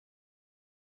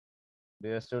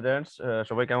Dear students,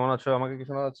 সবাই কেমন আছো? আমাকে কি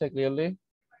শোনা যাচ্ছে ক্লিয়ারলি?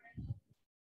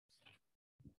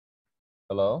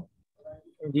 হ্যালো।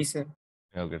 জি স্যার।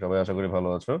 ওকে, সবাই আশা করি ভালো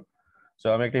আছো। সো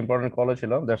আমি একটা ইম্পর্টেন্ট কলে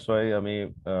ছিলাম, দ্যাটস ওয়াই আমি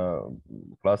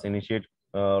ক্লাস ইনিশিয়েট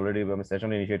অলরেডি আমি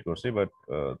সেশন ইনিশিয়েট করছি, বাট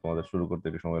তোমাদের শুরু করতে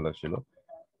একটু সময় লাগছিল।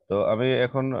 তো আমি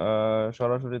এখন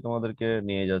সরাসরি তোমাদেরকে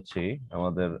নিয়ে যাচ্ছি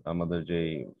আমাদের আমাদের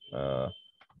যেই আহ,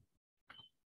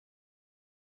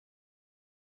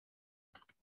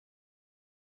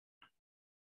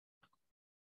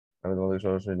 আমি তোমাদের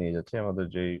সরাসরি নিয়ে যাচ্ছি আমাদের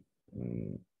যেই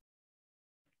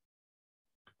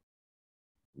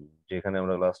যেখানে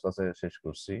আমরা লাস্ট ক্লাসে শেষ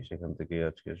করছি সেখান থেকে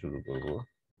আজকে শুরু করব।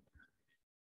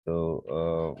 তো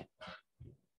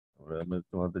আমি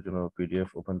তোমাদের জন্য পিডিএফ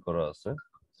ওপেন করা আছে।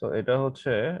 তো এটা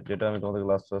হচ্ছে যেটা আমি তোমাদের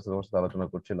লাস্ট ক্লাসে তোমার সাথে আলোচনা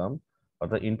করছিলাম,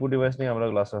 অর্থাৎ ইনপুট ডিভাইস নিয়ে আমরা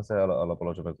লাস্ট ক্লাসে আলাপ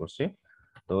আলোচনা করছি।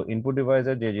 তো ইনপুট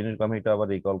ডিভাইসের যে জিনিসগুলো আমি এটা আবার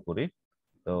রিকল করি।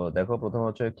 তো দেখো, প্রথমে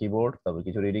হচ্ছে কিবোর্ড, তারপর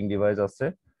কিছু রিডিং ডিভাইস আছে,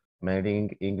 magnetic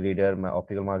ink reader,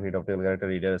 optical market, optical character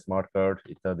reader, smart card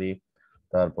ইত্যাদি।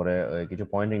 তারপরে কিছু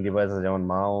পয়েন্টিং ডিভাইস আছে যেমন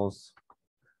মাউস,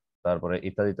 তারপরে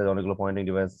ইত্যাদি ইত্যাদি অনেকগুলো পয়েন্টিং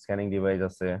ডিভাইস, স্ক্যানিং ডিভাইস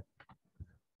আছে,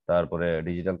 তারপরে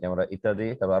ডিজিটাল ক্যামেরা ইত্যাদি,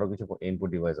 তারপর আরো কিছু ইনপুট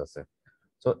ডিভাইস আছে।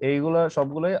 তো এইগুলা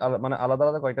সবগুলোই মানে আলাদা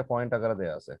আলাদা কয়েকটা পয়েন্ট আকারে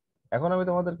দেওয়া আছে। এখন আমি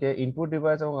তোমাদেরকে ইনপুট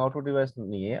ডিভাইস এবং আউটপুট ডিভাইস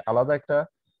নিয়ে আলাদা একটা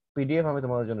পিডিএফ আমি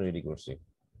তোমাদের জন্য রেডি করছি,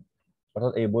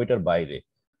 অর্থাৎ এই বইটার বাইরে।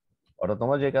 অর্থাৎ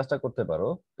তোমরা যে কাজটা করতে পারো,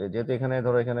 যেহেতু এখানে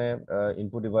ধরো এখানে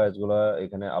ইনপুট ডিভাইস গুলা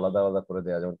এখানে আলাদা আলাদা করে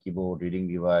দেওয়া, যেমন কিবোর্ড, রিডিং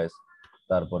ডিভাইস,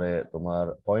 তারপরে তোমার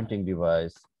পয়েন্টিং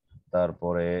ডিভাইস,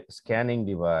 তারপরে স্ক্যানিং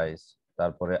ডিভাইস,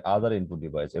 তারপরে আদার ইনপুট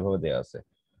ডিভাইস এভাবে দেওয়া আছে।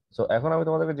 সো এখন আমি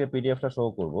তোমাদেরকে যে পিডিএফটা শো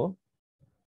করব,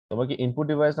 তোমরা কি ইনপুট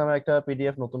ডিভাইস নামে একটা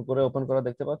পিডিএফ নতুন করে ওপেন করা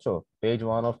দেখতে পাচ্ছ? পেজ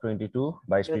 1 of 22,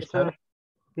 22 Yes পৃষ্ঠার। sir.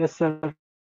 Yes sir.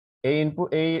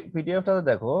 এই পিডিএফটাতে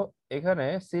দেখো, এখানে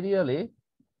সিরিয়ালি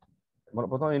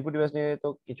প্রথম ইনপুট ডিভাইস নিয়ে তো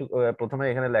কিছু প্রথমে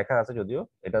এখানে লেখা আছে, যদিও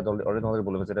এটা অলরেডি তোমাদের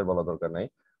বলে ফেলছে, এটা বলা দরকার নাই।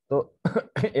 তো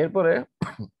এরপরে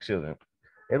excuse me,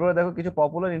 এরপরে দেখো কিছু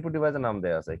পপুলার ইনপুট ডিভাইসের নাম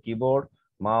দেওয়া আছে: keyboard,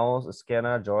 mouse,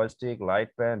 scanner, joystick, light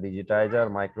pan, ডিজিটাইজার,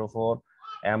 microphone,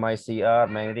 MICR,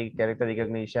 magnetic character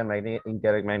recognition,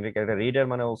 magnetic character reader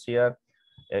মানে ওসিআর,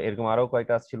 এরকম আরো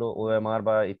কয়েকটা ছিল, ওএমআর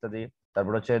বা ইত্যাদি।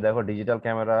 তারপর হচ্ছে দেখো digital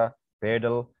camera,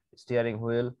 pedal, steering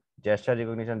wheel, gesture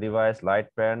recognition device, light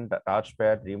pan, touch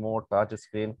pad, remote, touch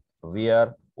screen, VR,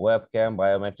 web ক্যাম,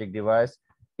 বায়োমেট্রিক ডিভাইস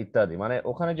ইত্যাদি। মানে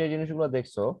ওখানে যে জিনিসগুলো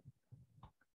দেখছো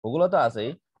ওগুলো তো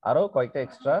আছেই, আরো কয়েকটা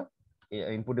এক্সট্রা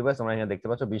ইনপুট ডিভাইস আমরা এখানে দেখতে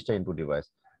পাচ্ছ, 20টা ইনপুট ডিভাইস।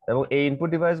 এবং এই ইনপুট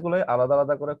ডিভাইস গুলো আলাদা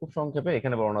আলাদা করে খুব সংক্ষেপে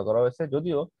এখানে বর্ণনা করা হয়েছে,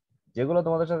 যদিও যেগুলো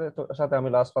তোমাদের সাথে সাথে আমি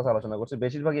লাস্ট ক্লাস আলোচনা করছি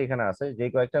বেশিরভাগই এখানে আছে, যে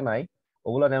কয়েকটা নাই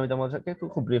ওগুলো নিয়ে আমি তোমাদের সাথে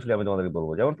খুব ব্রিফলি আমি তোমাদেরকে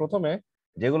বলবো। যেমন প্রথমে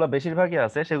যেগুলো বেশিরভাগই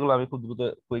আছে সেগুলো আমি খুব দ্রুত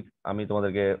কুইক আমি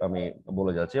তোমাদেরকে আমি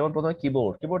বলে যাচ্ছি। যেমন প্রথমে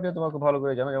কিবোর্ড, কিবোর্ড নিয়ে তোমরা খুব ভালো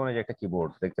করে জানো, যেমন এই যে একটা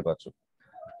কিবোর্ড দেখতে পাচ্ছ,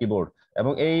 কিবোর্ড।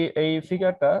 এবং এই এই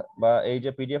ফিগারটা বা এই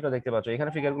যে পিডিএফটা দেখতে পাচ্ছ, এখানে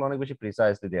ফিগারগুলো অনেক বেশি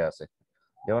প্রিসাইজলি দেওয়া আছে।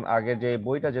 যেমন আগের যে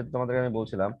বইটা যেহেতু তোমাদেরকে আমি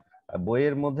বলছিলাম,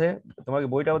 বইয়ের মধ্যে তোমাকে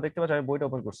বইটাও দেখতে পাচ্ছ, আমি বইটা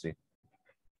ওপেন করছি।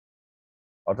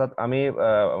 অর্থাৎ আমি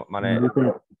মানে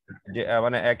যে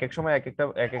মানে এক এক সময়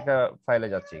এক একটা ফাইলে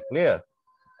যাচ্ছি, ক্লিয়ার?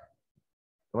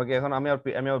 তোমাকে এখন আমি আর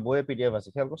বইয়ের পিডিএফ আছে,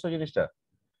 খেয়াল করছো জিনিসটা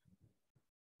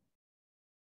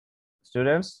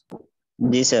স্টুডেন্টস?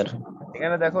 জি স্যার।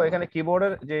 এখানে দেখো, এখানে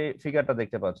কিবোর্ডের যে ফিগারটা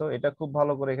দেখতে পাচ্ছ এটা খুব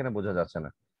ভালো করে এখানে বোঝা যাচ্ছে না,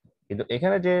 কিন্তু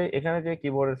এখানে যে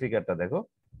কিবোর্ডের ফিগারটা দেখো,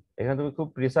 এখানে তুমি খুব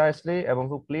প্রিসাইসলি এবং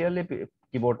খুব ক্লিয়ারলি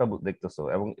কিবোর্ডটা দেখতেছো।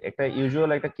 এবং একটা ইউজুয়াল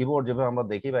একটা কিবোর্ড যেভাবে আমরা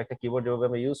দেখি বা একটা কিবোর্ড যেভাবে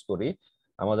আমরা ইউজ করি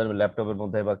আমাদের ল্যাপটপের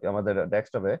মধ্যে বা আমাদের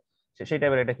ডেস্কটপে, সেই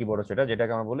টাইপের একটা কিবোর্ড হচ্ছে এটা,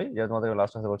 যেটাকে আমরা বলি, যেটা তোমাদের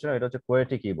লাস্ট ক্লাসে বলছিলাম, এটা হচ্ছে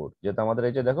কোয়েটি কিবোর্ড। যেহেতু আমাদের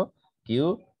এই যে দেখো,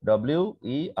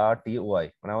 QWERTY,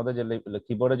 মানে আমাদের যে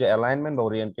কিবোর্ডের যে অ্যালাইনমেন্ট বা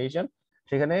ওরিয়েন্টেশন,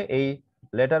 সেখানে এই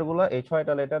লেটার গুলা, এই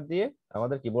 6টা লেটার দিয়ে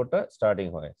আমাদের কিবোর্ডটা স্টার্টিং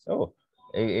হয়। তো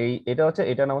এটা হচ্ছে,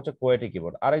 এটার নাম হচ্ছে কোয়েটি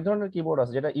কিবোর্ড। আরেক ধরনের কিবোর্ড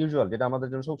আছে যেটা ইউজুয়াল, যেটা আমাদের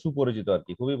জন্য সব সুপরিচিত আর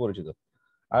কি, খুবই পরিচিত।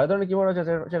 আরেক ধরনের কিবোর্ড আছে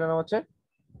সেটার নাম হচ্ছে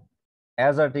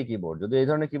অ্যাজারটি কিবোর্ড, যদি এই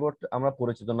ধরনের কিবোর্ড আমরা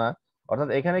পরিচিত না। অর্থাৎ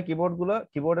এখানে কিবোর্ড গুলো,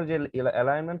 কিবোর্ডের যে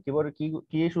অ্যালাইনমেন্ট, কিবোর্ডের কি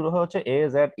কি শুরু হয় হচ্ছে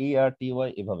AZERTY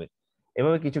এভাবে,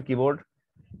 এভাবে কিছু কিবোর্ড,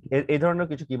 এই ধরনের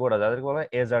কিছু কিবোর্ড আছে যাদেরকে বলা হয়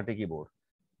এজারটি কিবোর্ড।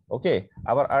 ওকে।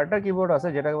 আবার আরেকটা কিবোর্ড আছে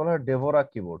যেটাকে বলা হয় ডেভোরাক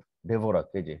কিবোর্ড। ডেভোরাক,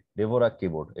 এই যে ডেভোরাক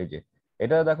কিবোর্ড, এই যে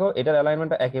এটা দেখো, এটার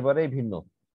অ্যালাইনমেন্টটা একেবারেই ভিন্ন।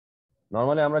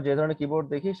 নর্মালি আমরা যে ধরনের কিবোর্ড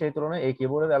দেখি সেই তুলনায় এই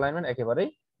কিবোর্ডের অ্যালাইনমেন্ট একেবারেই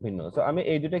ভিন্ন। তো আমি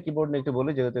এই দুইটা কিবোর্ড নিয়ে একটু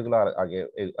বলি, যেহেতু এগুলো আগে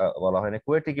বলা হয়নি।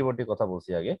 কুয়েটি কিবোর্ডটির কথা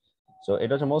বলছি আগে। সো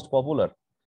এটা হচ্ছে মোস্ট পপুলার,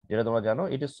 যেটা তোমরা জানো।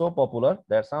 It is so popular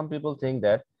that some people think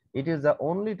that it is the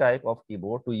only type of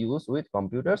keyboard to use with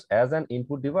computers as an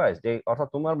input device. যে অর্থাৎ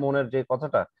তোমার মনের যে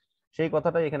কথাটা, সেই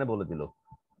কথাটাই এখানে বলে দিল।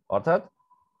 অর্থাৎ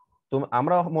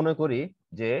আমরা মনে করি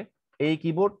যে এই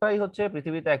কিবোর্ডটাই হচ্ছে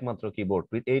পৃথিবীতে একমাত্র কিবোর্ড,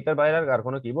 এইটার বাইরে আর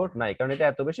কোনো কিবোর্ড নাই, কারণ এটা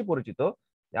এত বেশি পরিচিত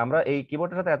যে আমরা এই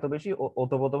কিবোর্ডের সাথে এত বেশি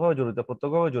ওতপ্রোতভাবে জড়িত,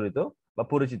 প্রত্যক্ষভাবে জড়িত বা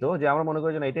পরিচিত, যে আমরা মনে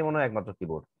করি যে না, এটাই মনে হয় একমাত্র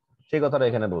কিবোর্ড। সেই কথাটা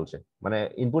এখানে বলছে, মানে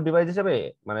ইনপুট ডিভাইস হিসেবে,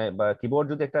 মানে বা কিবোর্ড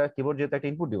যদি একটা কিবোর্ড যেহেতু একটা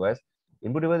ইনপুট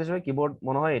ডিভাইস হিসেবে কিবোর্ড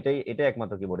মনে হয় এটাই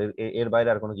একমাত্র কিবোর্ড, এর বাইরে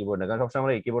আর কোনো কিবোর্ড নেই। কারণ সবসময়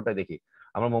আমরা এই কিবোর্ডটা দেখি,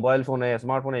 আমরা মোবাইল ফোনে,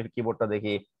 স্মার্টফোনে এই কিবোর্ডটা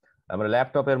দেখি, আমরা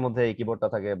ল্যাপটপের মধ্যে এই কিবোর্ডটা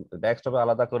থাকে, ডেস্কটপে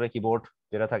আলাদা করে কিবোর্ড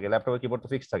যেটা থাকে, ল্যাপটপের কিবোর্ড তো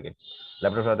ফিক্স থাকে,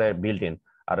 ল্যাপটপের সাথে বিল্ট ইন,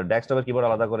 আর ডেস্কটপের কিবোর্ড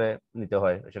আলাদা করে নিতে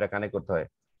হয়, সেটা কানেক্ট করতে হয়।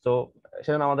 তো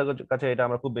সেজন্য আমাদের কাছে এটা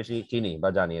আমরা খুব বেশি চিনি বা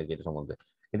জানি আর কি এটা সম্বন্ধে।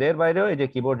 কিন্তু এর বাইরেও এই যে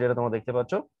কিবোর্ড যেটা তোমরা দেখতে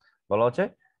পাচ্ছ, বলা হচ্ছে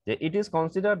যে it is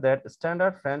consider that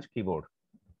standard French keyboard,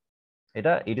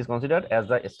 এটা it is considered as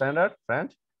the standard French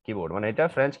keyboard, মানে এটা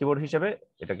ফ্রেঞ্চ কিবোর্ড হিসেবে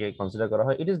এটাকে কনসিডার করা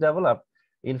হয়। It is developed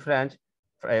in French,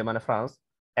 মানে France,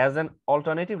 as an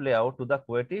alternative layout to the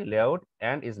QWERTY layout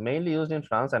and is mainly used in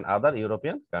France and other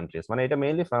European countries, মানে এটা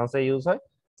mainly ফ্রান্সে ইউজ হয়।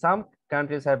 some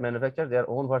countries have manufactured their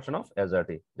own version of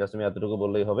AZERTY, just তুমি এতটুকু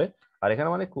বললেই হবে। আর এখানে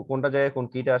মানে কোনটা জায়গায় কোন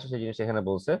কিটা আসে সেই জিনিস এখানে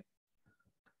বলছে,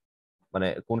 মানে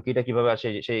কোন কিটা কিভাবে আসে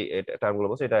সেই টার্মগুলো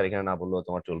বলছে, এটা এখানে না বললেও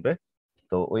তোমার চলবে।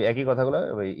 তো ওই একই কথাগুলো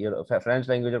ওই ফ্রেঞ্চ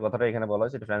ল্যাঙ্গুয়েজের কথাটা এখানে বলা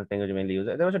হয়েছে, এটা ফ্রেঞ্চ ল্যাঙ্গুয়েজ মেইনলি ইউজ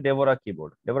হয়। এটা হচ্ছে ডেভোরা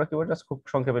কিবোর্ড। ডেভোরা কিবোর্ডটা খুব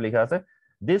সংক্ষেপে লেখা আছে,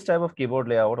 this type of keyboard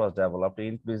layout was developed to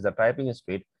increase the typing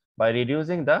speed by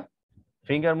reducing the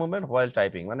finger movement while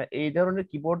typing, মানে এই ধরনের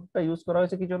কিবোর্ডটা ইউজ করা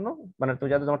হয়েছে কি জন্য, মানে তুমি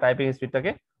যাতে তোমার টাইপিং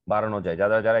স্পিডটাকে বাড়ানো যায়,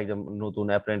 যারা যারা একদম নতুন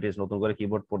অ্যাপ্রেন্টিস, নতুন করে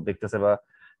কিবোর্ড দেখতেছে বা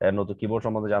নতুন কিবোর্ড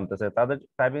সম্বন্ধে জানতেছে, তাদের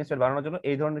টাইপিং স্পিড বাড়ানোর জন্য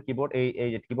এই ধরনের কিবোর্ড, এই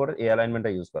যে কিবোর্ডের এই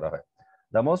অ্যালাইনমেন্টটা ইউজ করা হয়।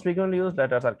 The most frequently used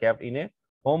letters are kept in a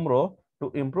home rho to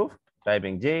improve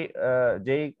typing,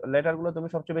 যেই লেটার গুলো তুমি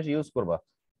সবচেয়ে বেশি ইউজ করবা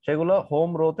সেগুলো হোম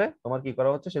রোতে তোমার কি করা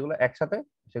হচ্ছে, সেগুলো একসাথে,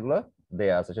 সেগুলো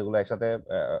দেয়া আছে, সেগুলো একসাথে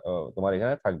তোমার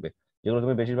এখানে থাকবে, যেগুলো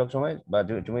তুমি বেশিরভাগ সময় বা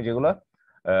তুমি যেগুলো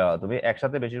তুমি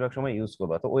একসাথে বেশিরভাগ সময় ইউজ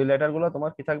করবা, তো ওই লেটার গুলো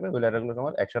তোমার কি থাকবে, ওই লেটার গুলো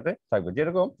তোমার একসাথে থাকবে।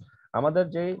 যেরকম আমাদের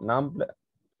যে নাম,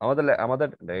 আমাদের আমাদের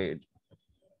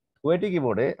কুয়েটি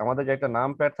কিবোর্ডে আমাদের যে একটা নাম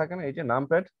প্যাড থাকে না, এই যে নাম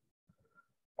প্যাড,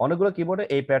 অনেকগুলো কিবোর্ডে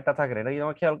এই প্যাডটা থাকে না, এটা কি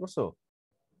আমার খেয়াল করছো?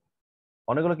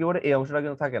 অনেকগুলো কিবোর্ডে এই অংশটা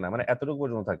কিন্তু থাকে না, মানে এতটুকু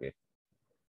পর্যন্ত থাকে,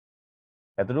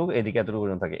 এতটুকু এদিকে এতটুকু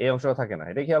পর্যন্ত থাকে, এই অংশটা থাকে না,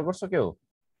 এটা খেয়াল করছো কেউ?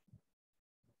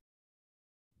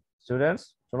 স্টুডেন্টস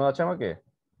শোনা যাচ্ছে আমাকে?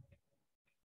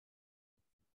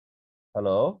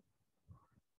 হ্যালো,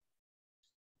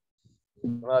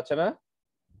 শোনা যাচ্ছে না?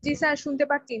 জি স্যার, শুনতে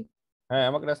পাচ্ছি। হ্যাঁ,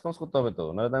 আমাকে রেসপন্স করতে হবে তো,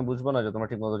 নাহলে তো আমি বুঝবো না যে তোমরা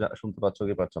ঠিক মতো শুনতে পাচ্ছ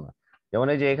কি পাচ্ছ না। যেমন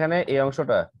এই যে এখানে এই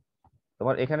অংশটা,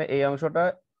 তোমার এখানে এই অংশটা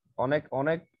অনেক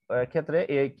অনেক ক্ষেত্রে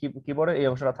এই কিবোর্ডের এই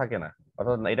অংশটা থাকে না,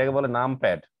 অর্থাৎ এটাকে বলে নাম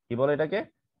প্যাড। কি বলে এটাকে?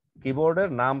 কিবোর্ডের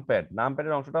নাম প্যাড। নাম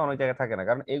প্যাডের অংশটা অনেক জায়গায় থাকে না,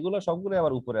 কারণ এগুলো সবগুলো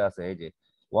আবার উপরে আছে, এই যে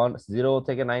 0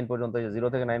 থেকে 9 পর্যন্ত, এই যে 0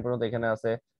 থেকে 9 পর্যন্ত এখানে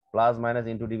আছে, প্লাস মাইনাস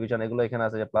ইন্টু ডিভিশন এগুলো এখানে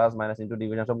আছে, যে প্লাস মাইনাস ইন্টু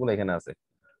ডিভিশন সবগুলো এখানে আছে।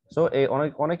 সো এই অনেক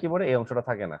অনেক কিবোর্ডে এই অংশটা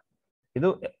থাকে না, কিন্তু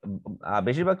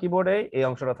বেশিরভাগ কিবোর্ডে এই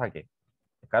অংশটা থাকে,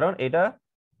 কারণ এটা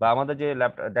বা আমাদের যে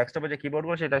ডেস্কটপে যে কিবোর্ড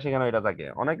গুলো সেটা সেখানে এটা থাকে।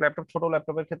 অনেক ল্যাপটপ, ছোট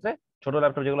ল্যাপটপের ক্ষেত্রে, ছোট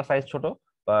ল্যাপটপ যেগুলো সাইজ ছোট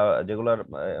বা যেগুলোর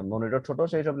মনিটর ছোট,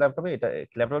 সেই সব ল্যাপটপে এটা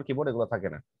ল্যাপটপের কিবোর্ড এগুলো থাকে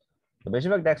না। তো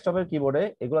বেশিরভাগ ডেস্কটপের কিবোর্ডে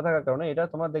এগুলো থাকার কারণে এটা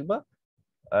তোমার দেখবা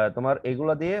তোমার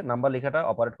এগুলো দিয়ে নাম্বার লেখাটা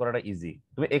অপারেট করাটা ইজি।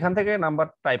 তুমি এখান থেকে নাম্বার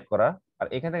টাইপ করা আর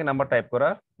এখান থেকে নাম্বার টাইপ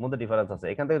করার মধ্যে ডিফারেন্স আছে,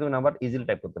 এখান থেকে তুমি নাম্বার ইজিলি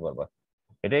টাইপ করতে পারবা।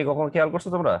 এটাই কখন খেয়াল করছো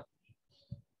তোমরা?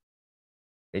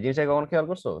 এই জিনিসটা কখন খেয়াল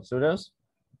করছো স্টুডেন্টস?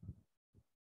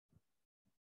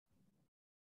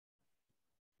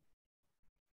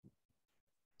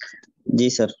 জি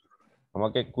স্যার।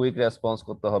 আমাকে কুইক রেসপন্স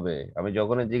করতে হবে, আমি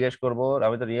যখনই জিজ্ঞেস করব,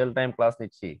 আমি তো রিয়েল টাইম ক্লাস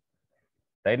নিচ্ছি,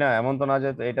 তাই না? এমন তো না যে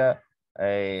এটা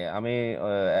এই আমি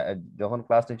যখন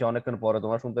ক্লাস নিচ্ছি অনেকক্ষণ পরে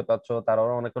তোমরা শুনতে পাচ্ছ,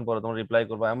 তারপর অনেকক্ষণ পরে তোমরা রিপ্লাই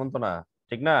করবো, এমন তো না,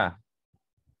 ঠিক না?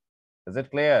 Is it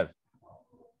clear?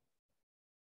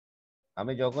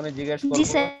 আমি যখনই জিজ্ঞেস জি করব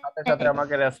স্যার। সাথে সাথে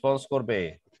আমাকে রেসপন্স করবে।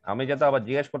 আমি যাতে আবার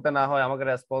জিজ্ঞেস করতে না হয়, আমাকে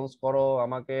রেসপন্স করো,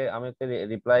 আমাকে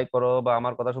রিপ্লাই করো, বা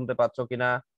আমার কথা শুনতে পাচ্ছ কিনা,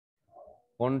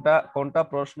 কোনটা কোনটা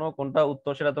প্রশ্ন কোনটা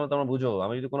উত্তর সেটা তোমরা বুঝো।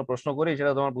 আমি যদি কোনো প্রশ্ন করি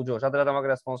সেটা তোমার বুঝো, সাথে সাথে আমাকে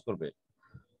রেসপন্স করবে।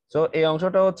 সো এই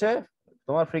অংশটা হচ্ছে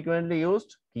তোমার ফ্রিকুয়েন্টলি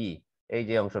ইউজড কি, এই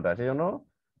যে অংশটা, সেই জন্য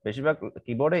বেশিরভাগ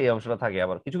কিবোর্ডে এই অংশটা থাকে,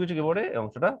 আবার কিছু কিছু কিবোর্ডে এই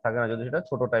অংশটা থাকে না, যদি সেটা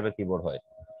ছোট টাইপের কিবোর্ড হয়।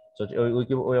 তো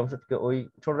ওই অংশটাকে, ওই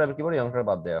ছোট টাইপের কিবোর্ড এই অংশটা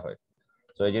বাদ দেওয়া হয়।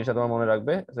 তো এই জিনিসটা তোমার মনে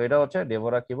রাখবে। তো এটা হচ্ছে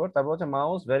ডেভোরা কিবোর্ড। তারপর হচ্ছে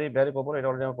মাউস, ভেরি ভেরি পপুলার, এটা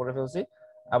অলরেডি আমি পড়ে ফেলছি।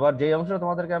 আবার যে অংশটা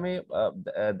তোমাদেরকে আমি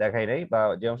দেখাই নাই, বা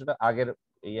যে অংশটা আগের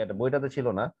বইটাতে ছিল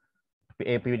না,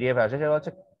 পিডিএফ আসে, সেটা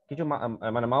হচ্ছে কিছু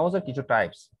মানে মাউসের কিছু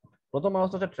টাইপস। প্রথম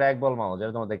মাউস হচ্ছে ট্র্যাক বল মাউস,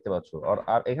 যেটা তোমরা দেখতে পাচ্ছ।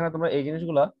 আর এখানে তোমরা এই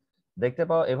জিনিসগুলা দেখতে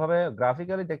পাও, এভাবে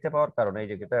গ্রাফিক্যালি দেখতে পাওয়ার কারণে, এই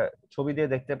যে এটা ছবি দিয়ে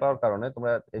দেখতে পাওয়ার কারণে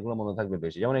তোমরা এগুলো মনে থাকবে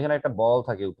বেশি। যেমন এখানে একটা বল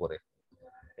থাকে উপরে,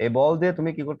 এই বল দিয়ে তুমি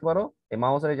কি করতে পারো, এই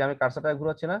মাউসের এই যে আমি কার্সারটা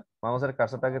ঘুরাচ্ছি না, মাউসের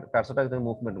কার্সারটাকে তুমি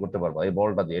মুভমেন্ট করতে পারবা এই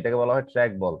বলটা দিয়ে, এটাকে বলা হয়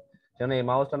ট্র্যাক বল। সেজন্য এই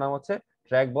মাউসটার নাম হচ্ছে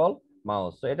ট্র্যাক বল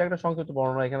মাউস। তো এটা একটা সংক্ষিপ্ত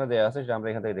বর্ণনা এখানে দেওয়া আছে, যেটা আমরা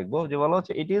এখান থেকে দেখবো। যে বলা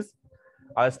হচ্ছে it is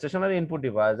a stationary input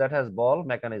device that has ball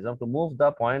mechanism to move the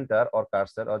pointer or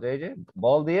cursor, এই যে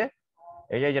বল দিয়ে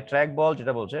এই যে ট্র্যাক বল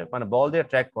যেটা বলছে, মানে বল দিয়ে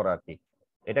ট্র্যাক করা আর কি,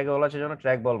 এটাকে বলা হচ্ছে জন্য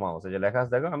ট্র্যাক বল মাউস। এই যে লেখা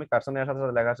আছে দেখো, আমি কার্সর নেওয়ার সাথে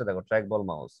সাথে লেখা আছে দেখো, ট্র্যাক বল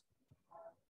মাউস,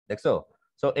 দেখছো?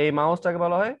 সো এই মাউসটাকে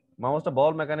বলা হয়, মাউসটা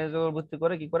বল মেকানিজমের ভিত্তি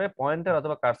করে কি করে পয়েন্টার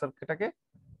অথবা কার্সরটাকে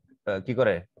কি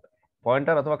করে,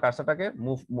 পয়েন্টার অথবা কার্সরটাকে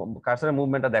কার্সরের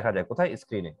মুভমেন্টটা দেখা যায় কোথায়,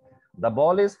 স্ক্রিনে। The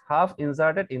ball is half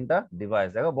inserted in the device.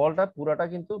 দেখো বলটা পুরোটা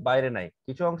কিন্তু বাইরে নাই,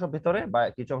 কিছু অংশ ভিতরে বা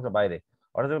কিছু অংশ বাইরে।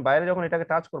 অর্থাৎ তুমি বাইরে যখন এটাকে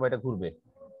টাচ করবে এটা ঘুরবে,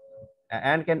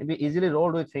 and can be easily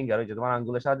rolled with finger. ওই যে তোমার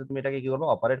আঙ্গুলের সাহায্যে তুমি এটাকে কি করবে,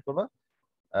 অপারেট করবে।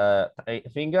 এই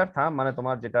ফিঙ্গার থাম মানে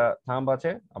তোমার যেটা থাম্ব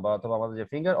আছে, বা অথবা আমাদের যে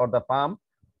finger or the palm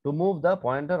to move the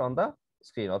pointer on the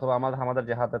screen, অথবা আমাদের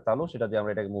যে হাতের তালু সেটা দিয়ে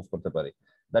আমরা এটাকে মুভ করতে পারি।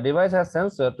 The device has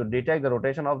sensor to detect the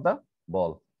rotation of the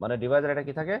ball. মানে ডিভাইসের এটা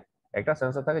কি থাকে, একটা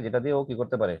সেন্সর থাকে যেটা দিয়ে ও কি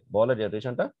করতে পারে, বলের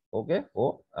রোটেশনটা ওকে ও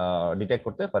ডিটেক্ট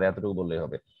করতে পারে, এতটুকু বললেই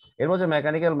হবে। এর মধ্যে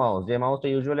মেকানিক্যাল মাউস, যে মাউসটা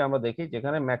ইউজুয়ালি আমরা দেখি,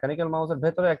 যেখানে মেকানিক্যাল মাউসের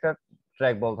ভেতরে একটা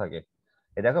ট্র্যাক বল থাকে।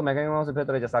 এই দেখো মেকানিক্যাল মাউসের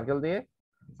ভেতরে যে সার্কেল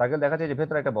দেখা যায় যে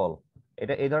ভেতরে একটা বল।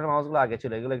 এটা এই ধরনের মাউস গুলো আগে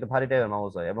ছিল, এগুলো একটু ভারী টাইপের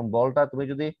মাউস হয়, এবং বলটা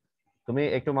তুমি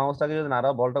একটু মাউসটাকে যদি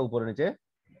নাড়াও, বলটা উপরে নিচে,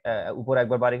 উপরে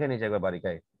একবার বাড়ি খায়, নিচে একবার বাড়ি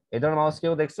খায়। এই ধরনের মাউস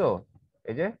কেউ দেখছো?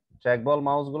 এই যে ট্র্যাক বল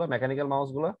মাউস গুলো, মেকানিক্যাল মাউস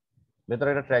গুলো, ভেতরে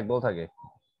একটা ট্র্যাক বল থাকে।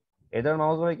 এই ধরনের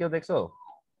মাউস গুলো কেউ দেখছো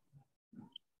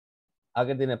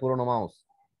আগের দিনে, পুরোনো মাউস?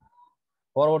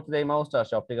 পরবর্তীতে এই মাউসটা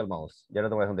আসছে অপটিক্যাল মাউস, যেটা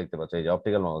তোমরা এখন দেখতে পাচ্ছ। এই যে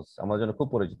অপটিক্যাল মাউস আমাদের জন্য খুব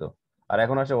পরিচিত। আর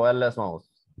এখন আসে ওয়্যারলেস মাউস,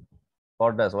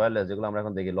 কর্ডলেস, ওয়্যারলেস, যেগুলো আমরা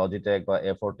এখন দেখি লজিটেক বা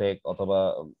এফোটেক অথবা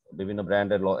বিভিন্ন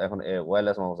ব্র্যান্ডের এখন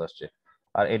ওয়্যারলেস মাউস আসছে।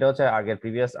 আর এটা হচ্ছে আগের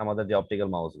প্রিভিয়াস আমাদের যে অপটিক্যাল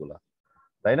মাউস গুলা,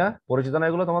 তাই না? পরিচিত না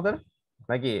এগুলো তোমাদের,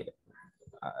 নাকি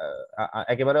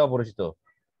একেবারে অপরিচিত?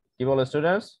 কি বলো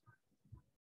স্টুডেন্টস,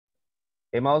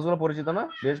 এই মাউস গুলো পরিচিত না?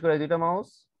 বিশেষ করে এই দুইটা মাউস,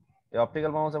 এই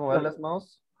অপটিক্যাল মাউস এবং ওয়্যারলেস মাউস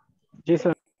জি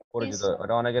স্যার। পরিচিত,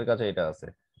 এটা অনেকের কাছে এটা আছে।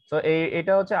 তো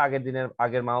এটা হচ্ছে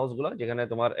আগের মাউস গুলো, যেখানে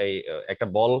তোমার এই একটা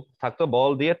বল থাকতো,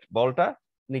 বল দিয়ে বলটা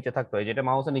নিচে থাকতো। এই যেটা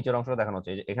মাউসের নিচের অংশটা দেখানো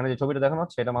হচ্ছে, এই যে এখানে যে ছবিটা দেখানো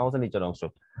হচ্ছে এটা মাউসের নিচের অংশ।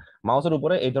 মাউসের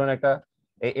উপরে এই ধরনের একটা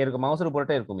এরকম, মাউসের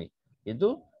উপরেটা এরকমই, কিন্তু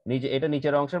এটা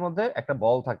নিচের অংশের মধ্যে একটা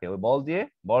বল থাকে, ওই বল দিয়ে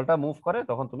বলটা মুভ করে,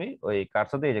 তখন তুমি ওই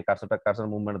কার্সর দিয়ে, এই যে কার্সর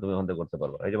মুভমেন্ট তুমি ওখান থেকে করতে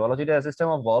পারবে। এই যে বলা হচ্ছে এটা system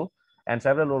of ball and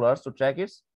several rollers two track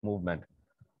it's movement.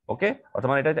 ওকে, অর্থাৎ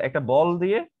মানে এটা একটা বল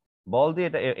দিয়ে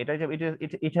এটা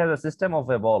it has a system of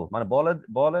এ বল, মানে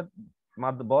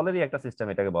বলেরই একটা সিস্টেম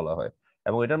এটাকে বলা হয়।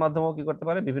 এবং এটার মাধ্যমেও কি করতে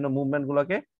পারে, বিভিন্ন মুভমেন্ট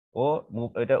গুলোকে ও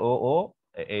এটা ও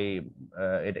এই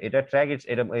এটা ট্র্যাক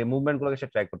এটা এই মুভমেন্ট গুলোকে সে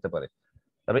ট্র্যাক করতে পারে।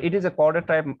 তবে it is a corded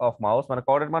type of mouse, মানে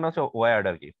কর্ডেড মানে হচ্ছে ওয়্যার্ড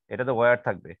আর কি, এটাতে ওয়্যার্ড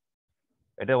থাকবে,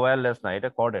 এটা ওয়্যারলেস না, এটা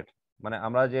কর্ডেড। মানে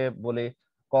আমরা যে বলি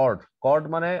কর্ড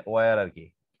মানে ওয়্যার আর কি।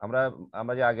 আমরা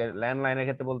আমরা যে আগে ল্যান্ডলাইনের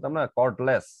ক্ষেত্রে বলতাম না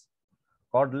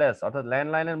কর্ডলেস, অর্থাৎ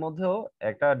ল্যান্ডলাইনের মধ্যেও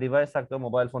একটা ডিভাইস থাকতো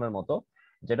মোবাইল ফোনের মতো,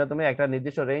 যেটা তুমি একটা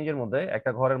নির্দিষ্ট রেঞ্জের মধ্যে,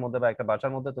 একটা ঘরের মধ্যে বা একটা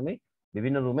বাসার মধ্যে তুমি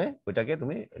বিভিন্ন রুমে ওইটাকে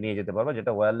তুমি নিয়ে যেতে পারবে,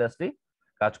 যেটা ওয়্যারলেসলি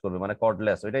কাজ করবে, মানে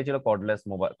কর্ডলেস। ওইটাই ছিল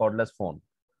কর্ডলেস ফোন।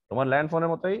 তোমার ল্যান্ড ফোনের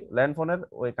মতোই, ল্যান্ড ফোনের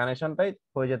ওই কানেকশনটাই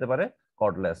হয়ে যেতে পারে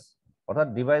কর্ডলেস, অর্থাৎ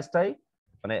ডিভাইসটাই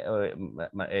মানে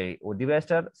এই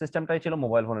ডিভাইসটার সিস্টেমটাই ছিল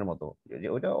মোবাইল ফোনের মতো, যে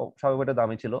ওইটা স্বাভাবিক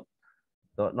দামি ছিল।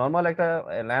 তো নর্মাল একটা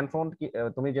ল্যান্ড ফোন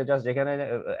তুমি যে জাস্ট যেখানে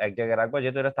এক জায়গায় রাখবা,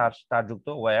 যেহেতু এটা তার যুক্ত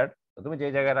ওয়্যার্ড, তুমি যে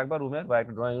জায়গায় রাখবা, রুমের বা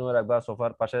একটা ড্রয়িং রুমে রাখবা,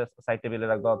 সোফার পাশে সাইড টেবিলে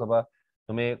রাখবা, অথবা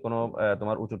তুমি কোনো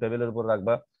তোমার উঁচু টেবিলের উপর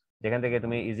রাখবা, যেখান থেকে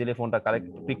তুমি ইজিলি ফোনটা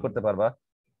পিক করতে পারবা।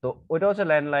 তো ওইটা হচ্ছে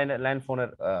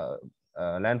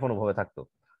ল্যান্ড ফোন ভাবে থাকতো।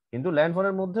 কিন্তু ল্যান্ড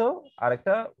ফোনের মধ্যেও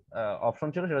আরেকটা অপশন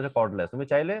ছিল, সেটা হচ্ছে কর্ডলেস। তুমি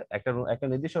চাইলে একটা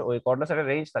নির্দিষ্ট ওই কর্ডলেস একটা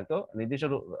রেঞ্জ থাকতো, নির্দিষ্ট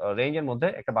রেঞ্জের মধ্যে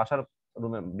একটা বাসার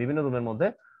রুমে, বিভিন্ন রুমের মধ্যে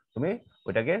তুমি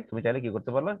তুমি চাইলে কি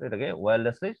করতে পারবে, এটাকে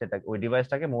ওয়্যারলেসলি সেটা ওই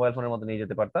ডিভাইসটাকে মোবাইল ফোনের মধ্যে নিয়ে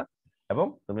যেতে পারতা, এবং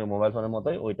তুমি মোবাইল ফোনের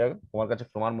মতোই ওইটা তোমার কাছে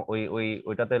তোমার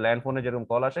ওইটাতে ল্যান্ড ফোনে যেরকম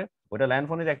কল আসে, ওইটা ল্যান্ড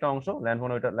ফোনের একটা অংশ,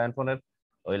 ল্যান্ড ফোনের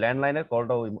ওই ল্যান্ডলাইনের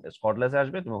কলটা ওই কর্ডলেসে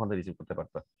আসবে, তুমি ওখান থেকে রিসিভ করতে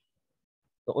পারতা।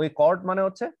 তো ওই কর্ড মানে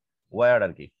হচ্ছে ওয়্যার্ড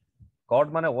আর কি, কর্ড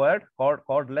মানে ওয়্যার্ড,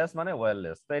 কর্ডলেস মানে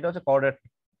ওয়্যারলেস। তো এটা হচ্ছে কর্ডেড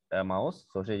মাউস,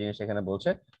 তো সেই জিনিস এখানে বলছে।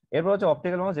 এরপর হচ্ছে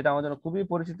অপটিক্যাল মাউস, যেটা আমার জন্য খুবই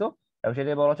পরিচিত, এবং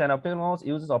সেটাই বলা হচ্ছে optical mouse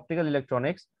uses optical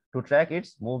electronics two track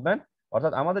it's movement.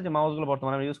 অর্থাৎ আমাদের যে মাউস গুলো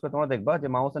বর্তমানে আমরা ইউজ করি, তোমরা দেখবা যে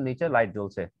মাউসের নিচে লাইট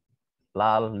জ্বলছে,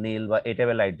 লাল নীল বা এই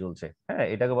টাইপের লাইট জ্বলছে, হ্যাঁ,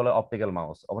 এটাকে বলে অপটিক্যাল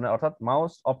মাউস। মানে অর্থাৎ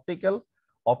মাউস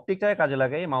অপটিকটাকে কাজে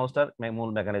লাগাই মাউসটার মূল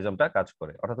মেকানিজমটা কাজ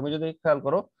করে। অর্থাৎ তুমি যদি খেয়াল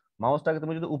করো, মাউসটাকে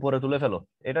তুমি যদি উপরে তুলে ফেলো,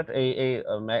 এটা এই এই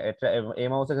এই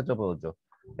মাউসের ক্ষেত্রে প্রযোজ্য।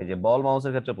 এই যে বল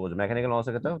মাউসের ক্ষেত্রে প্রযোজ্য, মেকানিক্যাল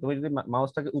মাউসের ক্ষেত্রে তুমি যদি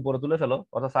মাউসটাকে উপরে তুলে ফেলো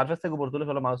অর্থাৎ সার্ফেস থেকে উপরে তুলে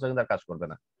ফেলো, মাউসটা কিন্তু আর কাজ করবে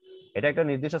না। এটা একটা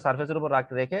নির্দিষ্ট সার্ফেসের উপর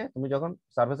রেখে তুমি যখন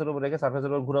সার্ফেসের উপর রেখে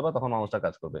সার্ফেসের উপর ঘুরাবা তখন মাউসটা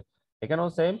কাজ করবে। এখানেও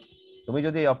সেম, তুমি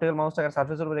যদি অপটিক্যাল মাউসটাকে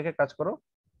সার্ফেসের উপর রেখে কাজ করো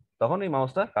তখন এই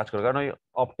মাউসটা কাজ করবে, কারণ ওই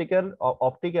অপটিকের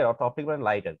অর্থাৎ অপটিক মানে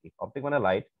লাইট আর কি, অপটিক মানে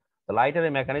লাইট, তো লাইটের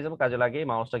এই মেকানিজম কাজে লাগিয়ে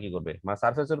মাউসটা কি করবে, মানে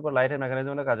সার্ফেসের উপর লাইটের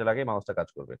মেকানিজম কাজে লাগিয়ে মাউসটা কাজ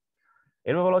করবে।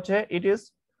 এরপর বলা হচ্ছে it is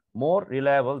more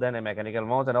reliable then A mechanical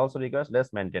mouse and also requires less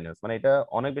maintenance, মানে এটা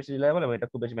অনেক বেশি রিলায়েবল এবং এটা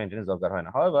খুব বেশি মেইনটেনেন্স দরকার হয় না।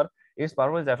 However it's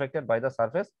performance is affected by the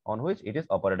surface on which it is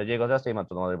operated, যে কথা এই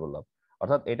মাত্র তোমাদের বললাম,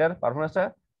 অর্থাৎ এটার পারফরম্যান্সটা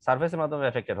সারফেসের মাধ্যমে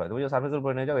এফেক্টেড হয়, তুমি যদি সারফেসের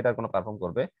উপরে নিয়ে যাও এটা কোনো পারফর্ম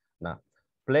করবে না।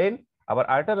 প্লেন আবার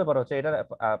আরেকটা ব্যাপার হচ্ছে এটার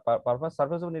পারফরম্যান্স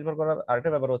সারফেসের উপর নির্ভর করার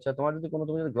আরেকটা ব্যাপার হচ্ছে তোমার যদি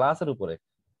তুমি যদি গ্লাসের উপরে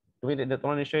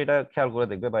তোমার নিশ্চয়ই এটা খেয়াল করে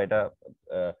দেখবে বা এটা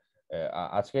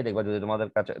আজকে দেখবা যদি তোমাদের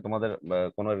কাছে তোমাদের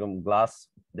কোনো এরকম গ্লাস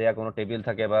দেয়া কোনো টেবিল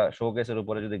থাকে বা শোকেসের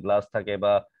উপরে যদি গ্লাস থাকে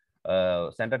বা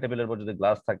সেন্টার টেবিলের উপর যদি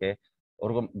গ্লাস থাকে,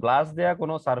 ওরকম গ্লাস দেয়া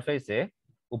কোনো সারফেসে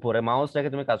উপরে মাউস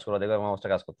রেখে তুমি কাজ করো, দেখবে মাউসটা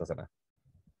কাজ করতেছে না।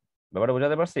 ব্যাপারটা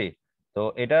বোঝাতে পারছি? তো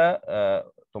এটা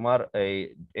তোমার এই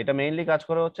এটা মেইনলি কাজ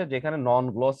করে হচ্ছে যেখানে নন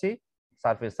গ্লসি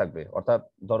সারফেস থাকবে, অর্থাৎ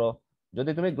ধরো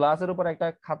যদি তুমি গ্লাসের উপর একটা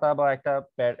খাতা বা একটা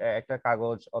একটা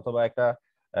কাগজ অথবা একটা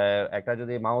একটা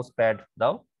যদি মাউস প্যাড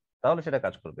দাও তাহলে সেটা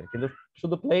কাজ করবে, কিন্তু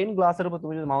শুধু প্লেন গ্লাসের উপর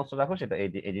তুমি যদি মাউসটা রাখো সেটা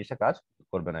এই জিনিসটা কাজ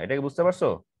করবে না। এটাকে বুঝতে পারছো?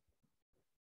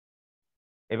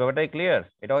 এই ব্যাপারটাই ক্লিয়ার?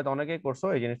 এটা হয়তো অনেকেই করছো,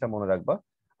 এই জিনিসটা মনে রাখবা।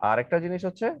 আর একটা জিনিস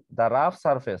হচ্ছে দা rough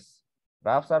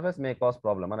surface may cause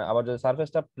problem, মানে আবার যদি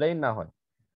সারফেসটা প্লেন না হয়,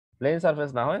 প্লেন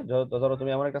সারফেস না হয়, ধরো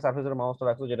তুমি এমন একটা সারফেসের মাউসটা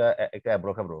রাখছো যেটা একটা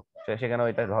অ্যাব্রোখাব্রো, সেখানে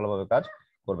এটা ভালোভাবে কাজ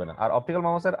করবে না। আর অপটিক্যাল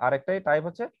মাউসের আরেকটাই টাইপ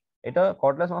হচ্ছে, এটা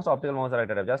কর্ডলেস মাউস, অপটিক্যাল মাউসের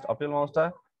আরেকটা টাইপ, জাস্ট অপটিক্যাল মাউসটা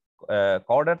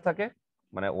কর্ডের থাকে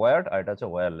মানে ওয়্যার্ড, আর এটা হচ্ছে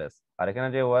ওয়্যারলেস। আর এখানে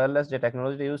যে ওয়্যারলেস যে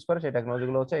টেকনোলজিটা ইউজ করে সেই টেকনোলজি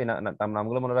গুলো হচ্ছে এই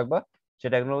নামগুলো মনে রাখবা।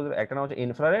 সেই টেকনোলজির একটা নাম হচ্ছে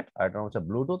ইনফ্রারেড আর একটা নাম হচ্ছে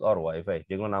ব্লুটুথ আর ওয়াইফাই,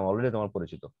 যেগুলো নাম অলরেডি তোমার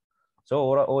পরিচিত। সো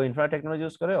ও ইনফ্রারেড টেকনোলজি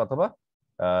ইউজ করে অথবা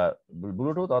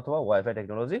ব্লুটুথ অথবা ওয়াইফাই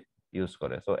টেকনোলজি ইউজ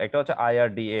করে। সো একটা হচ্ছে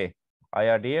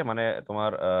আইআরডিএ মানে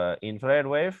তোমার ইনফ্রারেড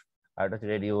ওয়েভ, আর একটা হচ্ছে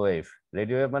রেডিও ওয়েভ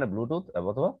মানে ব্লুটুথ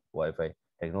অথবা ওয়াইফাই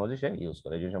টেকনোলজি সে ইউজ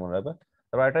করে, এই জিনিসটা মনে রাখবে।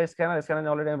 তারপর একটা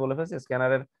স্ক্যানার অলরেডি আমি বলে ফেলছি,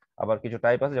 স্ক্যানারের আবার কিছু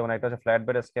টাইপ আছে, যেমন একটা হচ্ছে ফ্ল্যাট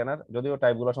বেড স্ক্যানার, যদিও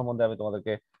টাইপগুলো সম্বন্ধে আমি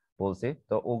তোমাদেরকে বলছি,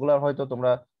 তো ওগুলা হয়তো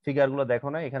তোমরা ফিগার গুলো দেখো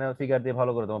না, এখানে ফিগার দিয়ে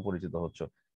ভালো করে তোমার পরিচিত হচ্ছে।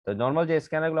 তো নর্মাল যে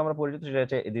স্ক্যানার গুলো আমরা পরিচিত সেটা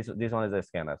হচ্ছে this one is a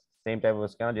scanner, same type of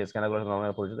scanner যে স্ক্যানার গুলো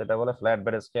নর্মাল পরিচিত, এটা বলে ফ্ল্যাট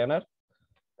বেড স্ক্যানার।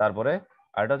 তারপরে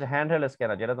আরেকটা হচ্ছে হ্যান্ড হেল্ড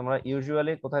স্ক্যানার, যেটা তোমরা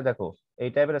ইউজুয়ালি কোথায় দেখো, এই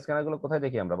টাইপের স্ক্যানার গুলো কোথায়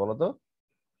দেখি আমরা বলো তো?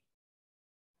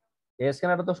 এই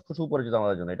স্ক্যানারটা তো সুপরিচিত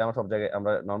আমাদের জন্য, এটা আমরা সব জায়গায়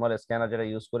আমরা নর্মাল স্ক্যানার যেটা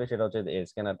ইউজ করি সেটা হচ্ছে এই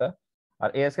স্ক্যানারটা। আর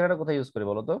এই স্ক্যানারটা কোথায় ইউজ করি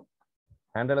বলো তো?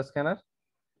 হ্যান্ডেল স্ক্যানার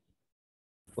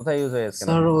কোথায় ইউজ হয় স্ক্যানার?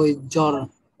 স্যার ওই জ্বর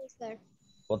স্যার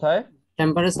কোথায়?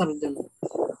 টেম্পারেচারের জন্য।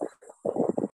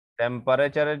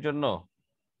 টেম্পারেচারের জন্য?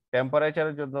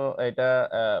 টেম্পারেচারের জন্য এটা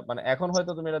মানে এখন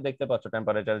হয়তো তুমি এটা দেখতে পাচ্ছ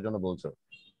টেম্পারেচারের জন্য বলছো,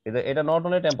 কিন্তু এটা নট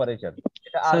অনলি টেম্পারেচার,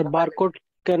 এটা sir barcode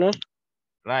scanner.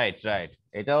 Right right,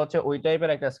 এটা হচ্ছে ওই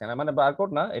টাইপের একটা স্ক্যানার, মানে বারকোড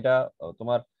না, এটা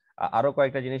তোমার আরো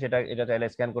কয়েকটা জিনিস এটা এটা চাইলে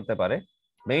স্ক্যান করতে পারে।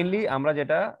 মেইনলি আমরা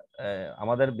যেটা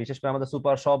আমাদের বিশেষ করে আমাদের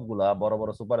সুপার শপ গুলা, বড়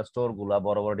বড় সুপার স্টোর গুলা,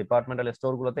 বড় বড় ডিপার্টমেন্টাল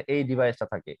স্টোর গুলোতে এই ডিভাইসটা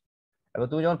থাকে। এবার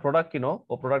তুমি যখন প্রোডাক্ট কিনো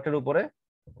ও প্রোডাক্টের উপরে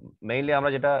মেইনলি আমরা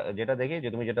যেটা যেটা দেখি, যে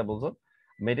তুমি যেটা বলছো,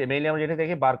 মেইনলি আমরা যেটা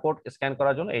দেখি বারকোড স্ক্যান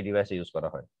করার জন্য এই ডিভাইস ইউজ করা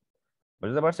হয়,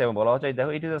 বুঝতে পারছো? এবং বলা হচ্ছে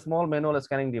দেখো it is a small manual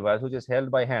scanning device which is held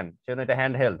by hand, সেজন্য এটা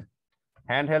হ্যান্ড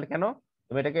হেল্ড কেন?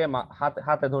 তুমি এটাকে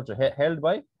হাতে ধরছো, হেল্ড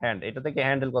বাই হ্যান্ড, এটা থেকে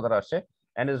হ্যান্ডেল কথাটা আসছে,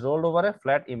 and is rolled over a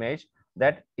flat image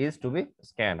that is two B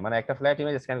scan, মানে একটা ফ্ল্যাট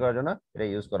ইমেজ স্ক্যান করার জন্য এটা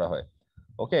ইউজ করা হয়।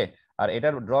 ওকে, আর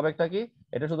এটার ড্রব্যাকটা কি?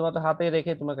 এটা শুধুমাত্র হাতে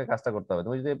রেখে তোমাকে কাজটা করতে হবে,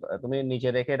 তুমি যদি তুমি নিচে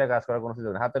রেখে এটা কাজ করার কোনো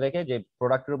সুযোগ নেই, হাতে রেখে যে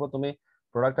প্রোডাক্টের উপর তুমি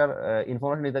প্রোডাক্টের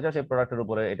ইনফরমেশন নিতে চাও সেই প্রোডাক্টের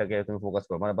উপরে এটাকে তুমি ফোকাস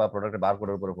করবে, মানে বা প্রোডাক্টের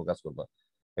বারকোডের উপরে ফোকাস করবে।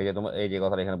 এই যে তোমার এই যে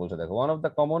কথাটা এখানে বলছে দেখো, one of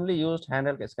the commonly used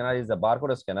handheld scanner is the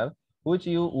barcode scanner which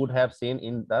you would have seen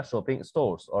in the shopping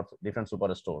stores or different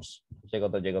superstores, যে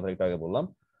কথা একটু আগে বললাম।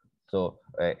 তো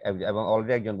এবং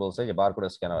অলরেডি একজন বলছে যে বারকোড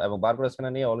স্ক্যানার, এবং বারকোড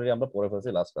স্ক্যানার নিয়ে অলরেডি আমরা পড়ে ফেলছি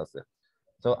লাস্ট ক্লাসে।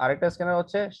 তো আরেকটা স্ক্যানার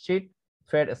হচ্ছে শীট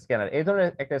ফেড স্ক্যানার, এই ধরনের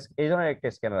একটা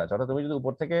স্ক্যানার আছে, অর্থাৎ তুমি যদি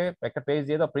উপর থেকে একটা পেজ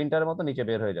দিয়ে দাও প্রিন্টারের মতো নিচে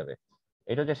বের হয়ে যাবে,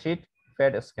 এটা হচ্ছে শীট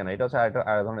ফেড স্ক্যানার, এটা হচ্ছে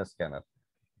আরেক ধরনের স্ক্যানার,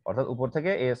 অর্থাৎ উপর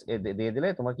থেকে দিয়ে দিলে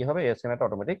তোমার কি হবে, এই স্ক্যানারটা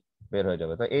অটোমেটিক বের হয়ে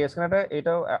যাবে। তো এই স্ক্যানারটা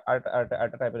এটাও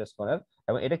আরেকটা টাইপের স্ক্যানার,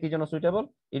 এবং এটা কি জন্য suitable?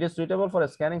 It is suitable for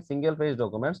scanning single page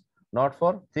documents, not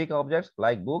for thick objects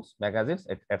like books, magazines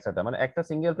etcetera, মানে একটা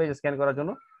সিঙ্গেল পেজ স্ক্যান করার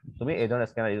জন্য তুমি এই ধরনের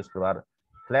স্ক্যানার ইউজ করবে। আর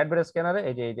ফ্ল্যাট বেড স্ক্যানারে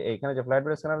এইখানে যে ফ্ল্যাট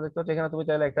বেড স্ক্যানার দেখতে হচ্ছে, এখানে তুমি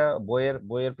চাইলে একটা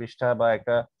বইয়ের পৃষ্ঠা বা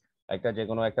একটা একটা যে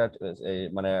কোনো একটা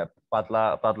মানে পাতলা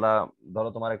পাতলা, ধরো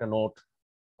তোমার একটা নোট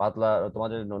পাতলা তোমার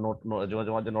যে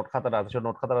তোমার যে নোট খাতাটা আছে সেই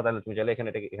নোট খাতাটা, তাহলে তুমি চাইলে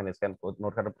এখানে স্ক্যান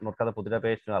নোট খাতা প্রতিটা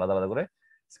পেজ তুমি আলাদা আলাদা করে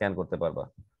স্ক্যান করতে পারবা।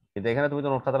 কিন্তু এখানে তুমি তো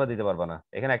নোট খাতাটা দিতে পারবা না,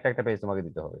 এখানে একটা একটা পেজ তোমাকে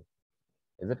দিতে হবে।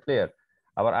 Is it clear?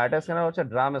 আবার আরেকটা স্ক্যানার হচ্ছে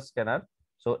ড্রাম স্ক্যানার।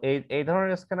 সো এই এই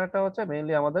ধরনের স্ক্যানারটা হচ্ছে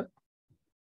মেইনলি আমাদের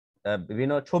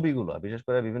বিভিন্ন ছবিগুলো, বিশেষ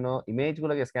করে বিভিন্ন ইমেজ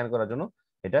গুলোকে স্ক্যান করার জন্য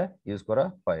এটা ইউজ করা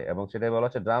হয়, এবং সেটাই বলা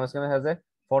হচ্ছে drum scanner has a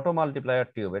photo multiplier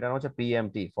tube. এটা হচ্ছে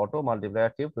PMT, photo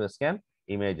multiplier tube two scan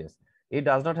images. It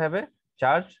does not have a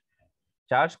charge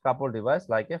charge couple device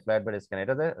like a flat bed scanner.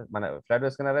 এটাতে মানে ফ্ল্যাট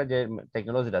বেড স্ক্যানারের যে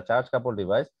টেকনোলজিটা চার্জ কাপল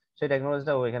device, সেই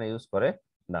টেকনোলজিটা ও এখানে use করে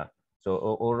না। So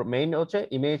ওর main হচ্ছে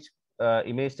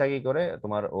ইমেজটা কি করে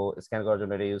তোমার ও স্ক্যান করার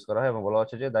জন্য এটা ইউজ করা হয়, এবং বলা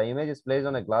হচ্ছে যে the image is placed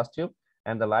on a glass tube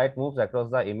and the light moves across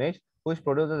the image which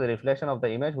produces a reflection of the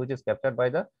image which is captured by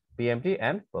the PMT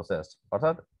and processed।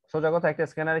 অর্থাৎ সোজা কথা, একটা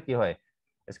স্ক্যানারে কি হয়,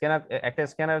 একটা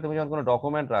স্ক্যানারে তুমি যখন কোনো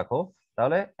ডকুমেন্ট রাখো,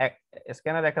 তাহলে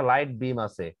স্ক্যানারে একটা লাইট বিম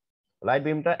আছে, লাইট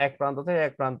বিমটা এক প্রান্ত থেকে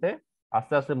এক প্রান্তে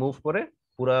আস্তে আস্তে মুভ করে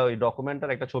পুরো ওই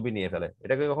ডকুমেন্টের একটা ছবি নিয়ে ফেলে।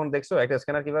 এটাকে কখন দেখছো একটা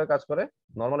স্ক্যানার কিভাবে কাজ করে?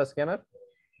 নর্মাল স্ক্যানার,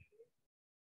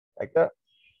 একটা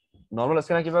নর্মাল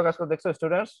স্ক্যানার কিভাবে কাজ করে দেখছো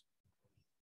স্টুডেন্টস?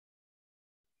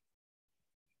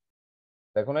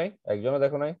 দেখো নাই? একজনও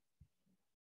দেখো নাই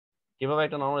কিভাবে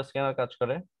একটা নর্মাল স্ক্যানার কাজ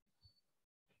করে?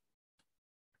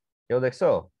 কেউ দেখছো?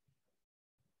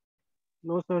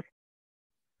 No sir.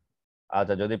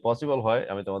 আচ্ছা, যদি পসিবল হয়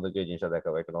আমি তোমাদেরকে এই জিনিসটা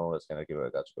দেখাবো, একটা নর্মাল স্ক্যানার কিভাবে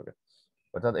কাজ করে।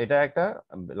 অর্থাৎ এটা একটা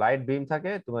লাইট বিম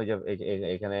থাকে, তুমি যে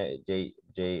এখানে যেই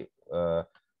যেই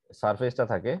সারফেসটা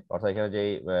থাকে, অর্থাৎ এখানে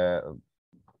যেই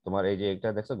তোমার এই যে একটা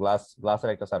দেখছো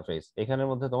গ্লাসের একটা সারফেস, এখানের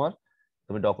মধ্যে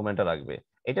তুমি ডকুমেন্টটা রাখবে।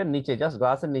 এটার নিচে জাস্ট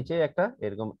গ্লাসের নিচে একটা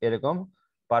এরকম এরকম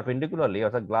পারপেন্ডিকুলারলি,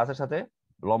 অর্থাৎ গ্লাসের সাথে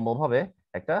লম্বভাবে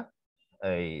একটা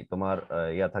এই তোমার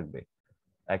ইয়া থাকবে,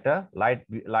 একটা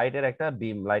লাইটের একটা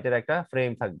বিম, লাইটের একটা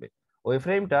ফ্রেম থাকবে। ওই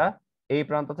ফ্রেমটা এই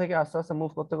প্রান্ত থেকে আস্তে আস্তে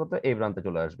মুভ করতে করতে এই প্রান্তে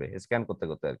চলে আসবে, স্ক্যান করতে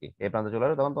করতে আর কি। এই প্রান্তে চলে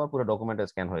আসবে, তখন তোমার পুরো ডকুমেন্টটা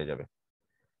স্ক্যান হয়ে যাবে,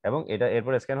 এবং এটা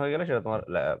এরপর স্ক্যান হয়ে গেলে সেটা তোমার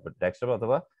ডেস্কটপ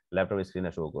অথবা ল্যাপটপ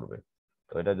স্ক্রিনে শো করবে।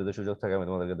 তো এটা যদি সুযোগ থাকে আমি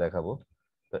তোমাদেরকে দেখাবো।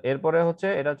 তো এরপরে হচ্ছে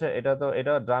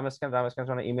এটা ড্রাম স্ক্যান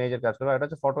মানে ইমেজের কাজ করবে। এটা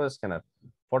হচ্ছে photo scanner.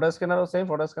 Photo স্ক্যানারও same,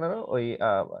 photo স্ক্যানারও ওই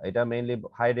এটা মেইনলি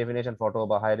হাই ডেফিনেশন ফটো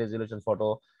বা হাই রেজলিউশন ফটো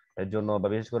এর জন্য, বা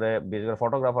বিশেষ করে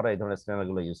ফটোগ্রাফাররা এই ধরনের স্ক্যানার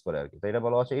গুলো ইউজ করে আর কি। তো এটা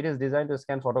বলা হচ্ছে it is design two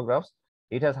scan photographs,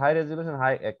 it has high resolution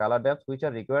high colour depth which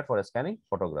are required for scanning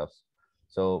photographs.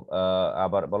 So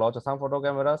আবার বলা হচ্ছে সাম photo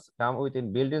cameras come with in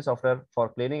built in software for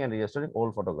cleaning and restoring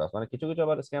old photographs. মানে কিছু কিছু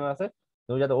আবার scanner আছে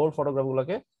তুমি যাতে ওল্ড ফটোগ্রাফ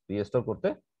গুলোকে রিস্টোর করতে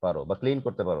পারো বা ক্লিন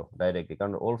করতে পারো ডাইরেক্টলি,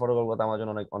 কারণ ওল্ড ফটোগ্রাফ গুলো আমার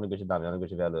জন্য অনেক অনেক বেশি দামি, অনেক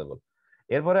বেশি ভ্যালুয়েবল।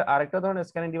 এরপরে আরেকটা ধরনের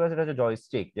স্ক্যানিং ডিভাইস, এটা হচ্ছে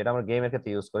জয়স্টিক, যেটা আমরা গেমের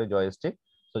ক্ষেত্রে ইউজ করি, জয়স্টিক।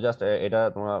 তো জাস্ট এটা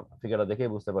তোমরা ফিগারটা দেখেই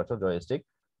বুঝতে পারছো জয়স্টিক।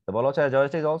 তো বলা হচ্ছে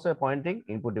joystick also Poynting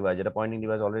input device, যেটা পয়েন্টিং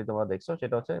ডিভাইস অলরেডি তোমরা দেখছো,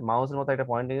 সেটা হচ্ছে মাউসের মতো একটা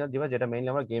পয়েন্টিং ডিভাইস, যেটা মেইনলি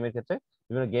আমরা গেমের ক্ষেত্রে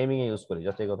বিভিন্ন গেমিং এ ইউজ করি।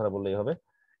 জাস্ট এই কথাটা বললেই হবে।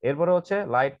 এরপরে হচ্ছে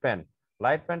লাইট প্যান।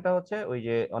 লাইট প্যানটা হচ্ছে ওই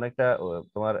যে অনেকটা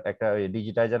তোমার একটা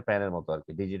ডিজিটাইজার প্যানের মতো আর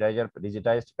কি,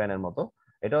 ডিজিটাইজড প্যানের মতো।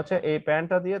 এটা হচ্ছে এই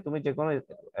প্যানটা দিয়ে তুমি যে কোনো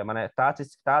মানে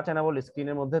টাচ এনাবল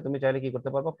স্ক্রিনের মধ্যে তুমি চাইলে কি করতে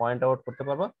পারবা, পয়েন্ট আউট করতে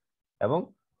পারবা, এবং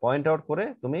পয়েন্ট আউট করে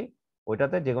তুমি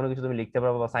ওইটাতে যে কোনো কিছু তুমি লিখতে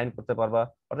পারবা বা সাইন করতে পারবা।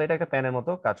 অর্থাৎ এটা একটা প্যানের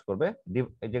মতো কাজ করবে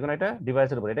যে কোনো একটা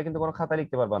ডিভাইসের উপর। এটা কিন্তু কোনো খাতায়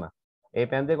লিখতে পারবা না, এই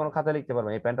প্যান দিয়ে কোনো খাতায় লিখতে পারবা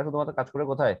না। এই প্যানটা শুধুমাত্র কাজ করবে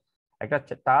কোথায়, একটা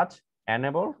টাচ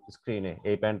এনেবল স্ক্রিনে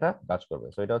এই প্যানটা কাজ করবে।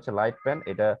 সো এটা হচ্ছে লাইট প্যান,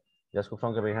 এটা জাস্ট খুব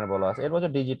সংক্ষেপে এখানে বলা আছে। এরপর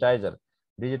হচ্ছে ডিজিটাইজার।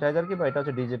 ডিজিটাইজার কি, বা এটা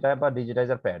হচ্ছে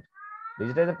ডিজিটাইজার প্যাড।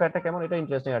 ডিজিটাইজার প্যাডটা কেমন, এটা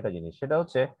ইন্টারেস্টিং একটা জিনিস। সেটা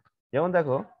হচ্ছে যেমন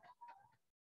দেখো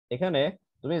এখানে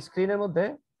তুমি স্ক্রিনের মধ্যে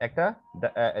একটা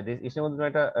স্ক্রিনের মধ্যে তুমি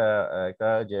একটা একটা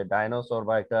যে ডাইনোসর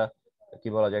বা একটা কি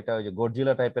বলা যায়, একটা ওই যে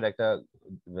গডজিলা টাইপের একটা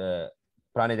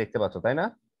প্রাণী দেখতে পাচ্ছ, তাই না?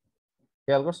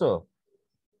 খেয়াল করছো?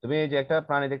 তুমি এই যে একটা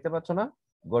প্রাণী দেখতে পাচ্ছ না,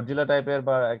 গডজিলা টাইপের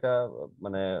বা একটা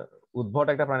মানে উদ্ভট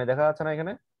একটা প্রাণী দেখা যাচ্ছে না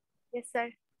এখানে? Yes sir.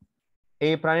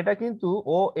 এই প্রাণীটা কিন্তু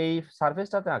ও এই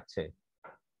সারফেসটাতে আঁকছে,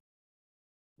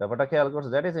 ব্যাপারটা খেয়াল করছো?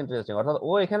 That is interesting. অর্থাৎ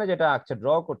ও এখানে যেটা আঁকছে, ড্র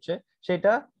করছে,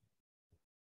 সেটা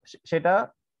সেটা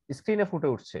স্ক্রিনে ফুটে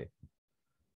উঠছে।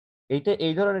 এইটা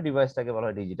এই ধরনের ডিভাইসটাকে বলা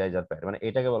হয় ডিজিটাইজার প্যাড, মানে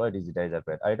এটাকে বলা হয় ডিজিটাইজার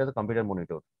প্যাড। আর এটা তো কম্পিউটার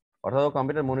মনিটর, অর্থাৎ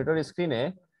কম্পিউটার মনিটর স্ক্রিনে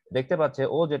দেখতে পাচ্ছে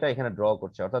ও যেটা এখানে ড্র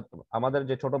করছে। অর্থাৎ আমাদের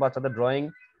যে ছোট বাচ্চাদের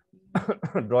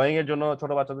ড্রয়িং এর জন্য,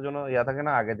 ছোট বাচ্চাদের জন্য ইয়া থাকে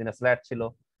না, আগের দিনে স্ল্যাট ছিল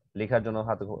লেখার জন্য,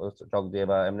 হাতে চক দিয়ে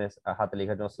বা এমনি হাতে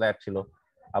লেখার জন্য স্ল্যাট ছিল।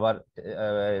 আবার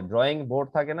ড্রয়িং বোর্ড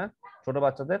থাকে না ছোট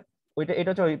বাচ্চাদের, এটা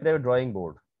হচ্ছে ওই ড্রয়িং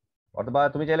বোর্ড। অথবা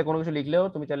তুমি চাইলে কোনো কিছু লিখলেও,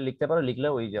 তুমি চাইলে লিখতে পারো,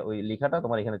 লিখলেও ওই যে ওই লেখাটা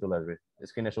তোমার এখানে চলে আসবে,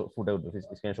 স্ক্রিনে ফুটে উঠবে,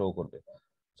 স্ক্রিনে শো করবে।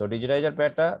 সো ডিজিটাইজার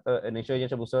প্যাডটা নিশ্চয়ই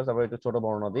জিনিসটা বুঝতে পারছো। তারপরে একটু ছোট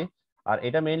বর্ণনা দিই। আর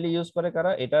এটা মেইনলি ইউজ করে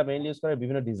কারা, এটা মেইনলি ইউজ করে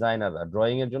বিভিন্ন ডিজাইনাররা,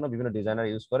 ড্রয়িং এর জন্য বিভিন্ন ডিজাইনার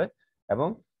ইউজ করে। এবং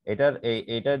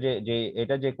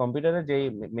এটার যে কম্পিউটারের যে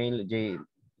মেইন যে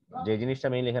যে জিনিসটা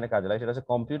মেইনলি এখানে কাজে লাগে সেটা হচ্ছে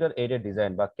কম্পিউটার এইডেড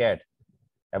ডিজাইন বা ক্যাড,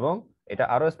 এবং এটা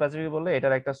আরো স্পেসিফিক বললে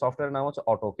এটার একটা সফটওয়্যার নাম হচ্ছে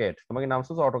অটোক্যাড। তোমাকে নাম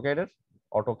শুনছো অটোক্যাডের?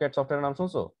 অটোক্যাড সফটওয়্যার নাম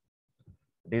শুনছো?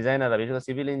 ডিজাইনাররা, বিশেষ করে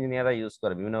সিভিল ইঞ্জিনিয়াররা ইউজ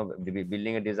করে বিভিন্ন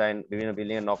বিল্ডিং এর ডিজাইন, বিভিন্ন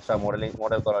বিল্ডিং এর নকশা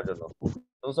মডেল করার জন্য।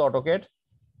 শুনছো অটোক্যাড?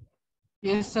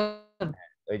 Yes, sir.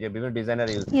 ওই যে বিভিন্ন ডিজাইনার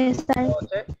ইউজ Yes, sir.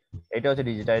 হচ্ছে, এটা হচ্ছে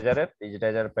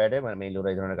ডিজিটাইজার প্যাডে মানে মেইনলি ওরা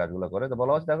এই ধরনের কাজগুলো করে। তো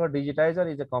বলা হচ্ছে দেখো, ডিজিটাইজার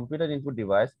is a computer input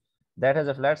device that has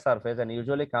a flat surface and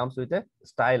usually comes with a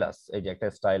stylus. এই যে একটা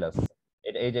স্টাইলাস,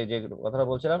 এটা এই যে যে কথাটা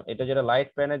বলছিলাম, এটা যেটা লাইট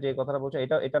পেনে যে কথাটা বলছে,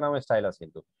 এটা নাম স্টাইলাস।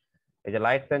 কিন্তু এই যে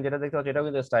লাইট পেন যেটা দেখতে পাচ্ছ এটাও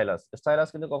কিন্তু স্টাইলাস। স্টাইলাস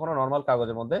কিন্তু কখনো নর্মাল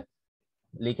কাগজের মধ্যে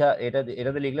লিখা,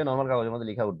 এটাতে লিখলে নর্মাল কাগজের মধ্যে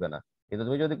লিখা উঠবে না। কিন্তু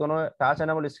তুমি যদি কোনো টাচ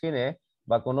এনাবল স্ক্রিনে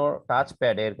বা কোনো টাচ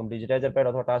প্যাডে, এরকম ডিজিটাইজার প্যাড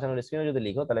অথবা টাচ এনাবল স্ক্রিনে যদি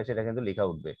লিখো, তাহলে সেটা কিন্তু লেখা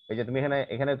উঠবে। এই যে তুমি এখানে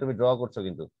এখানে তুমি ড্র করছো,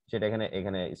 কিন্তু সেটা এখানে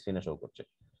এখানে স্ক্রিনে শো করছে।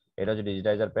 এটা হচ্ছে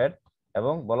ডিজিটাইজার প্যাড।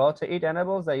 এবং বলা হচ্ছে ইট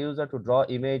enables the user to draw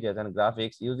images and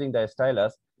graphics using the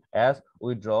stylus as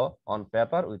we draw on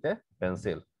paper with a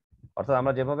pencil। অর্থাৎ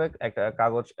আমরা যেভাবে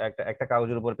একটা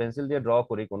কাগজের উপর পেন্সিল দিয়ে ড্র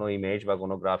করি কোনো ইমেজ বা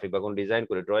কোনো গ্রাফিক বা কোনো ডিজাইন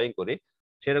করি, ড্রয়িং করি,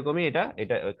 সেরকমই এটা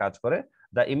এটা কাজ করে।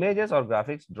 The images or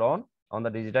graphics ড্রন on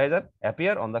the ডিজিটাইজার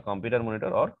appear on the computer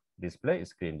monitor or display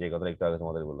screen. যে কথা একটু আগে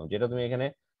তোমাদের বললাম, যেটা তুমি এখানে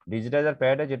ডিজিটাইজার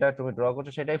প্যাডে যেটা তুমি ড্র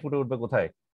করছো সেটাই ফুটে উঠবে কোথায়?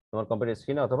 তোমার কম্পিউটার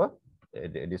স্ক্রিনে অথবা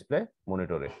ডিসপ্লে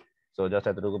মনিটরে। সো জাস্ট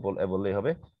এতটুকু বললেই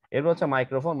হবে। এরপর হচ্ছে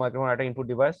মাইক্রোফোন। মাইক্রোফোন একটা ইনপুট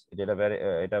ডিভাইস, যেটা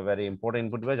very important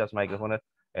input device. Just মাইক্রোফোনের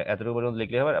এতটুকু পর্যন্ত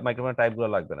লিখলে হবে। মাইক্রোফোনের টাইপ গুলো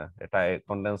লাগবে না,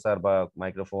 কন্ডেন্সার বা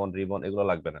মাইক্রোফোন, রিবন, এগুলো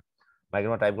লাগবে না।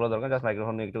 মাইক্রোফোন টাইপ গুলো দরকার, জাস্ট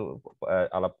মাইক্রোফোন নিয়ে একটু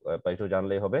আলাপ একটু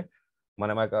জানলেই হবে।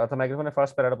 মানে অর্থাৎ মাইক্রোফোনের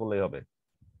ফার্স্ট প্যারাটা পড়লেই হবে,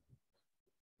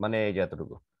 মানে এই যে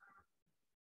এতটুকু,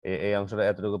 এই অংশটা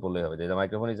এতটুকু পড়লেই হবে। যে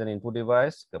microphone is an input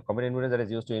device, computer input that is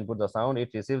used to input the sound. It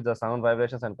receives the sound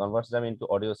vibrations and converts them into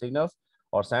audio signals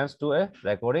or sends two A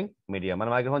recording medium. মানে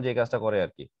microphone যে কাজটা করে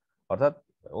আর কি, অর্থাৎ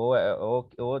ও ও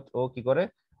ও ও কি করে,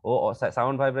 ও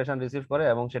sound vibration receive করে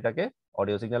এবং সেটাকে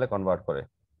অডিও সিগন্যালে কনভার্ট করে।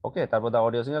 ওকে, তারপর দ্য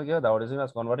অডিও সিগন্যাল কি হয়? The audio signal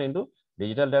is converted into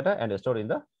digital data and stored in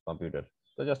the computer.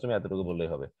 তো জাস্ট তুমি এতটুকু বললেই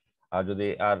হবে। আর যদি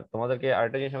আর তোমাদেরকে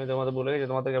আরেকটা জিনিস আমি তোমাদের বলে গেছি,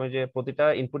 তোমাদেরকে আমি যে প্রতিটা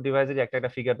ইনপুট ডিভাইসে যে একটা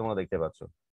একটা ফিগার তোমরা দেখতে পাচ্ছ,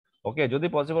 ওকে, যদি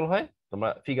পসিবল হয় তোমরা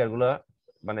ফিগার গুলা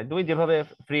মানে তুমি যেভাবে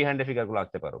ফ্রি হ্যান্ডে ফিগার গুলো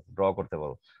আঁকতে পারো, ড্র করতে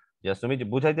পারো, জাস্ট তুমি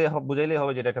বুঝাইলেই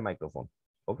হবে যেটা একটা মাইক্রোফোন।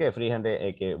 ওকে, ফ্রি হ্যান্ডে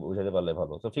একে বুঝাইতে পারলে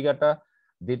ভালো। তো ফিগারটা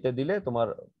দিলে তোমার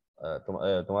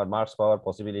তোমার মার্কস পাওয়ার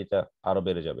পসিবিলিটিটা আরো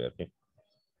বেড়ে যাবে আর কি।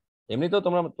 এমনিতেও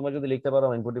তোমরা যদি লিখতে পারো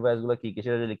ইনপুট ডিভাইস গুলো কি কি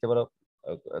সেটা যদি লিখতে পারো,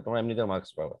 তোমরা এমনিতেও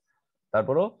মার্কস পাবে।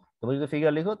 তারপরেও তুমি যদি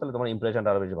ফিগার লিখো তাহলে তোমার ইমপ্রেশনটা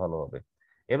আরো বেশি ভালো হবে।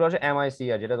 এবার হচ্ছে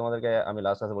এমআইসিআর, যেটা তোমাদেরকে আমি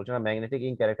লাস্ট ক্লাসে বলছিলাম, magnetic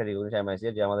ink character recognition.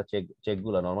 MICR যে আমাদের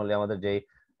চেকগুলো নরমালি আমাদের যে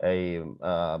এই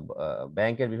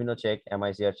ব্যাংকের বিভিন্ন চেক,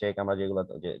 এমআইসিআর চেক আমরা যেগুলো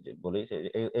বলি,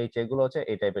 এই চেকগুলো হচ্ছে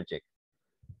এই টাইপের চেক।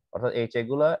 অর্থাৎ এই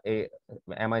চেকগুলো, এই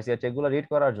এমআইসিআর চেকগুলো রিড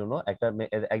করার জন্য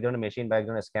এক ধরনের মেশিন বা এক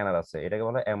ধরনের স্ক্যানার আছে, এটাকে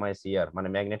বলা হয় এমআইসিআর, মানে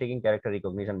magnetic ink character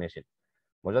recognition machine.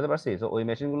 বুঝতে পারছি? তো ওই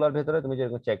মেশিনগুলোর ভেতরে তুমি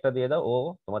যেরকম চেকটা দিয়ে দাও, ও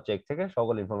তোমার চেক থেকে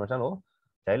সকল ইনফরমেশন ও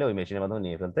চাইলে ওই মেশিনের মাধ্যমে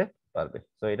নিয়ে ফেলতে পারবে।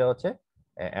 তো এটা হচ্ছে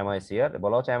এমআইসিআর।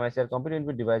 বলা হচ্ছে MICR computer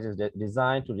input device is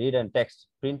design to read and text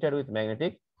printed with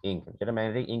magnetic ink, যেটা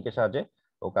ম্যাগনেটিক ইঙ্কের সাহায্যে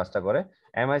ও কাজটা করে।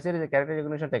 MICR is a character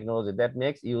recognition technology that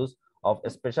makes use of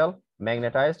special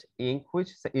ম্যাগনেটাইজড ink which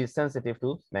is sensitive two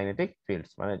magnetic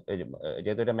fields. মানে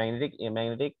যেহেতু এটা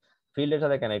magnetic ফিল্ডের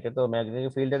সাথে connected, তো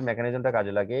ম্যাগনেটিক ফিল্ডের মেকানিজমটা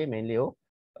কাজে লাগে মেইনলি ও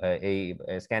এই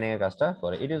স্ক্যানিং এর কাজটা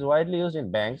করে। It is widely used in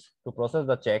banks to process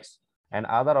the checks and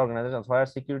other organisations where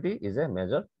security is a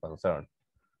major concern.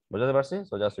 বুঝতে পারছি?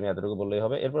 সো জাস্ট তুমি এতটুকু বললেই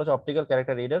হবে। এরপর হচ্ছে অপটিক্যাল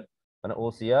ক্যারেক্টার রিডার, মানে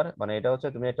ওসিআর। মানে এটা হচ্ছে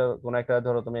তুমি একটা কোনো একটা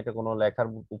ধরো তুমি একটা কোনো লেখার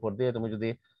উপর দিয়ে তুমি যদি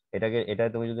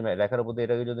তুমি যদি লেখার উপর দিয়ে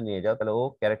এটাকে যদি নিয়ে যাও, তাহলে ও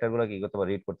ক্যারেক্টার গুলো কি করতে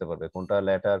পারবে? রিড করতে পারবে, কোনটা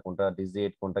লেটার, কোনটা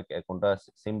ডিজিট, কোনটা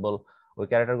সিম্বল, ওই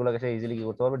ক্যারেক্টার গুলোকে সে ইজিলি কি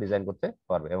করতে পারবে? ডিজাইন করতে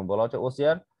পারবে। এবং বলা হচ্ছে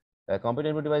OCR computer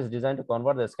input device is designed to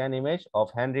convert the scan image of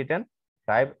handwritten,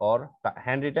 typed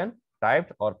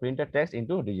or printed text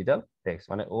into digital text।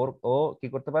 মানে ও কি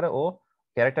করতে পারে? ও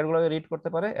ক্যারেক্টার গুলোকে রিড করতে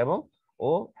পারে এবং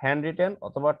ও হ্যান্ড রিটেন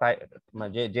অথবা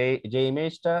যে যে যে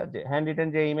ইমেজটা, হ্যান্ড রিটেন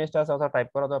যে ইমেজটা আছে অথবা টাইপ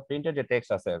করা অথবা প্রিন্টেড যে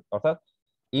টেক্সট আছে, অর্থাৎ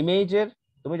ইমেজের,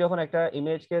 তুমি যখন একটা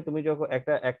ইমেজকে, তুমি যখন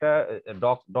একটা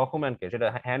ডকুমেন্টকে, সেটা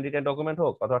হ্যান্ড রিটেন ডকুমেন্ট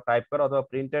হোক অথবা টাইপ করা অথবা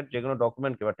প্রিন্টেড যে কোনো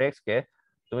ডকুমেন্টকে বা টেক্সটকে,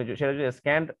 তুমি সেটা যদি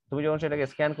তুমি যখন সেটাকে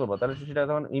স্ক্যান করবো, তাহলে সেটা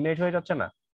তখন ইমেজ হয়ে যাচ্ছে না?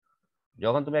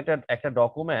 যখন তুমি একটা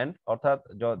ডকুমেন্ট, অর্থাৎ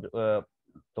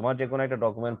তোমার যে কোনো একটা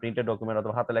ডকুমেন্ট, প্রিন্টেড ডকুমেন্ট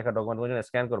অথবা হাতে লেখা ডকুমেন্ট তুমি যখন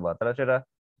স্ক্যান করবা, তাহলে সেটা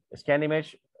স্ক্যান ইমেজ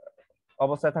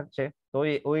অবস্থায় থাকছে। তো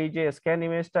ওই যে স্ক্যান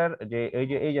ইমেজটার যে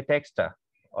এই যে টেক্সটটা,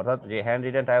 অর্থাৎ যে হ্যান্ড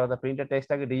রিটেন টাইপ অথবা প্রিন্টেড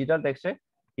টেক্সটটাকে ডিজিটাল টেক্সটে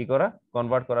কি করা?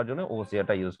 কনভার্ট করার জন্য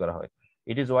ওসিআরটা ইউজ করা হয়।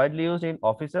 It is widely used in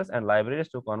offices and libraries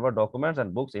to convert documents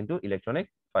and books into electronic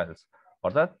files.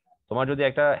 অর্থাৎ তোমার যদি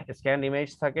একটা স্ক্যান ইমেজ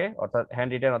থাকে, অর্থাৎ হ্যান্ড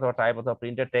রিটেন অথবা টাইপ অথবা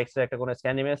প্রিন্টেড টেক্সটের একটা কোনো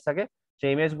স্ক্যান ইমেজ থাকে,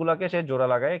 সেই ইমেজ গুলোকে সে জোড়া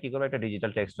লাগায় কি করবে, একটা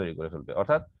ডিজিটাল টেক্সট তৈরি করে ফেলবে।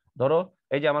 অর্থাৎ ধরো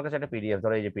এই যে আমার কাছে একটা পিডিএফ,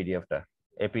 ধরো এই যে পিডিএফটা,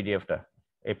 এই পিডিএফটা,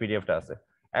 এই পিডিএফটা আছে।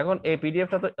 এখন এই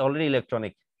পিডিএফটা তো অলরেডি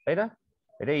ইলেকট্রনিক, তাই না?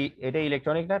 এটা এটা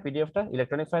ইলেকট্রনিক না? পিডিএফটা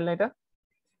ইলেকট্রনিক ফাইল না? এটা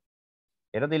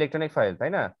এটা তো ইলেকট্রনিক ফাইল,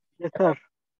 তাই না? Yes, এখন sir.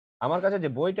 আমার কাছে যে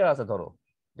বইটা আছে, ধরো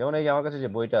যেমন এই যে আমার কাছে যে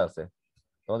বইটা আছে,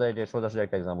 তোমাদের এই যে সোজা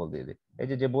একটা এক্সাম্পল দিয়ে দিই, এই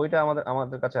যে যে বইটা আমাদের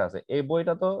আমাদের কাছে আছে, এই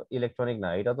বইটা তো ইলেকট্রনিক না,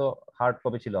 এটা তো হার্ড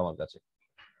কপি ছিল আমার কাছে।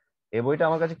 এই বইটা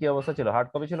আমার কাছে কি অবস্থা ছিল? হার্ড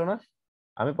কপি ছিল না?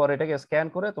 আমি পরে এটাকে স্ক্যান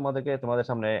করে তোমাদের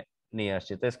সামনে নিয়ে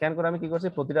আসছি। তো স্ক্যান করে আমি কি করছি,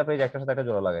 প্রতিটা পেজ একটার সাথে একটা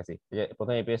জোড়া লাগাইছি। এই যে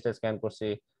প্রথমে এই পেজটা স্ক্যান করছি,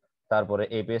 তারপরে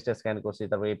এই পেজটা স্ক্যান করছি,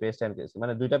 তারপরে এই পেজটা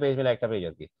মানে দুইটা পেজ মিলে একটা পেজ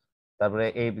আর কি। তারপরে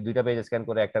এই দুইটা পেজ স্ক্যান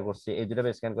করে একটা করছি, এই দুইটা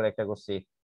পেজ স্ক্যান করে একটা করছি।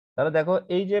 তাহলে দেখো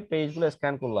এই যে পেজগুলো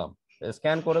স্ক্যান করলাম,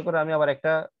 স্ক্যান করে করে আমি আবার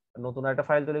একটা নতুন একটা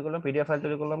ফাইল তৈরি করলাম, পিডিএফ ফাইল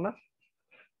তৈরি করলাম না?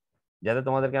 যাতে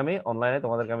তোমাদেরকে আমি অনলাইনে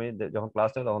তোমাদেরকে আমি যখন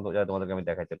ক্লাস নেব তখন যাতে তোমাদেরকে আমি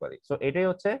দেখাইতে পারি। সো এটাই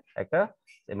হচ্ছে একটা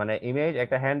মানে ইমেজ,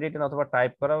 একটা হ্যান্ড রিটেন অথবা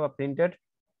টাইপ করা বা প্রিন্টেড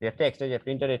যে টেক্সট, এই যে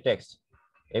প্রিন্টেড এই টেক্সট,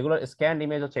 এগুলোর স্ক্যান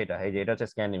ইমেজ হচ্ছে এটা। এই যে এটা হচ্ছে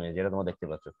স্ক্যান ইমেজ, যেটা তোমরা দেখতে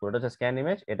পাচ্ছ, পুরোটা হচ্ছে স্ক্যান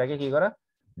ইমেজ। এটাকে কি করা,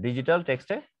 ডিজিটাল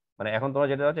টেক্সটে, মানে এখন তোমরা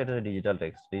যেটা হচ্ছে এটা হচ্ছে ডিজিটাল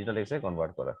টেক্সট, ডিজিটাল টেক্সটে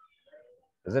কনভার্ট করা।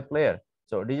 Is it clear?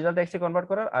 So digital টেক্সটে কনভার্ট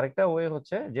করার আরেকটা ওয়ে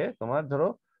হচ্ছে যে তোমার ধরো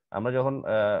আমরা যখন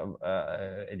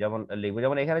যেমন লিখবো,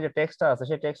 যেমন এখানে যে টেক্সটটা আছে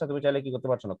সেই টেক্সটটা তুমি চাইলে কি করতে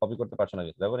পারছো না, কপি করতে পারছো না।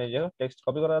 কিন্তু দেখো এই যে টেক্সট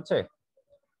কপি করা যাচ্ছে,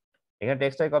 এখানে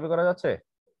টেক্সটটাই কপি করা যাচ্ছে,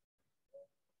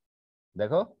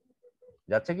 দেখো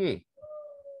যাচ্ছে কি?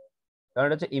 কারণ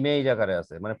এটা হচ্ছে ইমেজ আকারে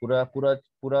আছে, মানে পুরা পুরা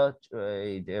পুরা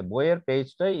এই যে বইয়ের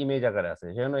পেজটাই ইমেজ আকারে আছে,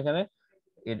 সেজন্য এখানে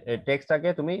টেক্সটটাকে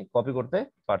তুমি কপি করতে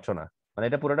পারছো না, মানে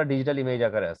এটা পুরোটা ডিজিটাল ইমেজ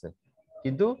আকারে আছে।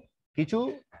 কিন্তু কিছু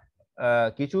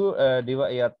কিছু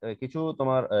কিছু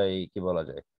তোমার এই কি বলা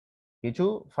যায়, কিছু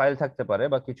ফাইল থাকতে পারে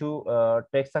বা কিছু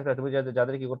টেক্সট থাকতে পারে, তুমি যাদের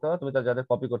যাদের কি করতে পারো, তুমি যাদের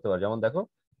কপি করতে পারো। যেমন দেখো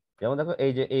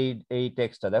এই যে এই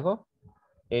টেক্সটটা দেখো,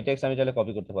 এই টেক্সট আমি চাইলে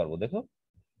কপি করতে পারবো। দেখো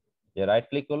যে রাইট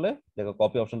ক্লিক করলে দেখো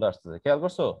কপি অপশনটা আসতেছে, খেয়াল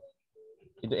করছো?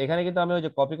 কিন্তু এখানে কিন্তু আমি ওই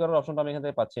যে কপি করার অপশনটা আমি এখান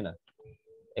থেকে পাচ্ছি না।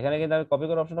 এখানে কিন্তু আমি কপি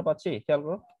করার অপশনটা পাচ্ছি, খেয়াল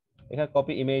করো, এখানে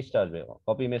কপি ইমেজটা আসবে,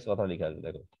 কপি ইমেজ কথা লিখে আসবে।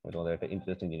 দেখো আমি তোমাদের একটা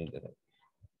ইন্টারেস্টিং জিনিস দেখাই,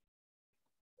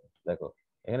 দেখো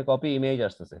এখানে কপি ইমেজ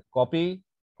আসতেছে।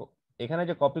 এখানে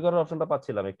যে কপি করার অপশনটা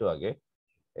পাচ্ছিলাম একটু আগে,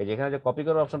 এই যে এখানে যে কপি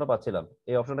করার অপশনটা পাচ্ছিলাম,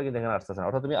 এই অপশনটা কিন্তু এখানে আসতেছে না।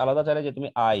 অর্থাৎ তুমি আলাদা চাইলে যে তুমি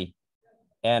আই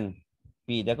এন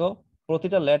পি, দেখো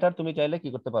প্রতিটা লেটার তুমি চাইলে কি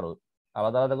করতে পারো,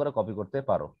 আলাদা আলাদা করে কপি করতে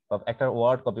পারো, বা একটা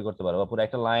ওয়ার্ড কপি করতে পারো, বা পুরো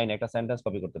একটা লাইন একটা সেন্টেন্স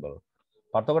কপি করতে পারো।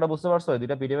 পার্থক্যটা বুঝতে পারছো এই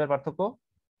দুইটা পিডিএফ এর পার্থক্য?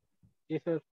 Yes,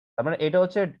 sir. তার মানে এটা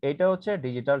হচ্ছে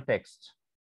ডিজিটাল টেক্সট,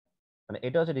 মানে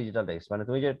এটা হচ্ছে ডিজিটাল টেক্সট। মানে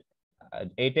তুমি যে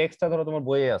এই টেক্সটটা ধরো তোমার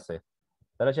বইয়ে আছে,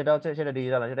 তাহলে সেটা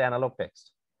ডিজিটাল না, সেটা অ্যানালগ টেক্সট।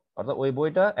 অর্থাৎ ওই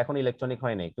বইটা এখন ইলেকট্রনিক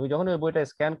হয় নাই। তুমি যখন ওই বইটা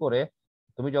স্ক্যান করে,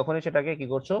 তুমি যখনই সেটাকে কি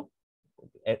করছো,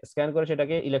 স্ক্যান করে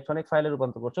সেটাকে ইলেকট্রনিক ফাইলে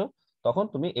রূপান্তর করছো, তখন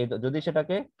তুমি যদি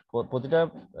সেটাকে প্রতিটা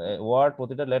ওয়ার্ড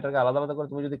প্রতিটা লেটারকে আলাদা আলাদা করে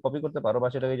তুমি যদি কপি করতে পারো, বা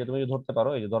সেটাকে তুমি যদি ধরতে পারো,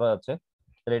 এই যে ধরা যাচ্ছে,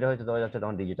 তাহলে এটা হচ্ছে ধরা যাচ্ছে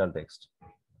তখন ডিজিটাল টেক্সট।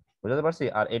 বুঝতে পারছি?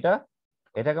 আর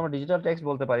এটাকে আমরা ডিজিটাল টেক্সট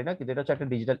বলতে পারি না, কিন্তু এটা হচ্ছে একটা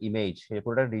ডিজিটাল ইমেজ, এই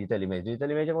পুরোটা ডিজিটাল ইমেজ। ডিজিটাল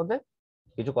ইমেজের মধ্যে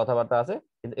কিছু কথাবার্তা আছে,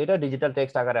 কিন্তু এটা ডিজিটাল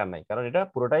টেক্সট আকারে আর নাই, কারণ এটা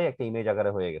পুরোটাই একটা ইমেজ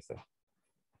আকারে হয়ে গেছে।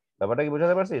 ব্যাপারটা কি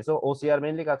বুঝতে পারছি? সো ওসিআর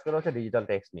মেইনলি কাজ করে হচ্ছে ডিজিটাল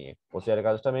টেক্সট নিয়ে। ওসিআর এর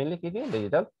কাজটা মেইনলি কি নিয়ে?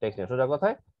 ডিজিটাল টেক্সট নিয়ে। সোজা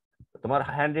কথায় তোমার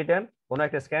হ্যান্ড রিটেন কোনো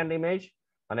একটা স্ক্যান ইমেজ,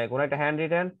 মানে কোনো একটা হ্যান্ড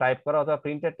রিটেন টাইপ করা অথবা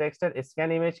প্রিন্টেড টেক্সটের স্ক্যান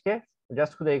ইমেজকে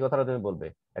জাস্ট শুধু এই কথাটা তুমি বলবে।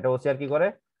 এটা ওসিআর কি করে?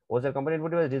 OCR company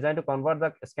input device design to convert the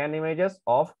scan images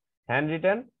of hand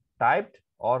written typed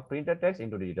or printed text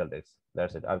into digital text.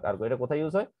 That's it. আর এটা কোথায়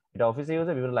ইউজ হয়? এটা অফিসে ইউজ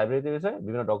হয়, বিভিন্ন লাইব্রেরিতে ইউজ হয়,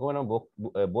 বিভিন্ন ডকুমেন্ট এবং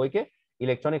বইকে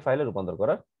ইলেকট্রনিক ফাইলে রূপান্তর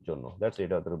করার জন্য। দ্যাটস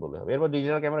এটা বলতে হবে। এরপর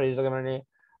ডিজিটাল ক্যামেরা নিয়ে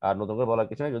আর নতুন করে বলার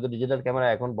কিছু নেই, যদি ডিজিটাল ক্যামেরা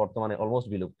এখন বর্তমানে অলমোস্ট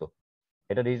বিলুপ্ত।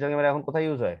 এটা ডিজিটাল ক্যামেরা এখন কোথায়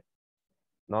ইউজ হয়?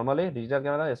 নর্মালি ডিজিটাল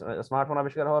ক্যামেরা স্মার্টফোন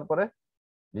আবিষ্কার হওয়ার পরে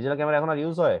ডিজিটাল ক্যামেরা এখন আর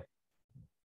ইউজ হয়?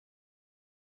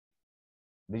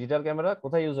 ডিজিটাল ক্যামেরা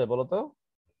কোথায় ইউজ হয় বলো তো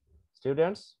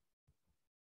স্টুডেন্টস?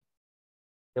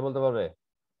 কে বলতে পারবে?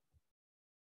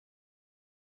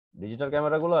 ডিজিটাল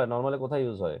ক্যামেরা গুলো নর্মালি কোথায়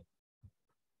ইউজ হয়?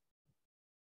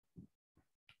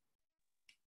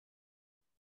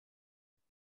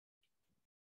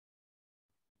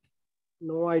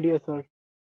 No idea, sir.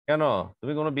 কেন,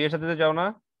 তুমি কোনো বিয়ে সাথে যাও না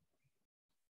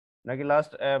নাকি?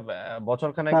 লাস্ট বছর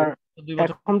খানেক, স্যার 2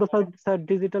 বছর? এখন তো স্যার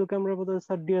ডিজিটাল ক্যামেরা বলতে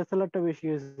স্যার ডিএসএলআর টা বেশি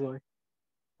ইউজ হয়।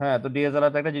 হ্যাঁ, তো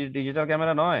ডিএসএলআর তো একটা ডিজিটাল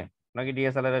ক্যামেরা নয় নাকি?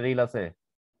 ডিএসএলআর এর রিল আছে?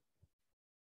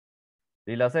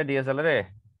 রিল আছে ডিএসএলআর এ?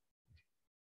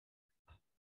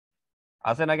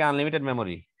 আছে নাকি আনলিমিটেড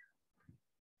মেমোরি?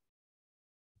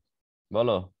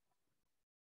 বলো।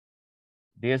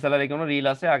 ডিএসএলআর এ কোনো রিল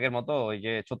আছে আগের মতো, ওই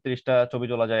যে 36টা ছবি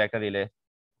তোলা যায় একটা রিলে,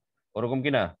 ওরকম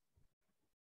কিনা?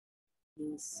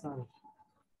 স্যার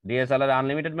ডিএসএলআর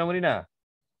আনলিমিটেড মেমোরি না,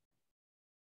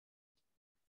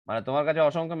 মানে তোমার কাছে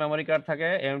অসংখ্য মেমোরি কার্ড থাকে,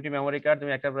 এমটি মেমোরি কার্ড,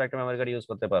 তুমি একটার পর একটা মেমোরি কার্ড ইউজ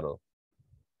করতে পারো,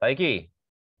 তাই কি?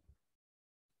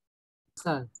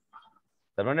 স্যার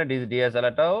তার মানে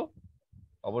ডিএসএলআরটাও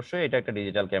অবশ্যই এটা একটা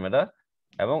ডিজিটাল ক্যামেরা,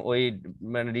 এবং ওই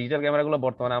মানে ডিজিটাল ক্যামেরাগুলো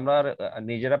বর্তমানে আমরা আর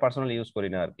নিজেরা পার্সোনালি ইউজ করি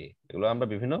না আর কি, এগুলো আমরা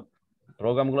বিভিন্ন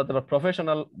প্রোগ্রামগুলোতে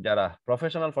প্রফেশনাল, যারা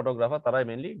প্রফেশনাল ফটোগ্রাফার তারাই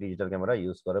মেইনলি ডিজিটাল ক্যামেরা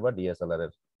ইউজ করে, বা ডিএসএলআর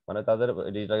এর মানে তাদের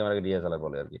ডিজিটাল ক্যামেরাকে ডিএসএলআর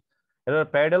বলে আর কি। এবার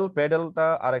প্যাডেলটা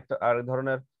আরেক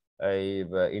ধরনের এই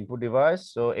ইনপুট ডিভাইস।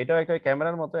 তো এটাও একটা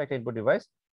ক্যামেরার মতো একটা ইনপুট ডিভাইস,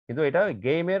 কিন্তু এটা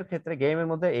গেমের ক্ষেত্রে, গেমের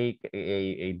মধ্যে এই এই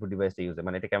ইনপুট ডিভাইসটা ইউজ হয়,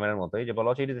 মানে এটা ক্যামেরার মতোই, যে বলা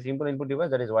হচ্ছে it is simple input device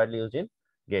that is widely used in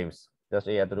games. Just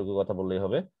এই এতটুকু কথা বললেই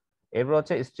হবে। এরপর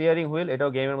হচ্ছে স্টিয়ারিং হুইল, এটাও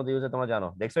গেমের মধ্যে ইউজ হয়, তোমরা জানো।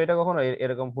 দেখছো এটা কখনো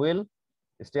এরকম হুইল,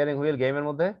 স্টিয়ারিং হুইল গেমের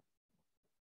মধ্যে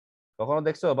কখনো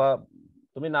দেখছো? বা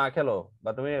তুমি না খেলো,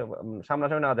 বা তুমি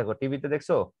সামনাসামনি না দেখো, টিভিতে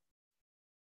দেখছো,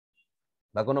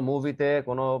 বা কোনো মুভিতে,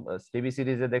 কোনো টিভি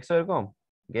সিরিজে দেখছো এরকম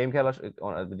গেম খেলা,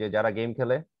 যে যারা গেম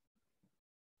খেলে?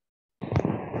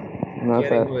 না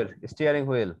স্যার। Steering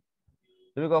wheel.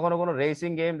 তুমি কখনো কোনো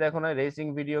রেসিং গেম দেখো না? Racing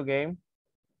video game,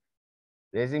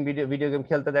 racing video game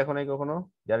খেলতে দেখো নাই কখনো?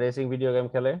 যারা রেসিং ভিডিও গেম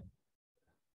খেলে,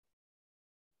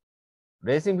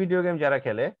 রেসিং ভিডিও গেম যারা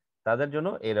খেলে তাদের জন্য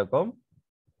এরকম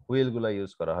হুইল গুলা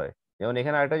ইউজ করা হয়। যেমন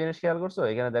এখানে আরেকটা জিনিস খেয়াল করছো,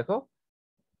 এখানে দেখো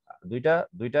দুইটা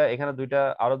দুইটা এখানে দুইটা,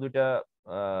 আরো দুইটা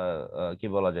কি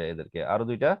বলা যায় এদেরকে, আরো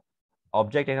দুইটা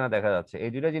অবজেক্ট এখানে দেখা যাচ্ছে।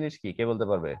 এই দুইটা জিনিস কি, কে বলতে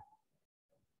পারবে?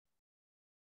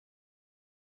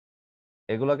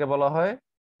 এগুলোকে বলা হয়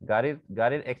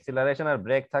গাড়ির এক্সিলারেশন আর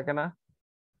ব্রেক থাকে না,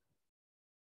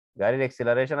 গাড়ির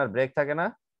এক্সিলারেশন আর ব্রেক থাকে না,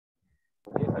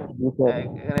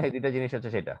 এখানে এই দুইটা জিনিস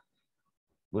হচ্ছে সেটা,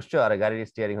 বুঝছো? আর গাড়ির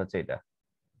স্টিয়ারিং হচ্ছে এটা,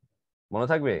 মনে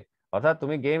থাকবে। অর্থাৎ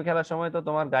তুমি গেম খেলার সময় তো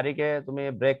তোমার গাড়িকে তুমি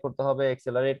ব্রেক করতে হবে,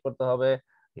 এক্সেলারেট করতে হবে,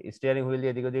 স্টিয়ারিং হুইল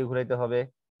দিয়ে এদিক ওদিক ঘুরাইতে হবে।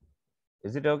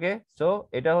 Is it okay? সো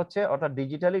এটা হচ্ছে, অর্থাৎ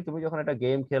ডিজিটালি তুমি যখন একটা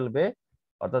গেম খেলবে,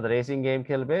 অর্থাৎ রেসিং গেম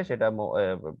খেলবে, সেটা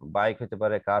বাইক হতে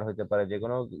পারে, কার হতে পারে, যে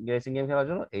কোনো রেসিং গেম খেলার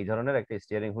জন্য এই ধরনের একটা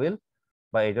স্টিয়ারিং হুইল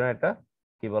বা এই ধরনের একটা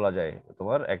কি বলা যায়,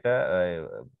 তোমার একটা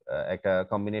একটা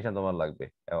কম্বিনেশন তোমার লাগবে।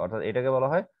 অর্থাৎ এটাকে বলা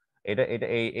হয়, এটা এটা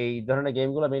এই এই ধরনের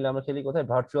গেমগুলো মেইনলি আমরা খেলি কোথায়?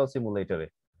 ভার্চুয়াল সিমুলেটরে।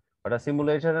 অর্থাৎ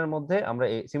সিমুলেশনের মধ্যে আমরা,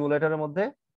 এই সিমুলেটরের মধ্যে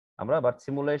আমরা, বাট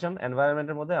সিমুলেশন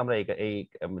এনভায়রনমেন্টের মধ্যে আমরা এই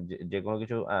যে কোনো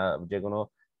কিছু, যে কোনো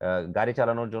গাড়ি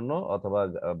চালানোর জন্য অথবা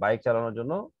বাইক চালানোর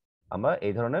জন্য আমরা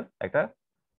এই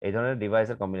ধরনের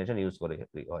ডিভাইসের কম্বিনেশন ইউজ করে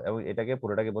এবং এটাকে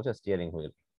পুরোটাকে বলছে স্টিয়ারিং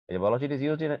হুইল। এই বলা হচ্ছে, it is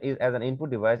used as an input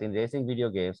device in racing video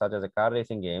games such as car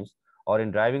racing games or in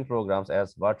driving programs as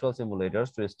virtual simulators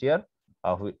to steer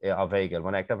a vehicle।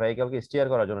 মানে একটা ভেহিকলকে stair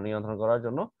করার জন্য, নিয়ন্ত্রণ করার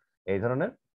জন্য এই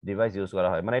ধরনের ডিভাইস ইউজ করা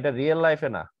হয়। মানে এটা রিয়েল লাইফে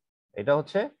না, এটা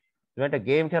হচ্ছে তুমি একটা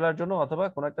গেম খেলার জন্য অথবা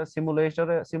কোনো একটা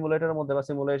সিমুলেটরের মধ্যে বা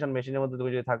সিমুলেশন মেশিনের মধ্যে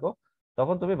তুমি যদি থাকো,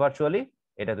 তখন তুমি ভার্চুয়ালি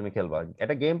এটা তুমি খেলবা।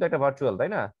 এটা গেম তো একটা ভার্চুয়াল, তাই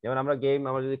না? যেমন আমরা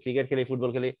যদি ক্রিকেট খেলি, ফুটবল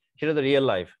খেলি, সেটা তো রিয়েল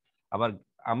লাইফ। আবার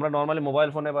আমরা নর্মালি মোবাইল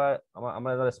ফোনে বা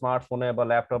আমরা স্মার্টফোনে বা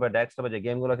ল্যাপটপে, ডেস্কটপে যে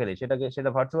গেমগুলো খেলি,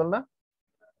 সেটা ভার্চুয়াল না?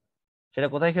 সেটা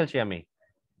কোথায় খেলছি? আমি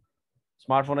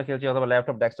স্মার্টফোনে খেলছি অথবা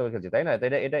ল্যাপটপ, ডেস্কটপে খেলছি, তাই না? তো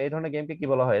এটা এটা এই ধরনের গেমকে কি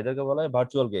বলা হয়? এদেরকে বলা হয়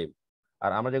ভার্চুয়াল গেম।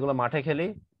 আর আমরা যেগুলো মাঠে খেলি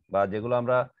বা যেগুলো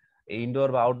আমরা ইনডোর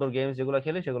বা আউটডোর গেমস যেগুলো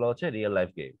খেলি, সেগুলো হচ্ছে রিয়েল লাইফ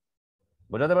গেম।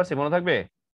 বোঝাতে পারছি? মনে থাকবে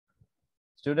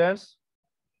students?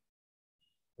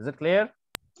 Is it clear?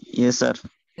 Yes sir.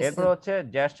 এরপর হচ্ছে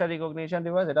জেস্টার রিকগনিশন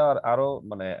ডিভাইস। এটা আরো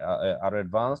মানে আরো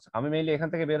অ্যাডভান্সড। আমি মেইনলি এখান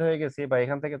থেকে বের হয়ে গেছি, বা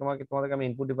এখান থেকে তোমাদেরকে আমি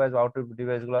ইনপুট ডিভাইস বা আউটপুট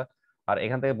ডিভাইস গুলো আর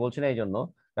এখান থেকে বলছি না এই জন্য,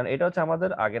 কারণ এটা হচ্ছে আমাদের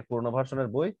আগের পুরোনো ভার্সনের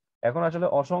বই। এখন আসলে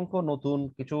অসংখ্য নতুন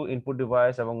কিছু ইনপুট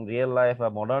ডিভাইস এবং রিয়েল লাইফ বা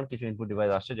মডার্ন কিছু ইনপুট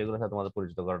ডিভাইস আসছে, যেগুলোর সাথে তোমাদের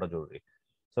পরিচিত করাটা জরুরি।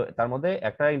 তো তার মধ্যে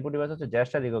একটা ইনপুট ডিভাইস হচ্ছে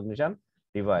জেস্টার রিকগনিশন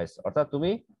ডিভাইস। অর্থাৎ তুমি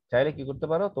চাইলে কি করতে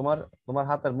পারো, তোমার তোমার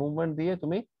হাতের মুভমেন্ট দিয়ে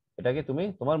তুমি এটাকে, তুমি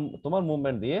তোমার তোমার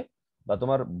মুভমেন্ট দিয়ে বা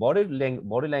তোমার বডি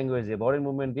ল্যাঙ্গুয়েজ দিয়ে, বডির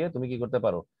মুভমেন্ট দিয়ে তুমি কি করতে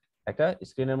পারো, একটা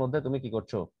স্ক্রিনের মধ্যে তুমি কি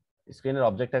করছো, স্ক্রিনের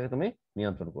অবজেক্টটাকে তুমি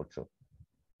নিয়ন্ত্রণ করছো।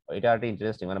 এটা একটা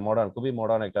ইন্টারেস্টিং, মানে মডার্ন, খুবই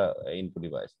মডার্ন একটা ইনপুট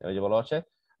ডিভাইস। ওই যে বলা হচ্ছে,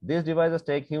 this devices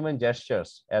take human gestures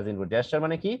as input. Gesture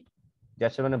মানে কি?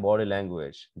 জেস্টার মানে বডি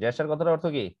ল্যাঙ্গুয়েজ। জেস্টার কথার অর্থ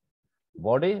কি?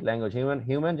 Body language.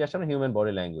 হিউম্যান জেস্টার মানে হিউম্যান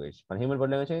বডি ল্যাঙ্গুয়েজ, মানে হিউম্যান বডি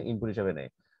ল্যাঙ্গুয়েজ ইনপুট হিসেবে নেয়।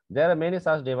 There are many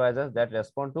such devices that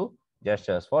respond to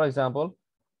gestures. For example,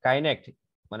 Kinect,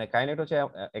 মানে কাইনেক্ট হচ্ছে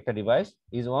একটা device,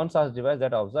 is one such device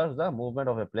that observes the movement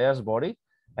of a player's body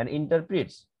and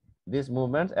interprets these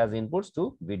movements as inputs to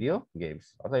video games।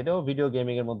 অর্থাৎ এটাও video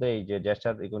gaming এর মধ্যে এই যে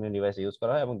gesture recognition device use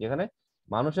করা হয়, এবং যেখানে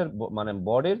মানুষের মানে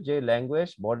বডির যে ল্যাঙ্গুয়েজ,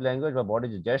 বডি ল্যাঙ্গুয়েজ বা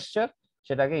বডির যে জেস্টার,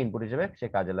 সেটাকে ইনপুট হিসেবে সে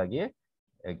কাজে লাগিয়ে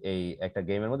এই একটা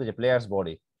গেমের মধ্যে যে প্লেয়ার্স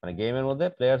বডি, মানে গেমের মধ্যে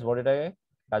প্লেয়ার্স বডিটাকে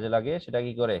কাজে লাগে সেটা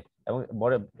কি করে, এবং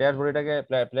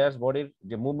প্লেয়ার্স বডির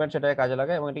যে মুভমেন্ট সেটাকে কাজে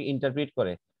লাগায় এবং এটাকে ইন্টারপ্রিট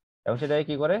করে, এবং সেটাকে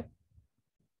কি করে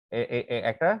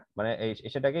একটা মানে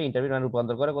সেটাকে ইন্টারপ্রিট মানে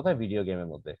রূপান্তর করে কোথায়, ভিডিও গেমের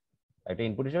মধ্যে একটা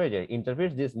ইনপুট হিসেবে, যে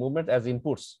interpret this movement as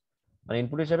inputs, মানে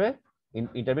ইনপুট হিসেবে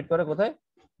ইন্টারপ্রিট করে কোথায়,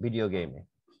 ভিডিও গেমে।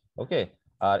 ওকে,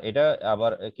 আর এটা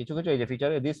আবার কিছু কিছু এই যে feature,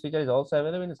 this feature is also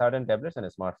available in certain tablets and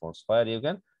smartphones where you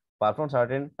can perform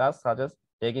certain tasks such as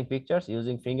taking pictures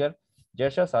using finger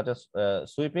gestures such as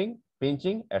sweeping,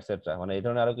 pinching, etc. মানে এই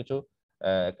ধরনের আরো কিছু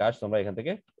কাজ তোমরা এখান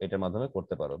থেকে এটার মাধ্যমে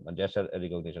করতে পারো, মানে জেস্টার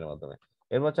রিকগনিশনের মাধ্যমে।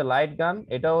 এরপর হচ্ছে লাইট গান,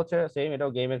 এটাও হচ্ছে সেম,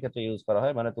 এটাও গেমের ক্ষেত্রে ইউজ করা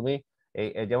হয়। মানে তুমি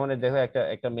যেমন দেখো একটা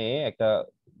একটা মেয়ে একটা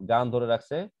গান ধরে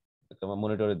রাখছে তোমার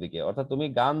মনিটরের দিকে, অর্থাৎ তুমি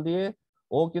গান দিয়ে,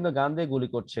 ও কিন্তু গান দিয়ে গুলি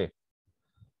করছে,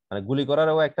 মানে গুলি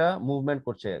করারও একটা মুভমেন্ট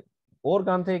করছে, ওর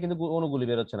গান থেকে কিন্তু কোনো গুলি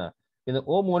বেরোচ্ছে না, কিন্তু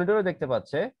ও মনিটরে দেখতে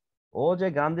পাচ্ছে ও যে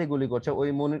গান দিয়ে গুলি করছে,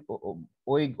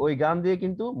 ওই ওই গান দিয়ে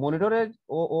কিন্তু মনিটরে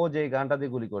ও যে গানটা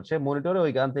দিয়ে গুলি করছে, মনিটরে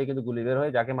ওই গান থেকে কিন্তু গুলি বের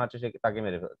হয়ে যাকে মারছে সে তাকে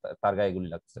তার গায়ে গুলি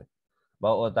লাগছে, বা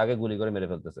ও তাকে গুলি করে মেরে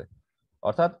ফেলতেছে।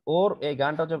 অর্থাৎ ওর এই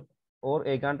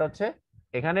গানটা হচ্ছে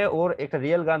এখানে ওর একটা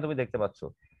রিয়েল গান তুমি দেখতে পাচ্ছ,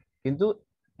 কিন্তু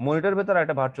মনিটরের ভেতরে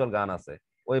একটা ভার্চুয়াল গান আছে,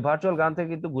 ওই ভার্চুয়াল গান থেকে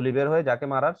কিন্তু গুলি বের হয়ে যাকে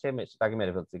মারার সে তাকে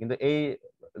মেরে ফেলছে, কিন্তু এই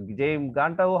যে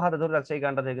গানটা ও হাতে ধরে রাখছে এই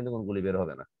গানটা থেকে কিন্তু কোনো গুলি বের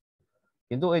হবে না,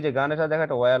 কিন্তু ওই যে গানের সাথে দেখা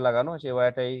একটা ওয়্যার লাগানো, সেই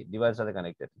ওয়্যারটাই ডিভাইসের সাথে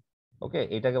কানেক্টেড। ওকে,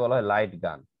 এটাকে বলা হয় লাইট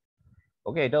গান।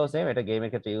 ওকে, এটাও সেম, এটা গেমের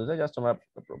ক্ষেত্রে ইউজ হয়। জাস্ট আমরা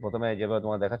প্রথমে যেভাবে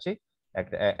তোমার দেখাচ্ছি,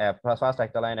 একটা ফার্স্ট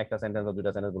একটা লাইন একটা সেন্টেন্স বা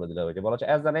দুটা সেন্টেন্স বলে দিলে হয়েছে। বলা হচ্ছে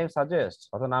অ্যাজ দ্য নেম সাজেস্ট,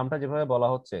 অর্থাৎ নামটা যেভাবে বলা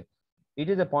হচ্ছে, it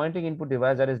is a Poynting input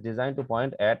device that is design two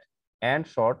point at and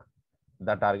shot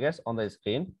the targets on the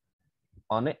screen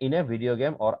in a video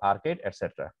game or arcade etc.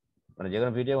 মানে যে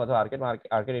কোনো ভিডিও অথবা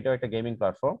arcade এটাও একটা গেমিং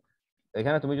প্ল্যাটফর্ম।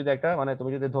 এখানে তুমি যদি একটা মানে তুমি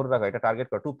যদি ধরে রাখো একটা টার্গেট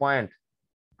করো,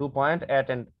 two point at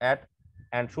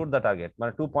and shoot the target,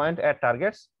 মানে two point at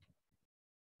targets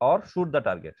or shoot the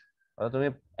target, অর্থাৎ তুমি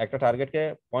একটা টার্গেটকে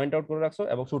পয়েন্ট আউট করে রাখছো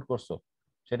এবং শুট করছো,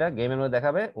 সেটা গেমের মধ্যে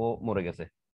দেখাবে ও মরে গেছে,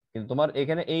 কিন্তু তোমার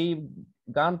এখানে এই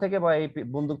গান থেকে বা এই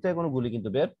বন্দুক থেকে কোনো গুলি কিন্তু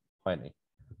বের হয়নি,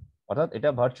 অর্থাৎ এটা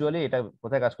ভার্চুয়ালি এটা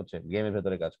কোথায় কাজ করছে, গেমের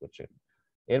ভেতরে কাজ করছে।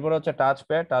 এরপর হচ্ছে টাচ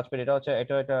প্যাড, এটা হচ্ছে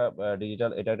এটা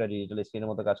একটা ডিজিটাল স্ক্রিনের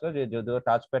মতো কাজ করে, যদিও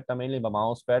টাচ প্যাডটা মেইনলি বা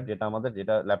মাউস প্যাড যেটা আমাদের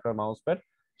যেটা ল্যাপটপ মাউস প্যাড,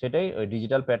 সেটাই ওই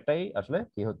ডিজিটাল প্যাডটাই আসলে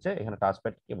কি হচ্ছে এখানে টাচ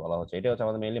প্যাড কি বলা হচ্ছে, এটা হচ্ছে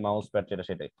আমাদের মেইনলি মাউস প্যাড যেটা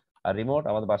সেটাই। আর রিমোট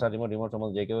আমাদের বাসার রিমোট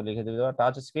সম্বন্ধে যে কেউ লিখে দিতে পারে।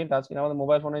 টাচ স্ক্রিন আমাদের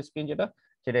মোবাইল ফোনের স্ক্রিন যেটা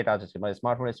সেটাই টাচ স্ক্রিন, মানে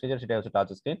স্মার্টফোনের স্ক্রিন সেটাই হচ্ছে টাচ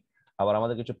স্ক্রিন। আবার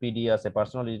আমাদের কিছু পিডি আছে,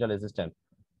 পার্সোনাল ডিজিটাল অ্যাসিস্ট্যান্ট,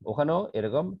 ওখানেও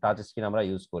এরকম টাচ স্ক্রিন আমরা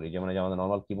ইউজ করি, যেমন আমাদের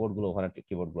নর্মাল কিবোর্ড গুলো ওখানে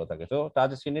কিবোর্ড গুলো থাকে। তো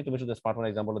টাচ স্ক্রিনে তুমি শুধু স্মার্টফোন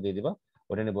এক্সাম্পল দিয়ে দিবা,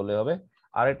 ওটা নিয়ে বললে হবে।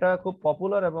 আর এটা খুব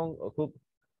পপুলার এবং খুব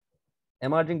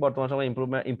এমার্জিং বর্তমান সময়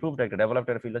ইমপ্রুভড একটা ডেভেলপড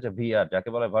একটা ফিল্ড হচ্ছে ভিআর, যাকে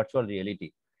বলে ভার্চুয়াল রিয়েলিটি।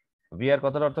 ভিআর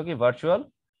কথার অর্থ কি, ভার্চুয়াল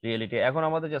রিয়েলিটি। এখন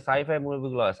আমাদের যে সাইফাই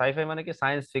মুভিগুলো হয়, সাইফাই মানে কি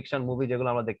সায়েন্স ফিকশন মুভি যেগুলো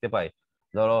আমরা দেখতে পাই,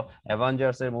 ধরো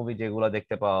অ্যাভেঞ্জার্স এর মুভি যেগুলো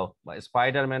দেখতে পাও, বা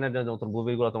স্পাইডারম্যানের যে নতুন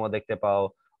মুভিগুলো তোমরা দেখতে পাও,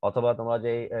 অথবা তোমরা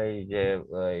যে এই যে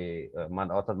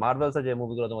অর্থাৎ মার্ভেলস এর যে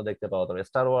মুভিগুলো তোমরা দেখতে পাও, তারপর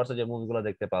স্টার ওয়ার্স এর যে মুভিগুলো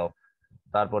দেখতে পাও,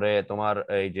 তারপরে তোমার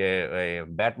এই যে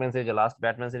ব্যাটম্যান সিরিজ যে লাস্ট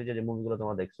ব্যাটম্যান সিরিজের যে মুভিগুলো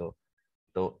তোমরা দেখছো,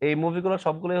 তো এই মুভিগুলো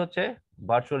সবগুলোই হচ্ছে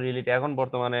ভার্চুয়াল রিয়েলিটি। এখন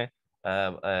বর্তমানে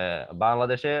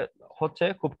বাংলাদেশে হচ্ছে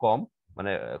খুব কম,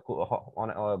 মানে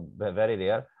ভেরি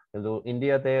রেয়ার, কিন্তু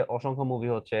ইন্ডিয়াতে অসংখ্য মুভি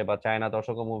হচ্ছে, বা চায়নাতে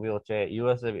অসংখ্য মুভি হচ্ছে,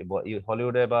 ইউএসএ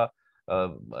হলিউডে বা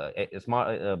স্মার্ট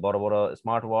বড় বড়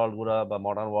স্মার্ট ওয়ার্ল্ড গুলা বা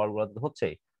মডার্ন ওয়ার্ল্ড গুলা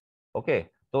হচ্ছেই। ওকে,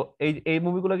 তো এই এই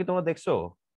মুভিগুলো কি তোমরা দেখছো,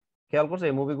 খেয়াল করছো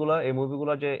এই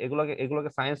মুভিগুলো যে এগুলোকে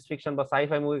সায়েন্স ফিকশন বা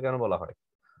সাইফাই মুভি কেন বলা হয়?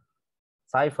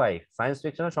 সাইফাই, সায়েন্স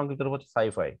ফিকশনের সংক্ষিপ্ত রূপ হচ্ছে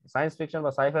সাইফাই। সায়েন্স ফিকশন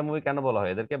বা সাইফাই মুভি কেন বলা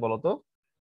হয় এদেরকে বলো তো?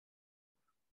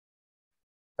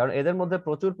 কারণ এদের মধ্যে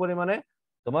প্রচুর পরিমাণে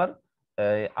তোমার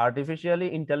আর্টিফিশিয়ালি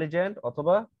ইন্টেলিজেন্ট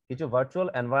অথবা কিছু ভার্চুয়াল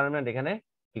এনভায়রনমেন্ট এখানে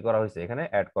কি করা হয়েছে, এখানে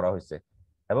অ্যাড করা হয়েছে,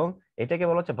 এবং এটাকে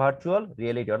বলা হচ্ছে ভার্চুয়াল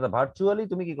রিয়েলিটি। অর্থাৎ ভার্চুয়ালি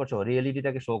তুমি কি করছো,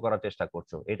 রিয়েলিটিটাকে শো করার চেষ্টা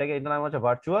করছো, এটাকে এটার নাম হচ্ছে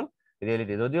ভার্চুয়াল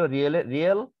রিয়েলিটি। যদিও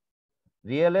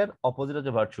রিয়েলের অপোজিট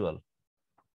হচ্ছে ভার্চুয়াল।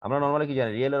 আমরা নর্মালি কি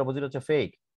জানি, রিয়েলের অপোজিট হচ্ছে ফেক।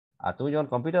 আর তুমি যখন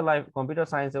কম্পিউটার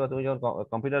সায়েন্সে বা তুমি যখন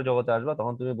কম্পিউটার জগতে আসবা,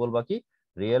 তখন তুমি বলবা কি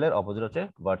রিয়েলের অপোজিট হচ্ছে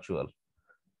ভার্চুয়াল।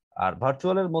 আর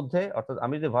ভার্চুয়ালের মধ্যে, অর্থাৎ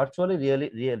আমি যদি ভার্চুয়ালি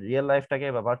রিয়েল লাইফটাকে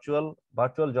বা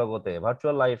ভার্চুয়াল জগতে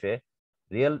ভার্চুয়াল লাইফে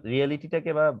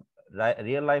রিয়েলিটিটাকে বা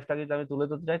রিয়েল লাইফটাকে যদি আমি তুলে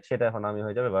ধরতে চাই, সেটা এখন আমি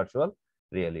হয়ে যাবে virtual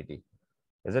reality.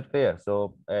 Is it clear? So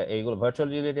এইগুলো ভার্চুয়াল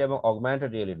রিয়েলিটি এবং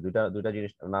অগমেন্টেড রিয়েলিটি দুইটা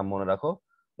জিনিস নাম মনে রাখো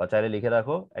বা চাইলে লিখে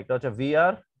রাখো। একটা হচ্ছে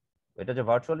ভিআর, এটা হচ্ছে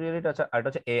ভার্চুয়াল রিয়েলিটি, আচ্ছা, আর এটা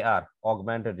হচ্ছে এআর,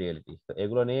 অগমেন্টেড রিয়েলিটি। তো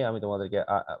এগুলো নিয়ে আমি তোমাদেরকে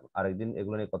আরেকদিন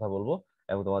এগুলো নিয়ে কথা বলবো,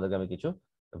 এবং তোমাদেরকে আমি কিছু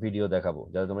ভিডিও দেখাবো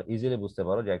যাতে তোমরা ইজিলি বুঝতে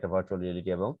পারো যে একটা ভার্চুয়াল রিয়েলিটি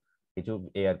এবং কিছু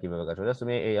এআর কিভাবে কাজ করে। জাস্ট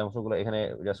তুমি এই অংশগুলো এখানে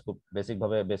জাস্ট খুব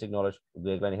বেসিক নলেজ দু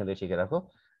এক লাইন এখান থেকে শিখে রাখো।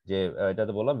 যে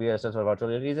এটাতে বললাম VR stands for virtual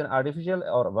reality is an artificial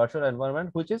or virtual environment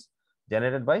which is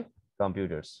generated by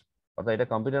computers, অর্থাৎ এটা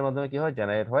কম্পিউটারের মাধ্যমে কি হয়,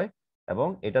 জেনারেট হয়। এবং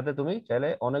এটাতে তুমি চাইলে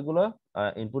অনেকগুলো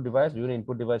ইনপুট ডিভাইস, বিভিন্ন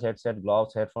input device, headset,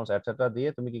 gloves, headphones etcetera দিয়ে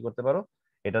তুমি কি করতে পারো,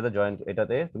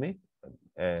 এটাতে তুমি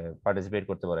পার্টিসিপেট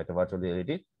করতে পারো একটা ভার্চুয়াল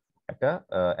রিয়েলিটি একটা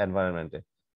এনভায়রনমেন্টে।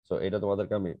 সো এটা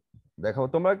তোমাদেরকে আমি দেখাবো।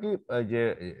 তোমরা কি যে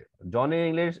জনি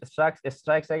ইংলিশ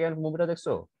স্ট্রাইকস অ্যাগেন মুভিটা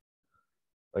দেখছো?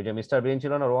 ওই যে মিস্টার বিন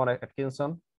ছিল না, রোয়ান অ্যাটকিনসন,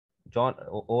 জন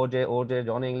ও যে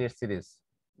জনি ইংলিশ সিরিজ,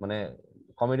 মানে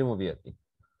কমেডি মুভি আর কি।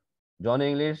 জনি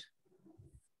ইংলিশ,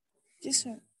 জি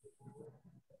sir.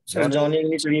 Sir Johnny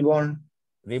English reborn.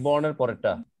 রিবর্নের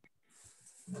পরেরটা,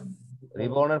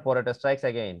 রিবর্নের পরেরটা স্ট্রাইকস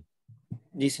অ্যাগেইন।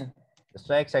 জি স্যার।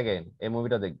 স্ট্রাইকস অ্যাগেইন এই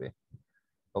মুভিটা দেখবে,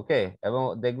 ওকে? এবং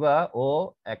দেখবা ও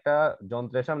একটা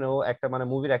যন্ত্রের সামনে, ও একটা মানে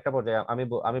মুভির একটা পর্যায়ে,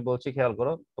 আমি বলছি খেয়াল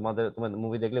করো, তোমার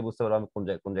মুভি দেখলে বুঝতে পারো আমি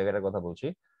কোন জায়গাটার কথা বলছি।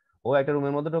 ও একটা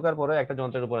রুমের মধ্যে ঢোকার পরে একটা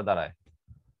যন্ত্রের উপরে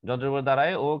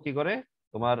দাঁড়ায়, ও কি করে,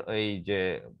 তোমার এই যে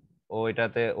ও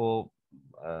এটাতে ও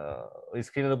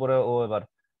স্ক্রিনের উপরে ও এবার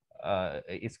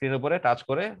স্ক্রিনের উপরে টাচ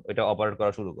করে ওইটা অপারেট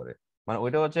করা শুরু করে। মানে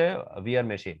ওইটা হচ্ছে ভিআর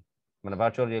মেশিন, মানে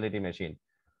ভার্চুয়াল রিয়েলিটি মেশিন।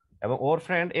 এবং ওর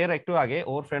ফ্রেন্ড এর একটু আগে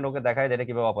ওর ফ্রেন্ড ওকে দেখায় যে এটা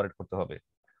কিভাবে অপারেট করতে হবে।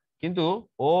 কিন্তু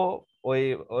ও ওই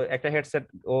একটা হেডসেট,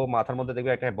 ও মাথার মধ্যে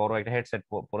দেখবে একটা বড় একটা হেডসেট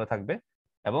পরে থাকবে,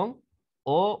 এবং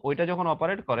ও ওইটা যখন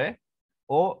অপারেট করে,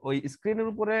 ও ওই স্ক্রিনের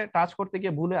উপরে টাচ করতে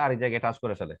গিয়ে ভুলে আরেক জায়গায় টাচ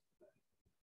করে ফেলে।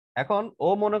 এখন ও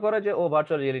মনে করে যে ও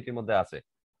ভার্চুয়াল রিয়েলিটির মধ্যে আছে।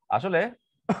 আসলে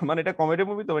মানে এটা কমেডি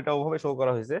মুভি, তো এটা ওভাবে শো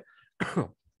করা হয়েছে।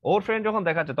 ওর ফ্রেন্ড যখন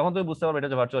দেখাচ্ছে তখন তুমি বুঝতে পারবে এটা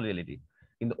হচ্ছে ভার্চুয়াল রিয়েলিটি।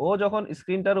 কিন্তু ও যখন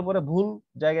স্ক্রিনটার উপরে ভুল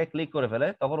জায়গায় ক্লিক করে ফেলে,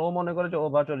 তখন ও মনে করে যে ও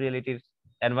ভার্চুয়াল রিয়েলিটির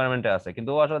এনভায়রনমেন্টে আছে, কিন্তু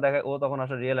ও আসলে দেখে ও তখন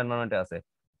আসলে রিয়েল এনভায়রনমেন্টে আছে।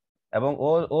 এবং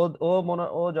ও ও ও মনে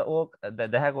ও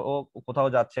দেখা, ও কোথাও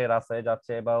যাচ্ছে, রাস্তায়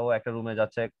যাচ্ছে, বা ও একটা রুমে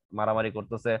যাচ্ছে, মারামারি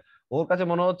করতেছে। ওর কাছে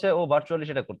মনে হচ্ছে ও ভার্চুয়ালি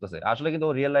সেটা করতেছে, আসলে কিন্তু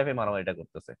ও রিয়েল লাইফে মারামারিটা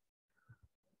করতেছে।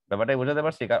 ব্যাপারটাই বুঝাতে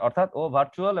পারছি? অর্থাৎ ও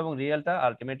ভার্চুয়াল এবং রিয়েলটা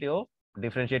আলটিমেটলি ও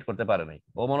ডিফারেন্সিয়েট করতে পারে নাই।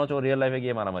 ও মনে হচ্ছে ও রিয়েল লাইফে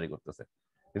গিয়ে মারামারি করতেছে।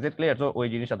 Is it clear? তো ওই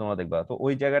জিনিসটা তোমরা দেখবা, তো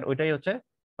ওই জায়গায় ওইটাই হচ্ছে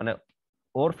মানে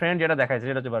ওর ফ্রেন্ড যেটা দেখাইছে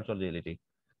সেটা হচ্ছে ভার্চুয়াল রিয়েলিটি।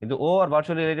 কিন্তু ও আর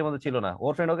ভার্চুয়াল রিয়েলিটির মধ্যে ছিল না।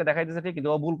 ওর ফ্রেন্ড ওকে দেখাইতেছে ঠিক, কিন্তু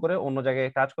ও ভুল করে অন্য জায়গায়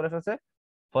কাজ করে ফেলছে।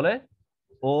 ফলে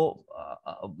ও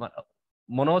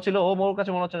মনে হচ্ছিল, ওর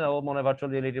কাছে মনে হচ্ছে না ও মনে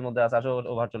ভার্চুয়াল রিয়েলিটির মধ্যে আছে, আসলে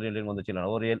ও ভার্চুয়াল রিয়েলিটির মধ্যে ছিল না।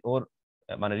 ওর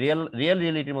মানে রিয়েল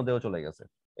রিয়েলিটির মধ্যেও চলে গেছে।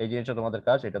 এই জিনিসটা তোমাদের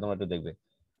কাজ, এটা তোমরা একটু দেখবে।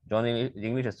 জন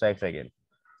ইংলিশ স্ট্রাইকস অ্যাগেইন,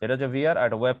 সেটা হচ্ছে ভিআর। আর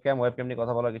ওয়েবক্যাম নিয়ে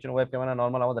কথা বলার কিছু। ওয়েবক্যাম মানে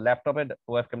নর্মাল আমাদের ল্যাপটপে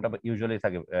ওয়েবক্যামটা ইউজুয়ালি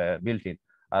থাকে বিল্ট ইন,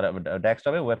 আর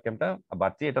ডেস্কটপে ওয়েবক্যামটা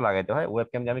বাড়তি এটা লাগাইতে হয়।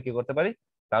 ওয়েবক্যাম দিয়ে আমি কি করতে পারি,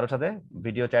 কারোর সাথে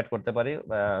ভিডিও চ্যাট করতে পারি,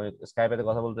 আমি স্কাইপে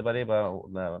কথা বলতে পারি, বা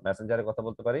মেসেঞ্জারে কথা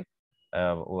বলতে পারি।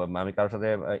 আমি কারোর সাথে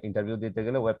ইন্টারভিউ দিতে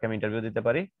গেলে ওয়েবক্যাম ইন্টারভিউ দিতে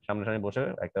পারি সামনাসামনি বসে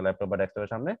একটা ল্যাপটপ বা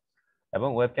ডেস্কটপের সামনে। এবং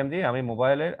ওয়েবক্যাম দিয়ে আমি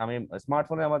আমি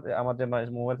স্মার্টফোনে আমার যে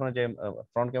মোবাইল ফোনে যে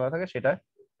ফ্রন্ট ক্যামেরা থাকে, সেটা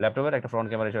ল্যাপটপের একটা ফ্রন্ট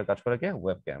ক্যামেরা হিসেবে কাজ করে কি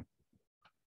ওয়েবক্যাম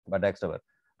বা ডেস্কটপের।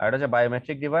 আর এটা হচ্ছে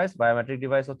বায়োমেট্রিক ডিভাইস। বায়োমেট্রিক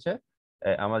ডিভাইস হচ্ছে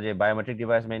আমরা যে বায়োমেট্রিক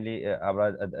ডিভাইস মেইনলি আমরা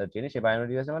চিনি, সেই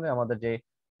বায়োমেট্রিক ডিভাইস মানে আমাদের যে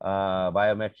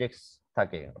বায়োমেট্রিক্স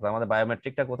থাকে। আমাদের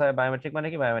বায়োমেট্রিকটা কোথায়? বায়োমেট্রিক মানে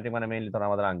কি? বায়োমেট্রিক মানে মেইনলি ধরো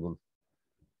আমাদের আঙ্গুল,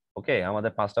 ওকে?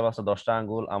 আমাদের 5টা 10টা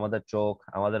আঙ্গুল, আমাদের চোখ,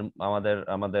 আমাদের আমাদের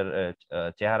আমাদের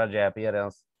চেহারার যে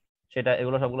অ্যাপিয়ারেন্স, সেটা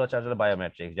এগুলো সবগুলো হচ্ছে আসলে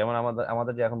বায়োমেট্রিক। যেমন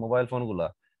আমাদের যে এখন মোবাইল ফোনগুলো,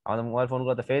 আমাদের মোবাইল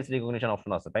ফোনগুলোতে ফেস রিকগনিশন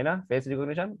অপশন আছে, তাই না? ফেস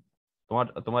রিকগনিশন,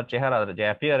 তোমার চেহারার যে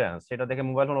অ্যাপিয়ারেন্স সেটা দেখে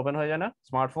মোবাইল ফোন ওপেন হয়ে যায় না?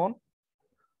 স্মার্টফোন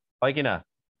হয় কিনা?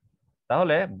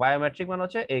 তাহলে বায়োমেট্রিক মানে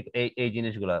হচ্ছে এই এই এই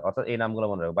জিনিসগুলো, অর্থাৎ এই নামগুলো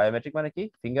মনে রাখো। বায়োমেট্রিক মানে কি?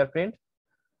 ফিঙ্গারপ্রিন্ট,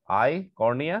 আই,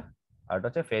 কর্নিয়া, আর এটা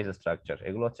হচ্ছে ফেস স্ট্রাকচার।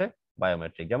 এগুলো হচ্ছে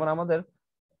বায়োমেট্রিক। যেমন আমাদের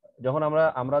যখন আমরা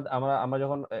আমরা আমরা আমরা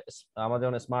যখন আমাদের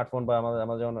যখন স্মার্টফোন বা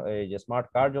আমাদের যখন এই যে স্মার্ট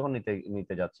কার্ড যখন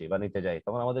নিতে যাচ্ছি বা নিতে যাই,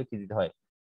 তখন আমাদের কি দিতে হয়?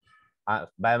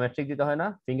 বায়োমেট্রিক দিতে হয় না?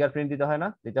 ফিঙ্গারপ্রিন্ট দিতে হয় না?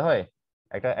 দিতে হয়।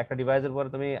 একটা ডিভাইসের উপরে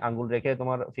তুমি আঙ্গুল রেখে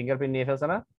তোমার ফিঙ্গারপ্রিন্ট নিয়ে ফেলছে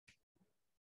না?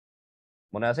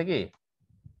 মনে আছে কি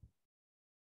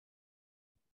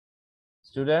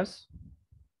স্টুডেন্টস?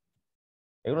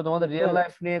 এগুলো তোমাদের রিয়েল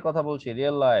লাইফ নিয়ে কথা বলছি,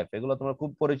 রিয়েল লাইফ। এগুলো তোমার খুব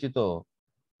পরিচিত।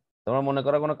 তোমরা মনে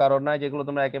করার কোনো কারণ নাই যেগুলো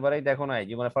তোমরা একেবারেই দেখো নাই,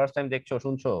 জীবনে ফার্স্ট টাইম দেখছো,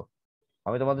 শুনছো।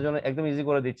 আমি তোমাদের জন্য একদম ইজি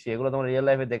করে দিচ্ছি, এগুলো তোমরা রিয়েল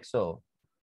লাইফে দেখছো,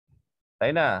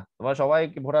 তাই না? তোমার সবাই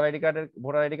কি ভোটার আইডি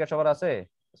কার্ড সবার আছে?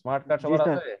 স্মার্ট কার্ড সবার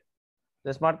আছে?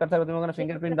 স্মার্ট কার্ড থাকবে, তুমি ওখানে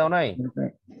ফিঙ্গারপ্রিন্ট দাও নাই?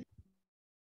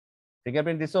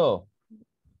 ফিঙ্গারপ্রিন্ট দিছো?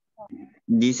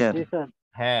 জি স্যার।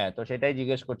 হ্যাঁ, তো সেটাই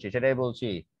জিজ্ঞেস করছি, সেটাই বলছি।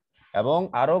 এবং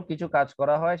আরো কিছু কাজ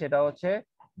করা হয়, সেটা হচ্ছে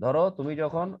ধরো তুমি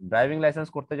যখন ড্রাইভিং লাইসেন্স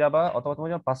করতে যাবা, অথবা তুমি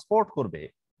যখন পাসপোর্ট করবে,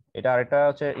 এটা আরেকটা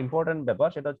হচ্ছে ইম্পর্টেন্ট ব্যাপার,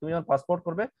 সেটা হচ্ছে তুমি যখন পাসপোর্ট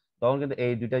করবে তখন কিন্তু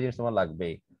এই দুইটা জিনিস তোমার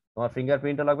লাগবেই। তোমার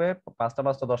ফিঙ্গারপ্রিন্টও লাগবে, 5টা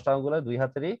 10টা আঙ্গুলে, 2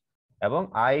 হাতেরই, এবং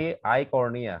আই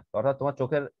কর্নিয়া, অর্থাৎ তোমার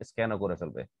চোখের স্ক্যানও করে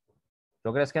ফেলবে।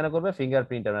 চোখের স্ক্যানও করবে,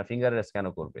 ফিঙ্গারপ্রিন্ট আর ফিঙ্গারের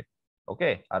স্ক্যানও করবে। ওকে,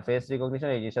 আর ফেস রিকগনিশন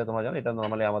এই জিনিসটা তোমরা জানো, এটা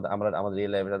নরমালি আমাদের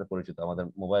রিয়েল লাইফের সাথে পরিচিত। আমাদের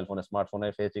মোবাইল ফোনে, স্মার্টফোনে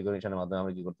ফেস রিকগনিশনের মাধ্যমে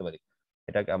আমরা কি করতে পারি,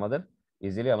 এটা আমাদের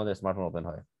ইজিলি আমাদের স্মার্টফোন ওপেন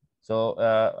হয়। সো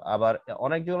আবার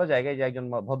অনেকগুলো জায়গায় যে একজন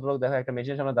ভদ্রলোক দেখা একটা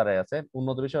মেশিনের সামনে দাঁড়ায় আছে,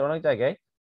 উন্নত বিশ্বের অনেক জায়গায়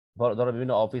ধরো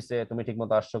বিভিন্ন অফিসে তুমি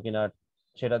ঠিকমতো আসছো কিনা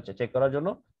সেটা চেক করার জন্য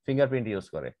ফিঙ্গারপ্রিন্ট ইউজ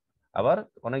করে। আবার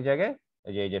অনেক জায়গায়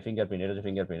এই যে ফিঙ্গারপ্রিন্ট, এটা হচ্ছে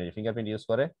ফিঙ্গারপ্রিন্ট, এই যে ফিঙ্গারপ্রিন্ট ইউজ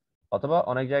করে। অথবা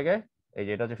অনেক জায়গায় এই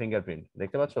যে এটা হচ্ছে ফিঙ্গারপ্রিন্ট,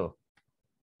 দেখতে পাচ্ছো,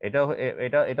 এটা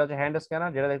এটা এটা হচ্ছে হ্যান্ড স্ক্যানার,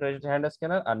 যেটা দেখতে হচ্ছে হ্যান্ড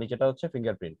স্ক্যানার, আর নিচেটা হচ্ছে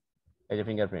ফিঙ্গারপ্রিন্ট, এই যে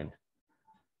ফিঙ্গারপ্রিন্ট।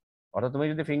 অর্থাৎ তুমি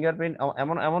যদি ফিঙ্গারপ্রিন্ট,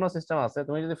 এমনও সিস্টেম আছে,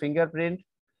 তুমি যদি ফিঙ্গারপ্রিন্ট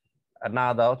না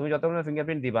দাও, তুমি যতক্ষণ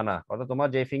ফিঙ্গারপ্রিন্ট দিবা না, অর্থাৎ তোমার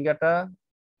যে ফিঙ্গারটা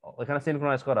ওখানে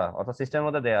সিনক্রোনাইজ করা অর্থাৎ সিস্টেমের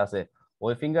মধ্যে দেয়া আছে,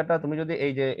 ওই ফিঙ্গারটা তুমি যদি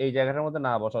এই যে এই জায়গাটার মধ্যে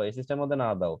না বসাও, এই সিস্টেমের মধ্যে না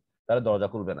দাও, তাহলে দরজা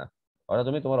খুলবে না, অর্থাৎ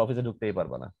তুমি তোমার অফিসে ঢুকতেই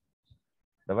পারবে না।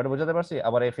 ব্যাপারটা বোঝাতে পারছি?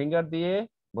 আবার এই ফিঙ্গার দিয়ে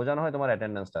বোঝানো হয় তোমার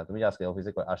অ্যাটেন্ডেন্সটা, তুমি যে আজকে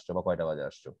অফিসে আসছো বা কয়টা বাজে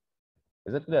আসছো।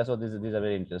 Is it clear? So this are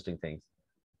very interesting things.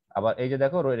 আবার এই যে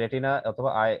দেখো রেটিনা অথবা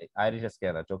আইরিশ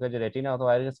স্ক্যানার, চোখে যে রেটিনা অথবা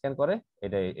আইরিশ স্ক্যান করে,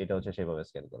 এটা হচ্ছে সেভাবে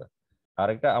স্ক্যান করে।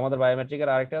 আরেকটা আমাদের বায়োমেট্রিকের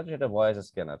আরেকটা হচ্ছে সেটা ভয়েস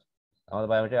স্ক্যানার। আমাদের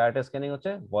বায়োমেট্রিক আরেকটা স্ক্যানিং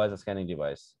হচ্ছে ভয়েস স্ক্যানিং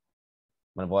ডিভাইস,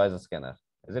 মানে voice scanner.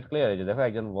 Is it clear? এই যে দেখো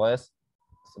একজন ভয়েস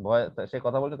সে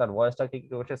কথা বলছে, তার ভয়েসটা কি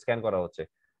করছে, স্ক্যান করা হচ্ছে,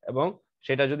 এবং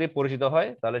সেটা যদি পরিচিত হয়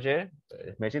তাহলে সে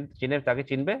মেশিন তাকে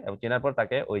চিনবে, এবং চেনার পর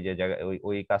তাকে ওই যে জায়গায়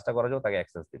ওই কাজটা করার জন্য তাকে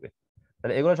অ্যাক্সেস দিবে।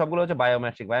 তাহলে এগুলো সবগুলো হচ্ছে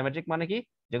বায়োমেট্রিক। বায়োমেট্রিক মানে কি,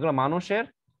 যেগুলো মানুষের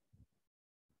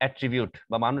অ্যাট্রিবিউট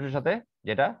বা মানুষের সাথে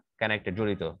যেটা কানেক্টেড,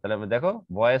 জড়িত। তাহলে দেখো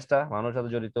ভয়েসটা মানুষের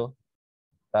সাথে জড়িত,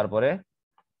 তারপরে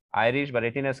আইরিশ বা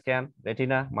রেটিনা স্ক্যান,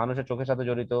 রেটিনা মানুষের চোখের সাথে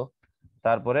জড়িত,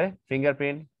 তারপরে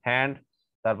ফিঙ্গারপ্রিন্ট, হ্যান্ড,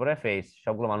 তারপরে ফেস,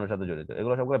 সবগুলো মানুষের সাথে জড়িত।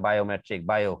 এগুলো সবগুলো বায়োমেট্রিক,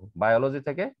 বায়োলজি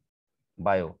থেকে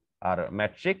বায়ো। আর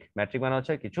ম্যাট্রিক মানে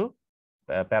হচ্ছে কিছু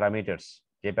প্যারামিটারস,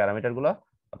 যে প্যারামিটার গুলো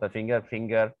অর্থাৎ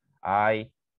ফিঙ্গার, আই,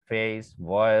 ফেস,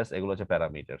 ভয়েস, এগুলো হচ্ছে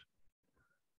প্যারামিটার।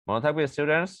 মনে থাকবে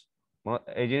স্টুডেন্টস?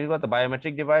 এই জিনিসগুলো তো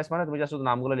বায়োমেট্রিক ডিভাইস মানে তুমি জাস্ট শুধু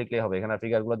নামগুলো লিখলেই হবে, এখানে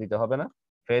ফিগার গুলো দিতে হবে না।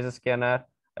 Face scanner,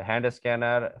 hand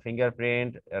scanner,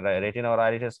 fingerprint, retina আর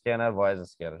আইরিশ স্ক্যানার, ভয়েস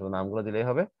স্ক্যানার, শুধু নামগুলো দিলেই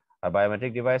হবে। আর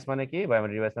বায়োমেট্রিক ডিভাইস মানে কি?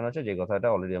 বায়োমেট্রিক ডিভাইস মানে হচ্ছে যে কথাটা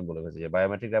অলরেডি আমি বলে ফেলেছি, যে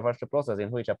biometric refers to process in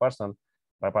which a person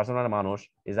বা পারসন মানে মানুষ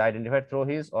is identified through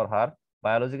his or her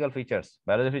biological features.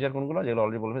 Biological feature কোনগুলো? যেগুলো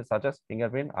অলরেডি বলে ফেলেছি, such as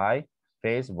fingerprint, I,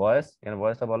 face, voice, এখানে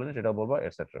ভয়েসটা বলেনি সেটাও বলবো,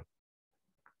 etcetera.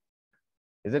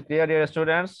 Is it clear dear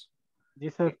students? G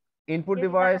sir. Input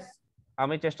device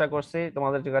আমি চেষ্টা করছি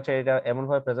তোমাদের কাছে এটা এমন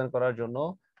ভাবে প্রেজেন্ট করার জন্য,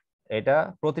 এটা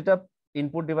প্রতিটা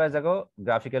ইনপুট ডিভাইস দেখো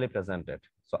গ্রাফিক্যালি প্রেজেন্টেড।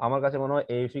 সো আমার কাছে মনে হয়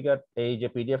এই যে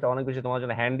পিডিএফটা অনেক বেশি তোমার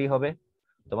জন্য হ্যান্ডি হবে,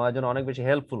 তোমার জন্য অনেক বেশি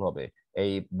হেল্পফুল হবে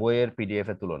এই বইয়ের পিডিএফ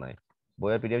এর তুলনায়।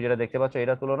 বইয়ের পিডিএফ যেটা দেখতে পাচ্ছ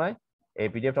এটার তুলনায় এই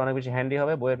পিডিএফটা অনেক বেশি হ্যান্ডি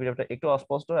হবে। বইয়ের পিডিএফটা একটু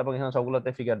অস্পষ্ট এবং এখানে সবগুলোতে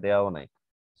ফিগার দেওয়াও নাই।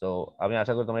 সো আমি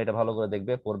আশা করি তোমরা এটা ভালো করে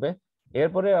দেখবে, পড়বে।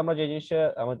 এরপরে আমরা যে জিনিসটা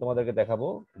আমি তোমাদেরকে দেখাবো,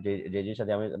 যে জিনিসটা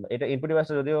আমি, এটা ইনপুট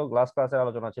ডিভাইসে যদিও গ্লাস ক্লাসের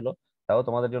আলোচনা ছিল, তাও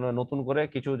তোমাদের জন্য নতুন করে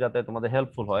কিছু যাতে তোমাদের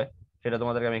হেল্পফুল হয় সেটা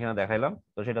তোমাদেরকে আমি এখানে দেখাইলাম।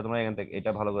 তো সেটা তোমরা এখান থেকে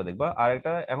এটা ভালো করে দেখবা। আর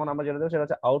একটা এখন আমরা যেটা দেখবো সেটা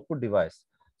হচ্ছে আউটপুট ডিভাইস।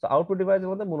 তো আউটপুট ডিভাইসের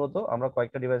মধ্যে মূলত আমরা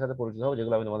কয়েকটা ডিভাইসের সাথে পরিচিত হবো,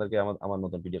 যেগুলো আমি তোমাদেরকে আমার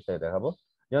নতুন পিডিএফ থেকে দেখাবো।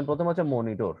 যেমন প্রথম হচ্ছে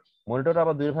মনিটর। মনিটর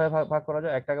আবার দুই ভাগে ভাগ করা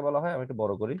যায়। একটাকে বলা হয়, আমি একটু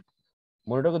বড় করি,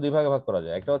 মনিটরকে দুই ভাগে ভাগ করা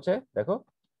যায়। একটা হচ্ছে দেখো,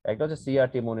 একটা হচ্ছে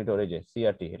সিআরটি মনিটর, এই যে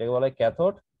সিআরটি, এটাকে বলা হয়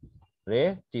ক্যাথোড রে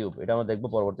টিউব। এটা আমরা দেখবো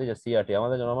পরবর্তী, যে সিআরটি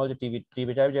আমাদের নরমাল যে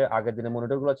টিভি টাইপ যে আগের দিনে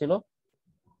মনিটর গুলো ছিল,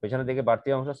 পেছনের দিকে বাড়তি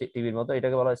অংশ টিভির মতো,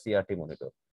 এটাকে বলা হয় সিআরটি মনিটর।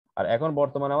 আর এখন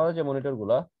বর্তমানে আমাদের যে মনিটর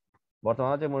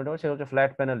সেটা হচ্ছে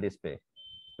flat panel display.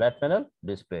 Flat panel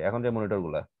display এখন যে মনিটর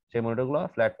গুলা, সেই মনিটর গুলো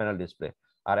ফ্ল্যাট প্যানেল ডিসপ্লে।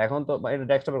 আর এখন তো এটা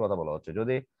ডেস্কটপের কথা বলা হচ্ছে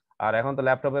যদি, আর এখন তো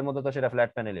ল্যাপটপের মধ্যে তো সেটা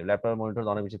ফ্ল্যাট প্যানেলই, ল্যাপটপের মনিটর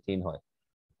অনেক বেশি থিন হয়।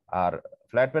 আর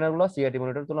ফ্ল্যাট প্যানেল গুলো সিআরটি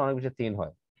মনিটর তুলনায় অনেক বেশি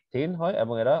থিন হয়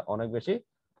এবং এরা অনেক বেশি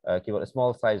কি বলে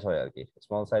স্মল সাইজ হয় আর কি,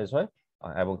 স্মল সাইজ হয়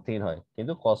এবং থিন হয়,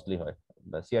 কিন্তু কস্টলি হয়।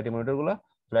 সিআরটি মনিটর গুলো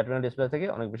ফ্ল্যাট প্যানেল ডিসপ্লে থেকে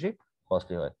অনেক বেশি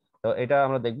কস্টলি হয়। তো এটা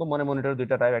আমরা দেখবো, মনিটর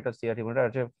দুইটা টাইপ, একটা সিআরটি মনিটর,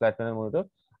 একটা ফ্ল্যাট প্যানেল মনিটর।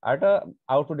 আর একটা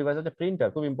আউটপুট ডিভাইস হচ্ছে প্রিন্টার,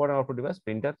 খুব ইম্পর্টেন্ট আউটপুট ডিভাইস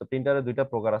প্রিন্টার। তো প্রিন্টারের দুইটা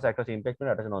প্রকার আছে, একটা হচ্ছে ইম্প্যাক্ট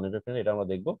প্রিন্টার, একটা হচ্ছে নন ইম্প্যাক্ট প্রিন্টার, এটা আমরা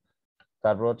দেখবো।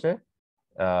 তারপর হচ্ছে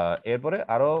এরপরে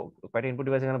আরো কয়েকটা ইনপুট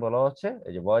ডিভাইস এখানে বলা হচ্ছে,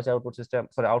 এই যে voice output system,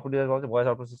 sorry output device বলা হচ্ছে ভয়েস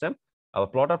আউটপুট সিস্টেম। আবার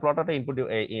প্লটারটা ইনপুট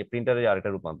প্রিন্টারের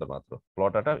আরেকটা রূপান্তর মাত্র,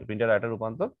 প্লটারটা প্রিন্টারের আরেকটা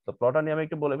রূপান্তর। তো প্লটার নিয়ে আমি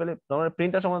একটু বলে ফেলি।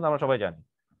 প্রিন্টার সম্বন্ধে আমরা সবাই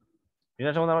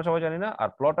জানি, না। আর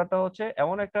প্লটারটা হচ্ছে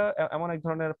এমন এক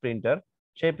ধরনের প্রিন্টার,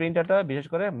 সেই প্রিন্টারটা বিশেষ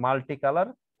করে মাল্টি কালার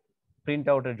প্রিন্ট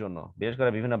আউটের জন্য, বিশেষ করে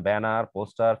বিভিন্ন ব্যানার,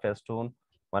 পোস্টার, ফেস্টুন,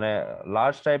 মানে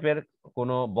লার্জ টাইপের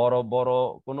কোনো বড় বড়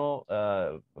কোনো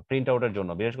প্রিন্ট আউটের জন্য,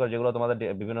 বিশেষ করে যেগুলো তোমাদের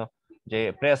বিভিন্ন যে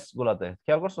প্রেস গুলাতে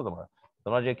খেয়াল করছো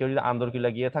তোমরা, যে কেউ যদি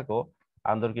আন্দরকিল্লা গিয়ে থাকো,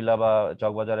 আন্দরকিল্লা বা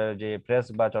চকবাজারের যে প্রেস,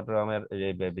 বা চট্টগ্রামের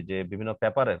যে বিভিন্ন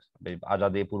পেপারের,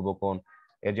 আজাদী, পূর্বকোণ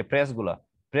এর যে প্রেস গুলা,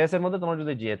 প্রেসের মধ্যে তোমার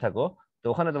যদি যেয়ে থাকো, তো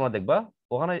ওখানে তোমরা দেখবা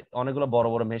ওখানে অনেকগুলো বড়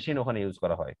বড় মেশিন ওখানে ইউজ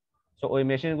করা হয়। সো ওই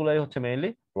মেশিন গুলোই হচ্ছে মেইনলি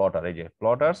প্লটার। এই যে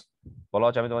প্লটার্স বলা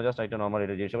হচ্ছে, আমি তোমার জাস্ট একটা নর্মাল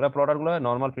এটা জিনিস, প্লটার গুলো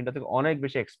নর্মাল প্রিন্টার থেকে অনেক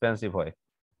বেশি এক্সপেন্সিভ হয়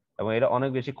এবং এটা অনেক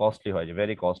বেশি কস্টলি হয়, যে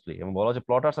ভেরি কস্টলি। এবং বলা হচ্ছে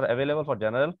প্লটার্স আর available for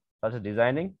general such as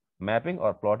designing, mapping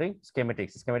or plotting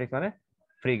স্কেমেটিক্স। স্কেমেটিক্স মানে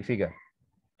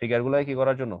ফিগার গুলো কি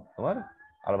করার জন্য, তোমার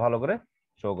আরো ভালো করে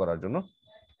শো করার জন্য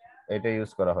এটা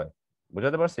ইউজ করা হয়।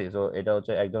 বুঝাতে পারছি? তো এটা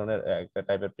হচ্ছে এক ধরনের একটা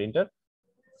টাইপের প্রিন্টার।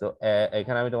 তো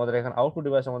এখানে আমি তোমাদের এখানে আউটপুট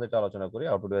ডিভাইস সম্বন্ধে একটু আলোচনা করি।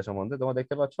 আউটপুট ডিভাইস সম্বন্ধে তোমরা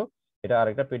দেখতে পাচ্ছ এটা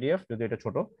আরেকটা পিডিএফ, যদি এটা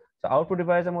ছোট। তো আউটপুট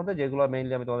ডিভাইসের মধ্যে যেগুলো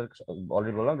মেইনলি আমি তোমাদের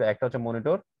অলরেডি বললাম, যে একটা হচ্ছে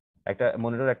মনিটর,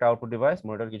 একটা আউটপুট ডিভাইস।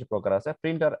 মনিটর কিছু প্রকার আছে,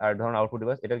 প্রিন্টার আর ধরনের আউটপুট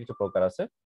ডিভাইস এটার কিছু প্রকার আছে।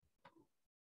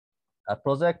 আর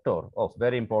প্রজেক্টর,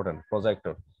 ভেরি ইম্পর্টেন্ট,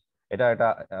 প্রজেক্টর এটা একটা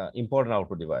ইম্পর্টেন্ট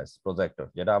আউটপুট ডিভাইস, প্রজেক্টর,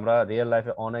 যেটা আমরা রিয়েল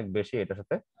লাইফে অনেক বেশি এটার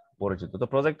সাথে পরিচিত। তো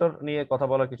প্রজেক্টর নিয়ে কথা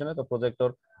বলার কিছু নেই, তো প্রজেক্টর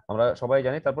আমরা সবাই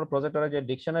জানি। তারপর প্রজেক্টরের যে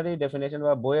ডিকশনারি ডেফিনেশন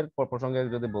বা বইয়ের প্রসঙ্গে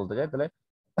যদি বলতে যাই, তাহলে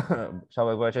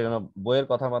স্বাভাবিক জন্য বইয়ের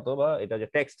কথা মতো বা এটা যে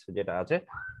টেক্সট যেটা আছে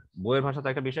বইয়ের ভাষাতে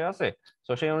একটা বিষয় আছে,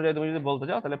 তো সেই অনুযায়ী তুমি যদি বলতে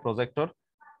যাও তাহলে প্রজেক্টর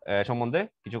সম্বন্ধে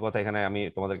কিছু কথা এখানে আমি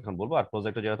তোমাদের এখন বলবো। আর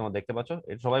প্রজেক্টর যেটা তোমরা দেখতে পাচ্ছ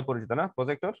এটা সবাই পরিচিত না?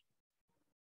 প্রজেক্টর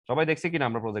সবাই দেখছি কিনা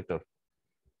আমরা? Projector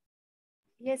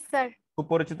yes sir. খুব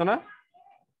পরিচিত না?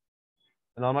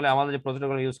 নরমালি আমাদের যে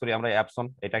প্রজেক্টরগুলো ইউজ করি আমরা, অ্যাপসন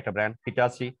এটা একটা ব্র্যান্ড,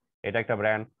 হিটাচি এটা একটা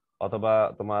ব্র্যান্ড, অথবা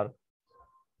তোমার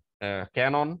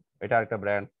ক্যানন এটা একটা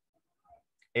ব্র্যান্ড,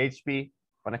 এইচপি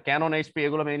মানে ক্যানন, এইচপি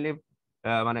এগুলো মেইনলি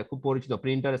মানে খুব পরিচিত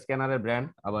প্রিন্টার স্ক্যানারের ব্র্যান্ড।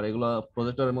 আবার এগুলো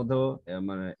প্রজেক্টরের মধ্যেও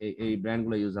মানে এই ব্র্যান্ড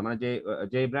গুলো ইউজ হয়, মানে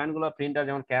যে ব্র্যান্ড গুলো প্রিন্টার,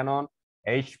 যেমন ক্যানন,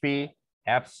 এইচপি,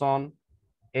 অ্যাপসন,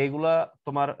 এইগুলা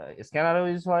তোমার স্ক্যানারেও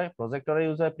ইউজ হয়, প্রজেক্টরে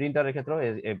ইউজ হয়, প্রিন্টারের ক্ষেত্রেও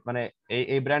মানে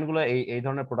এই ব্র্যান্ড গুলো এই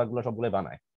ধরনের প্রোডাক্ট গুলো সবগুলো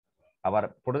বানায়। আবার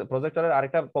প্রজেক্টরের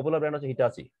আরেকটা পপুলার ব্র্যান্ড হচ্ছে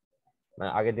হিটাচি। মানে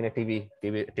আগের দিনে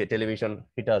টেলিভিশন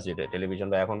হিটাচি টেলিভিশন,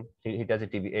 বা এখন হিটাচি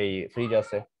টিভি, এই ফ্রিজ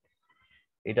আছে,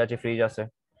 হিটাচি ফ্রিজ আছে।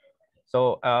 সো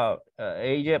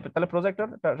এই যে তাহলে প্রজেক্টর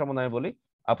সম্বন্ধে আমি বলি,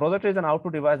 a projector is an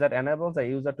output device that enables the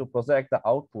user to project the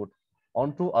output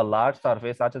onto a large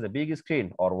surface such as a big screen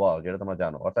or wall, যেটা তোমরা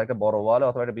জানো। অর্থাৎ একটা বড় ওয়ালে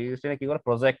অথবা একটা বিগ স্ক্রিনে কি করে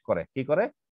প্রজেক্ট করে, কি করে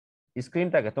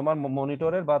স্ক্রিনটাকে, তোমার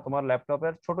মনিটরের বা তোমার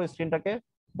ল্যাপটপের ছোট স্ক্রিনটাকে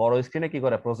বড় স্ক্রিনে কি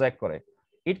করে প্রজেক্ট করে।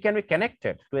 It can be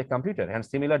connected to a computer and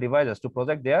similar devices to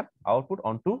project their output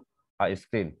onto a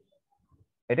screen.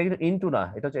 এটা কিন্তু ইনটু না,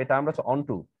 এটা আমরা হচ্ছে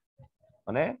অনটু,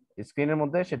 মানে স্ক্রিনের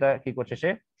মধ্যে সেটা কি করছে, সে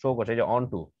শো করছে, এই যে অন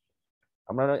টু।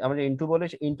 আমরা যে ইনটু বলি,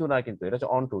 ইনটু না, কিন্তু এটা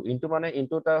হচ্ছে অন টু। ইনটু মানে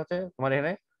ইনটুটা হচ্ছে তোমার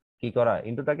এখানে কি করা,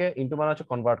 ইনটু মানে হচ্ছে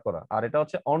কনভার্ট করা। আর এটা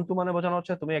হচ্ছে অন টু মানে বোঝানো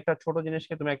হচ্ছে তুমি একটা ছোট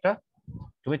জিনিসকে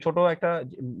তুমি ছোট একটা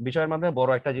বিষয়ের মাধ্যমে বড়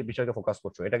একটা বিষয়কে ফোকাস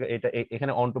করছো, এটা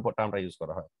এখানে অন টু টার্মটা ইউজ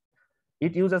করা হয়।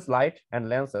 It uses light and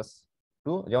lenses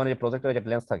two, যেমন এই প্রজেক্টরে যে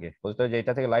লেন্স থাকে, প্রজেক্টরে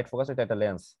যেটা থেকে লাইট ফোকাস, এটা একটা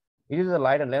lens. It uses the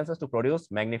light and lenses to produce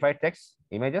magnified text,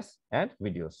 images, and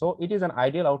videos. So it is an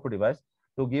ideal output device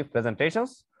to give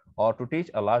presentations or to teach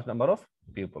a large number of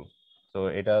people. So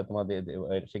এটা তোমাদের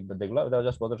শিখবে, দেখলো এটা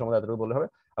just projector সম্বন্ধে এতটুকু বললে হবে।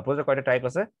 আর projector কয়টা টাইপ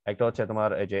আছে, একটা হচ্ছে তোমার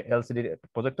এই যে এলসিডি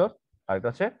প্রজেক্টর, আর একটা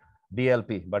হচ্ছে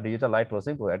ডিএলপি বা ডিজিটাল লাইট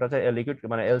প্রসেসিং। এটা হচ্ছে লিকুইড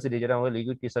মানে এলসিডি, যেটা আমাদের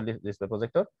লিকুইড ক্রিস্টাল ডিসপ্লে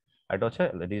প্রজেক্টর, আর এটা হচ্ছে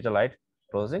digital light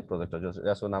processing projector.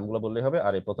 Just নামগুলো বললেই হবে,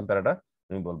 আর এই প্রথম প্যারাটা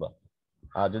তুমি বলবা।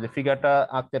 আর যদি ফিগারটা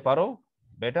আঁকতে পারো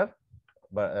বেটার,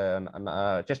 বা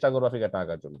চেষ্টা করবো ফিগারটা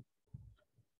আঁকার জন্য।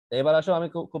 এবার আসো আমি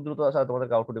খুব দ্রুত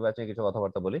তোমাদেরকে আউটপুট ডিভাইস নিয়ে কিছু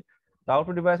কথাবার্তা বলি। তো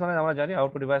আউটপুট ডিভাইস মানে আমরা জানি,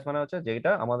 আউটপুট ডিভাইস মানে হচ্ছে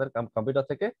যেটা আমাদের কম্পিউটার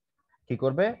থেকে কি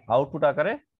করবে, আউটপুট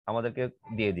আকারে আমাদেরকে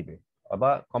দিয়ে দিবে, বা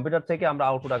কম্পিউটার থেকে আমরা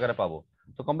আউটপুট আকারে পাবো।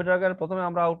 তো কম্পিউটার আকারে প্রথমে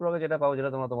আমরা আউটপুট আকারে যেটা পাবো, যেটা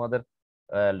তোমাদের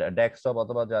ডেস্কটপ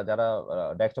অথবা যারা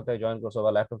ডেস্কটপ থেকে জয়েন করছো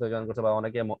বা ল্যাপটপ থেকে জয়েন করছো বা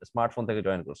অনেকে স্মার্টফোন থেকে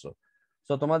জয়েন করছো,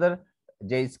 তো তোমাদের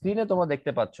যে স্ক্রিনে তোমরা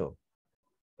দেখতে পাচ্ছ,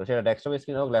 তো সেটা ডেস্কটপ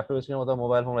স্ক্রিন হোক, ল্যাপটপ স্ক্রিন হোক,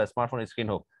 মোবাইল ফোন, স্মার্টফোন স্ক্রিন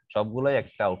হোক, সবগুলোই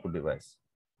একটা আউটপুট ডিভাইস।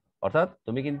 অর্থাৎ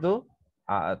তুমি কিন্তু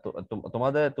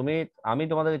আমি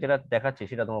তোমাদের যেটা দেখাচ্ছি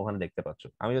সেটা তোমরা ওখানে দেখতে পাচ্ছ।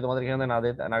 আমি যদি তোমাদের এখানে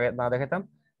না দেখাতাম,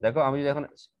 দেখো আমি যদি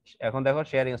এখন দেখো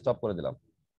শেয়ারিং স্টপ করে দিলাম,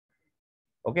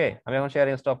 ওকে, আমি এখন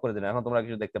শেয়ারিং স্টপ করে দিলাম, এখন তোমরা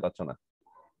কিছু দেখতে পাচ্ছ না।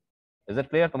 Is it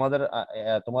clear?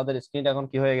 তোমাদের স্ক্রিনটা এখন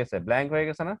কি হয়ে গেছে, ব্ল্যাঙ্ক হয়ে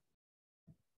গেছে না?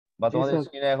 বা তোমাদের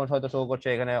স্ক্রিনে এখন হয়তো শো করছে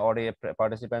এখানে অডিও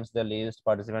পার্টিসিপেন্টসদের লিস্ট,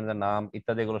 পার্টিসিপেন্টদের নাম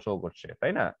ইত্যাদি এগুলো শো করছে,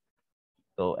 তাই না?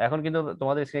 তো এখন কিন্তু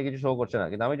তোমাদের স্ক্রিনে কিছু শো করছে না,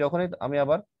 কিন্তু আমি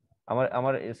আবার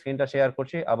আমার স্ক্রিনটা শেয়ার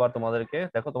করছি, আবার তোমাদেরকে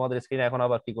দেখো তোমাদের স্ক্রিনে এখন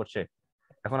আবার কি করছে,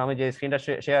 এখন আমি যে স্ক্রিনটা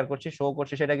শেয়ার করছি, শো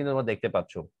করছি, সেটা কিন্তু তোমরা দেখতে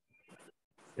পাচ্ছ।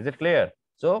 Is it clear?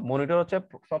 So monitor হচ্ছে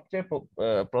সবচেয়ে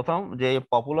প্রথম যে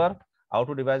পপুলার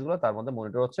আউটপুট ডিভাইস গুলো, তার মধ্যে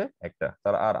মনিটর হচ্ছে একটা।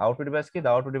 আর আউটপুট ডিভাইস কি?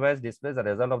 The output device displace the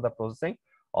result of the processing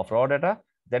of র data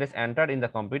that is entered in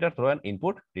the computer through an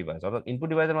input device। অর্থাৎ ইনপুট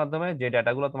ডিভাইসের মাধ্যমে যে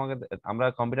ডাটাগুলো আমরা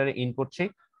কম্পিউটারে ইনপুট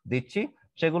দিচ্ছি,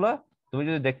 সেগুলো তুমি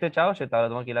যদি দেখতে চাও তাহলে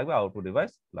তোমার কি লাগবে, আউটপুট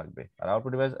ডিভাইস লাগবে। আর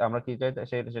আউটপুট ডিভাইস আমরা কি চাই,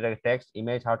 সেটাকে text,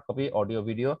 image, hard copy, audio,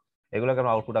 video এগুলোকে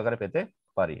আমরা আউটপুট আকারে পেতে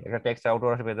পারি। একটা টেক্সট আউটপুট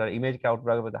আকারে পেতে পারি, ইমেজকে আউটপুট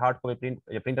আকারে পেতে, হার্ড কপি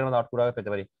প্রিন্টের মধ্যে আউটপুট আকারে পেতে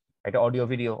পারি। একটা অডিও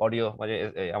ভিডিও, অডিও মানে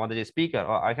আমাদের যে স্পিকার,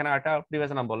 এখানে একটা আউটপুট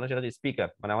ডিভাইসের নাম বললেন, সেটা হচ্ছে স্পিকার,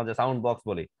 মানে আমাদের সাউন্ড বক্স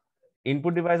বলি।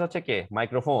 ইনপুট ডিভাইস হচ্ছে কে,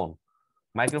 মাইক্রোফোন।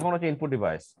 মাইক্রোফোন হচ্ছে ইনপুট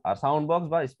ডিভাইস, আর সাউন্ড বক্স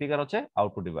বা স্পিকার হচ্ছে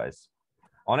আউটপুট ডিভাইস।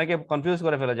 অনেকে কনফিউজ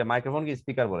করে ফেলে যে মাইক্রোফোন কি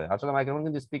স্পিকার বলে, আসলে মাইক্রোফোন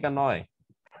কিন্তু স্পিকার নয়।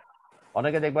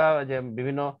 অনেকে দেখবা যে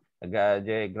বিভিন্ন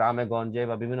যে গ্রামে গঞ্জে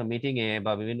বা বিভিন্ন মিটিং এ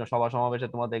বা বিভিন্ন সভা সমাবেশে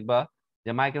তোমার দেখবা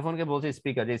যে মাইক্রোফোনকে বলছে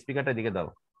স্পিকার, যে স্পিকারটা দিকে দাও।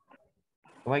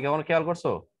 তোমায় কেমন খেয়াল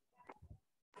করছো?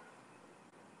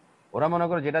 ওরা মনে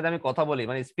করে যেটাতে আমি কথা বলি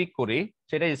মানে স্পিক করি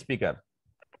সেটাই স্পিকার,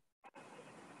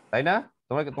 তাই না?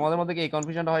 তোমাদের মধ্যে কি এই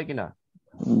কনফিউশনটা হয় কিনা?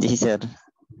 জি স্যার।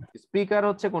 স্পিকার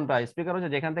হচ্ছে কোনটা? স্পিকার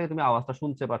হচ্ছে যেখান থেকে তুমি আওয়াজটা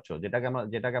শুনতে পাচ্ছো,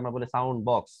 যেটাকে আমরা বলি সাউন্ড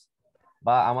বক্স,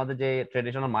 বা আমাদের যে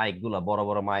ট্রেডিশনাল মাইক গুলা, বড়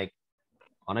বড় মাইক,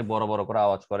 অনেক বড় বড় করে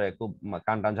আওয়াজ করে, খুব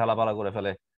কান টান ঝালাপালা করে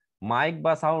ফেলে, মাইক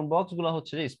বা সাউন্ড বক্স গুলো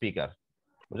হচ্ছে যে স্পিকার।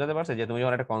 বুঝতে পারছো? যে তুমি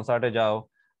যখন একটা কনসার্টে যাও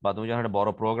বা তুমি যখন একটা বড়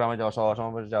প্রোগ্রামে যাও, সভা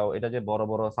সমাবেশে যাও, এটা যে বড়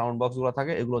বড় সাউন্ড বক্স গুলো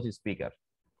থাকে, এগুলো হচ্ছে স্পিকার।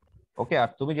 ওকে, আর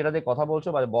তুমি যেটা দিয়ে কথা বলছো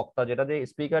বা বক্তা যেটা দিয়ে,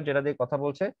 স্পিকার যেটা দিয়ে কথা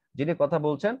বলছে, যিনি কথা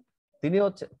বলছেন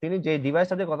তিনি যে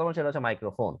ডিভাইসটা দিয়ে কথা বলছেন সেটা হচ্ছে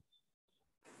মাইক্রোফোন।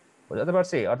 বুঝতে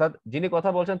পারছি? অর্থাৎ যিনি কথা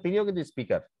বলছেন তিনিও কিন্তু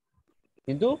স্পিকার,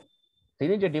 কিন্তু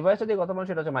তিনি যে ডিভাইসটা দিয়ে কথা বলেন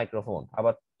সেটা হচ্ছে মাইক্রোফোন।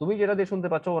 আবার তুমি যেটা দিয়ে শুনতে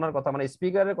পাচ্ছ ওনার কথা, মানে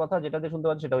স্পিকারের কথা যেটা দিয়ে শুনতে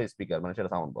পাচ্ছ সেটাও স্পিকার, মানে সেটা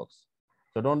sound box.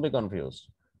 So don't be confuse.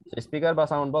 Speaker বা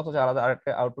সাউন্ড বক্স হচ্ছে আলাদা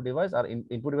আরেকটা আউটপুট ডিভাইস, আর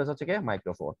ইনপুট ডিভাইস হচ্ছে কি,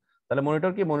 মাইক্রোফোন। তাহলে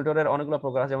মনিটর কি? মনিটরের অনেকগুলো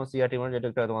প্রকার আছে, যেমন সিআরটি মনিটর, যেটা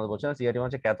একটু তোমাদের বলছিলাম। সিআরটি মানে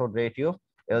হচ্ছে cathode ray tube,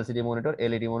 LCD monitor,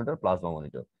 LED monitor, plasma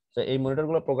monitor. তো এই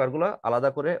মনিটরগুলো প্রকারগুলো আলাদা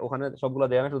করে ওখানে সবগুলো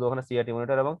দেওয়া হয়, শুধু ওখানে সিআরটি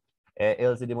মনিটর এবং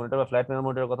এলসিডি মনিটর বা ফ্ল্যাট প্যানেল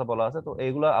মনিটরের কথা বলা আছে। তো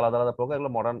এইগুলো আলাদা আলাদা প্রকার,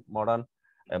 এগুলো মডার্ন মডার্ন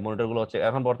মনিটর গুলো হচ্ছে।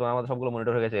 এখন বর্তমানে আমাদের সবগুলো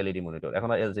মনিটর হয়ে গেছে এলইডি মনিটর, এখন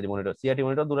আর এলসিডি মনিটর, সিআরটি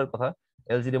মনিটর দূরের কথা,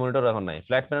 এলসিডি মনিটর এখন নাই।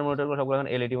 ফ্ল্যাট প্যানেল মনিটর গুলো সবগুলো এখন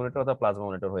এলইডি মনিটর অথবা প্লাজমা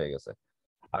মনিটর হয়ে গেছে।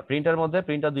 আর প্রিন্টার মধ্যে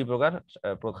প্রিন্টার দুই প্রকার,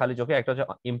 খালি চোখে, একটা হচ্ছে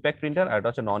ইম্প্যাক্ট প্রিন্টার আর একটা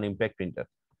হচ্ছে নন ইম্প্যাক্ট প্রিন্টার।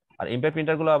 আর ইম্প্যাক্ট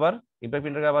প্রিন্টার গুলো আবার, ইম্প্যাক্ট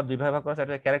প্রিন্টারকে আবার দুই ভাগে ভাগ করা আছে,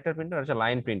 একটা ক্যারেক্টার প্রিন্টার আর হচ্ছে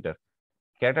লাইন প্রিন্টার।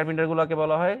 ক্যারেক্টার প্রিন্টার গুলোকে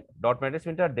বলা হয় dot matrix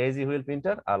printer, daisy wheel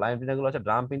printer. আর লাইন প্রিন্টার গুলো হচ্ছে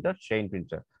ড্রাম প্রিন্টার, চেইন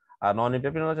প্রিন্টার। আর নন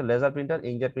ইম্প্যাক্ট প্রিন্টার হচ্ছে লেজার প্রিন্টার,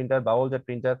 ইঙ্কজেট প্রিন্টার, বাউল জেট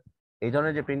প্রিন্টার। এই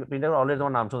ধরনের যে প্রিন্টার অলরেডি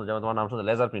তোমার নাম শুনছো, যেমন তোমার নাম শুনছো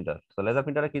লেজার প্রিন্টার। তো লেজার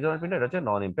প্রিন্টার কি ধরনের প্রিন্টার? এটা হচ্ছে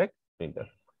নন ইম্প্যাক্ট প্রিন্টার।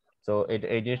 তো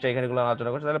এই জিনিসটা এখানে গুলো আলোচনা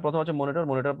করছি। তাহলে প্রথম হচ্ছে মনিটর।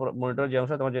 মনিটর যে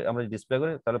অংশ তোমার আমরা ডিসপ্লে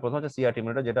করি, তাহলে প্রথম হচ্ছে সিআরটি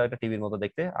মনিটর, যেটা একটা টিভির মতো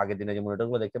দেখতে। আগের দিনে যে মনিটর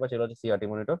গুলো দেখতে পাচ্ছি সেটা হচ্ছে সিআরটি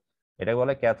মনিটর। এটাকে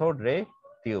বলে ক্যাথোড রে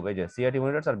টিউব। এই যে CRT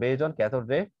monitors are based on cathode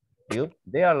ray tube,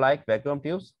 they R like vacuum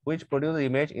tubes which produce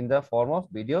image in the form of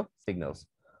video signals.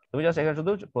 তুমি জাস্ট এখানে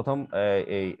শুধু প্রথম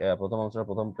প্রথম অংশটা,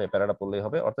 প্রথম প্যারাটা পড়লেই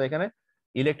হবে। অর্থাৎ এখানে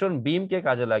ইলেকট্রন বিমকে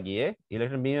কাজে লাগিয়ে,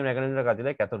 ইলেকট্রন বিমের মেকানিজমটা কাজে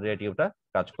লাগিয়ে ক্যাথোড রে টিউবটা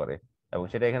কাজ করে। এবং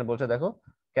সেটা এখানে বলছে, দেখো,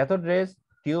 cathode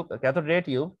ray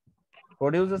tube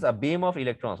produces a beam of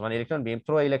electrons, one electron beam,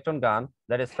 through an electron gun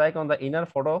that is strike on the inner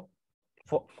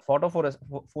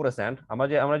photofluorescent,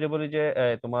 আমরা যে বলি যে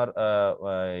তোমার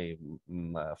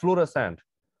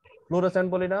ফ্লুorescent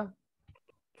বলি না,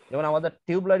 যেমন আমাদের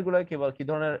টিউব লাইট গুলো কি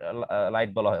ধরনের লাইট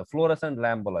বলা হয়? ফ্লুorescent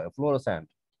ল্যাম্প বলা হয়, ফ্লুorescent।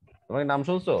 তোমার নাম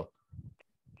শুনছো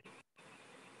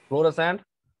ফ্লুorescent?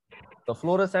 তো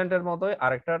ফ্লুorescent এর মতোই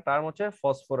আরেকটা টার্ম হচ্ছে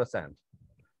ফসফোরেসেন্ট।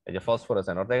 এই যে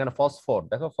ফসফোরেসেন্ট, অর্থাৎ এখানে ফসফোর,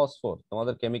 দেখো ফসফোর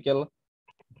তোমাদের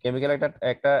কেমিক্যাল একটা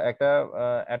একটা একটা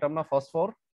অ্যাটম না, ফসফোর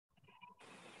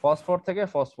থেকে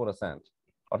ফসফোরেসেন্ট।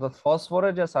 অর্থাৎ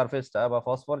ফসফোরের যে সারফেসটা বা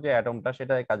ফসফোর যে অ্যাটমটা,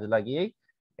 সেটা কাজে লাগিয়েই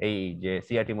এই যে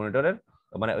সিআরটি মনিটরের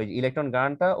মানে ওই ইলেকট্রন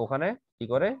গানটা ওখানে কি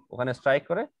করে, ওখানে স্ট্রাইক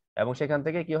করে, এবং সেখান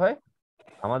থেকে কি হয়,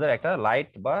 আমাদের একটা লাইট,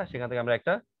 বা সেখান থেকে আমরা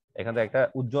এখান থেকে একটা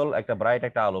উজ্জ্বল, একটা ব্রাইট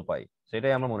একটা আলো পাই।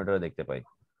 সেটাই আমরা মনিটরে দেখতে পাই।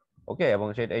 ওকে, এবং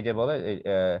সেটা এই যে বলে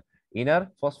inner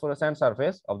phosphorescent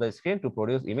surface of the screen to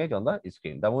produce image on the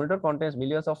screen. The monitor contains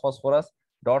millions of phosphorus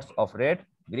dots of red,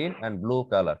 green and blue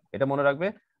color. এটা মনে রাখবে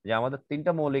যে আমাদের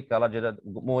তিনটা মৌলিক কালার, যেটা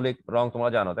মৌলিক রং তোমরা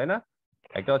জানো, তাই না?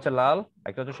 একটা হচ্ছে লাল,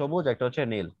 একটা হচ্ছে সবুজ, একটা হচ্ছে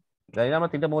নীল। জানি না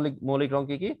আমরা তিনটা মৌলিক রং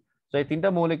কি কি? তো এই তিনটা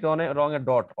মৌলিক রঙের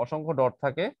ডট, অসংখ্য ডট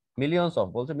থাকে, millions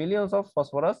of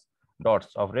phosphorus dots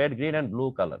of red, green and blue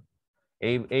colour.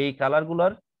 এই কালার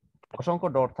গুলার অসংখ্য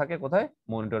ডট থাকে কোথায়?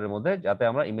 মনিটরের মধ্যে, যাতে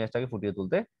আমরা ইমেজটাকে ফুটিয়ে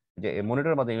তুলতে, যে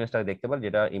মনিটরের মধ্যে ইমেজটাকে দেখতে পারি,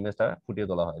 যেটা ইমেজটা ফুটিয়ে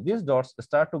তোলা হয়। This dots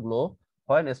start two glow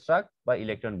when struck by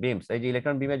electron beams. এই যে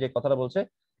ইলেকট্রন বিমের যে কথাটা বলছে,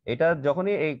 এটা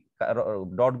যখনই এই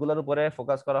ডট গুলোর উপরে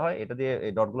ফোকাস করা হয়, এটা দিয়ে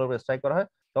এই ডট গুলোর উপরে স্ট্রাইক করা হয়,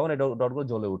 তখন এই ডট গুলো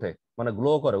জ্বলে উঠে, মানে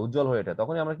গ্লো করে, উজ্জ্বল হয়ে ওঠে।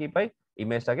 তখনই আমরা কি পাই?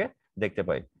 ইমেজটাকে দেখতে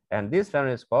পাই। And this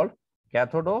phenomenon is called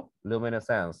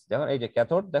ক্যাথোডোলুমিনেসেন্স। যখন এই যে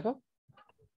ক্যাথোড, দেখো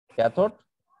ক্যাথোড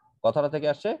কথাটা থেকে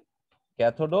আসছে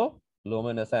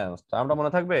ক্যাথোডোলুমিনেসেন্স, আমরা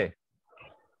মনে থাকবে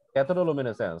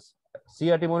ক্যাথোডোলুমিনেসেন্স।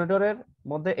 সিআরটি মনিটরের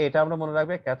মধ্যে এটা আমরা মনে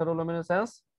রাখবে, ক্যাথোডোলুমিনেসেন্স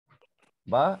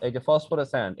বা এই যে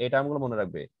ফসফোরেসেন্ট, এই টার্মগুলো মনে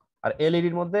রাখবে। আর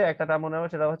এলইডির মধ্যে একটা টার্ম মনে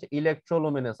রাখবে, সেটা হচ্ছে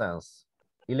ইলেকট্রোলুমিনেসেন্স।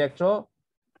 ইলেকট্রো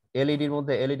এলইডির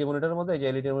মধ্যে, এলইডি মনিটরের মধ্যে, এই যে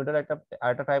এলইডি মনিটর একটা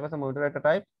আরেকটা টাইপ আছে, মনিটর একটা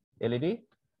টাইপ এলইডি।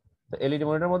 তো এলইডি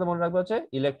মনিটরের মধ্যে মনে রাখবে হচ্ছে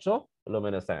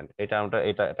ইলেকট্রোলুমিনেসেন্ট, এই টার্মটা,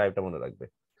 এটা টাইপটা মনে রাখবে।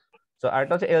 সো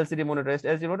আরেকটা হচ্ছে LCD monitor.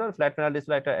 LCD monitor flat panel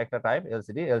display একটা টাইপ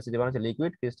এলসিডি। এলসিডি মানে হচ্ছে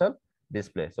লিকুইড ক্রিস্টাল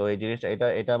ডিসপ্লে। সো এই জিনিসটা,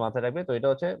 এটা মাথায় রাখবে। তো এটা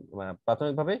হচ্ছে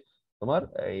প্রাথমিকভাবে তোমার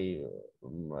এই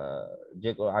যে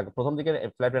প্রথম দিকে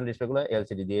ফ্ল্যাট প্যানেল ডিসপ্লে গুলো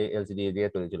এলসিডি দিয়ে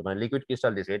তৈরি ছিল, মানে লিকুইড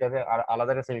ক্রিস্টাল ডিসপ্লে। এটা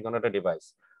আলাদা একটা সেমিকন্ডাক্টর ডিভাইস,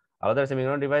 আলাদা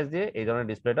সেমিকন্ডাক্টর ডিভাইস দিয়ে এই ধরনের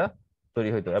ডিসপ্লেটা তৈরি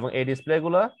হইতো। এবং এই ডিসপ্লে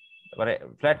গুলা মানে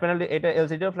ফ্ল্যাট প্যানেল, এটা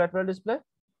এলসিডিও flat panel display,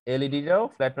 এলইডিটাও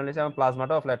flat panel display, এবং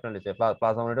প্লাজমাটাও flat panel display.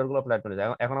 Plasma monitor গুলো ফ্ল্যাট প্যানেল।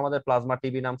 এখন আমাদের প্লাজমা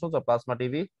টিভি নাম শুনছো? প্লাজমা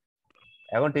টিভি,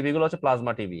 এখন টিভি গুলো হচ্ছে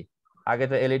প্লাজমা টিভি। আগে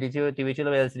তো এলইডি টিভি ছিল,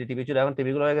 এলসিডি টিভি ছিল, এখন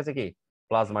টিভি গুলো হয়ে গেছে কি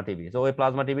প্লাজমা টিভি। তো ওই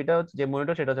প্লাজমা টিভিটা হচ্ছে যে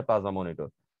মনিটর, সেটা হচ্ছে প্লাজমা মনিটর।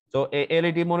 তো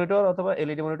এলইডি মনিটর অথবা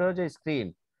এলইডি মনিটরের যে স্ক্রিন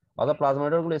অথবা প্লাজমা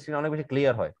মনিটর গুলো স্ক্রিন অনেক বেশি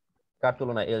ক্লিয়ার হয় কার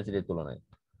তুলনায়, এলসিডির তুলনায়।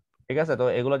 ঠিক আছে, তো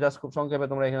এগুলো জাস্ট খুব সংক্ষেপে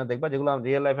তোমরা এখানে দেখবা, যেগুলো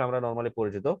রিয়েল লাইফে আমরা নরমালি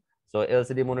পরিচিত। সো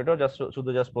এলসিডি মনিটর শুধু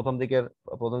প্রথম দিকে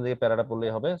প্যারাটা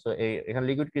পড়লেই হবে। সো এখানে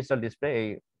লিকুইড ক্রিস্টাল ডিসপ্লে, এই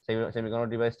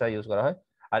সেমিকন্ডাক্টর ডিভাইসটা ইউজ করা হয়।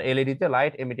 আর এলইডি তে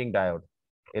লাইট এমিটিং ডায়োড।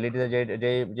 এলইডি তে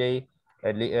যেই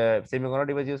সেমিকন্ডাক্টর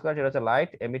ডিভাইস ইউজ করা, সেটা হচ্ছে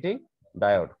লাইট এমিটিং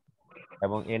ডায়োড।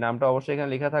 এবং এই নামটা অবশ্যই এখানে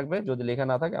লেখা থাকবে, যদি লেখা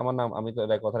না থাকে আমার নাম, আমি তো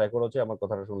কথা রেকর্ড হচ্ছে, আমার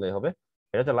কথাটা শুনলেই হবে।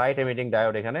 এটা হচ্ছে লাইট এমিটিং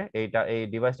ডায়োড। এখানে এই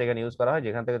ডিভাইসটা এখানে ইউজ করা হয়,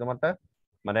 যেখান থেকে তোমারটা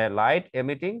মানে লাইট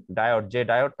এমিটিং ডায়োড, যে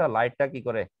ডায়োডটা লাইটটা কি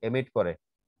করে এমিট করে,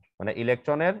 মানে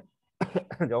ইলেকট্রনের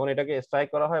যখন এটাকে স্ট্রাইক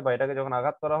করা হয় বা এটাকে যখন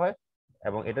আঘাত করা হয়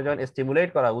এবং এটা যখন স্টিমুলেট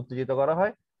করা, উত্তেজিত করা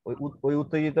হয়, ওই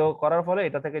উত্তেজিত করার ফলে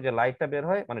এটা থেকে যে লাইটটা বের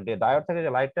হয়, মানে ডায়োড থেকে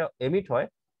যে লাইটটা এমিট হয়,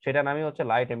 সেটা নামই হচ্ছে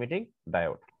লাইট এমিটিং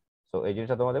ডায়োড। তো এই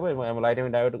জিনিসটা তোমরা দেখবো। এবং লাইট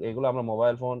এমিটিং ডায়োড এগুলো আমরা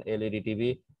mobile phone, LED TV,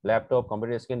 laptop,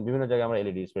 computer screen, বিভিন্ন জায়গায় আমরা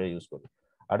এলইডি ডিসপ্লে ইউজ করি।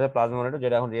 আর প্লাজমা মনিটর,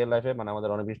 যেটা এখন রিয়েল লাইফে মানে আমাদের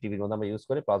অনেক বেশি টিভির মধ্যে আমরা ইউজ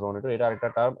করি প্লাজমা মনিটর। এটা আরেকটা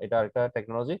টার্ম, এটা আরেকটা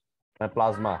টেকনোলজি,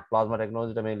 প্লাজমা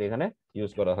টেকনোলজিটা মেইনলি এখানে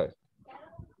ইউজ করা হয়।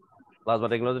 প্লাজমা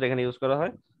টেকনোলজিটা এখানে ইউজ করা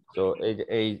হয়। তো এই যে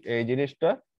এই জিনিসটা,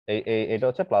 এটা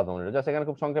হচ্ছে প্লাজমা মনিটর। জাস্ট এখানে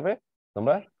খুব সংক্ষেপে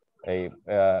তোমরা এই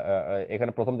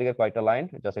এখানে প্রথম দিকে কয়েকটা লাইন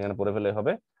জাস্ট এখানে পড়ে ফেলে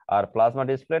হবে। আর প্লাজমা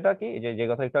ডিসপ্লেটা কি, যে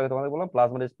কথা একটু আগে তোমাদের বললাম,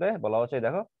 প্লাজমা ডিসপ্লে বলা হচ্ছে,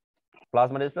 দেখো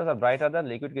plasma displays are brighter than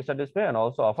liquid crystal display and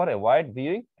also offer a wide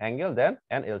viewing angle than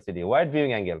an LCD. Wide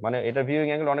viewing angle মানে এটা ভিউইং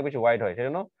অ্যাঙ্গেল অনেক বেশি ওয়াইড হয়,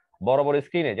 সেজন্য বড় বড়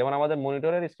স্ক্রিনে, যেমন আমাদের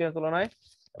মনিটরের স্ক্রিনের তুলনায়,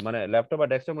 মানে ল্যাপটপ বা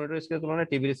ডেস্কটপ মনিটরের স্ক্রিনের তুলনায়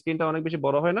টিভির স্ক্রিনটা অনেক বেশি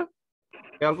বড় হয় না,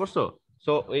 খেয়াল করছো?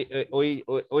 সো ওই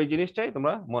ওই জিনিসটাই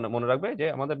তোমরা মনে রাখবে, যে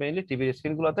আমাদের মেইনলি টিভির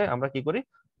স্ক্রিন গুলোতে আমরা কি করি,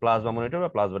 প্লাজমা মনিটর বা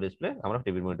প্লাজমা ডিসপ্লে আমরা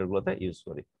টিভির মনিটর গুলোতে ইউজ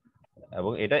করি।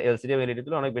 এবং এটা এলসিডি এবং এলইডি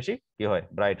তুলনায় অনেক বেশি কি হয়,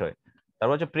 ব্রাইট হয়।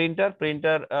 তারপর হচ্ছে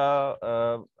প্রিন্টার।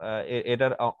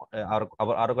 এটার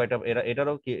আরো কয়েকটা,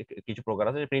 এটারও কিছু প্রকার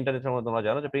আছে। প্রিন্টারের সম্বন্ধে তোমরা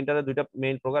জানো যে প্রিন্টারের দুইটা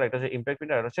মেইন প্রকার, একটা হচ্ছে ইম্প্যাক্ট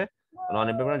প্রিন্টার, একটা হচ্ছে নন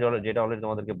ইম্প্যাক্ট প্রিন্টার, যেটা অলরেডি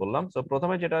তোমাদেরকে বললাম। সো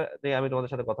প্রথমে যেটা নিয়ে আমি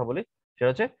তোমাদের সাথে কথা বলি, সেটা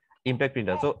হচ্ছে ইম্প্যাক্ট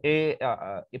প্রিন্টার। তো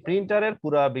এই প্রিন্টারের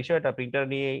পুরো বিষয়টা, প্রিন্টার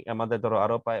নিয়ে আমাদের ধরো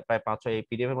আরো প্রায় 5-6 এই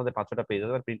পিডিএফ এর মধ্যে 5-6টা পেজ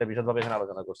আছে, প্রিন্টার বিশদভাবে এখানে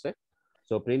আলোচনা করছে।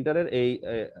 সো প্রিন্টারের এই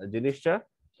জিনিসটা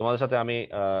তোমাদের সাথে আমি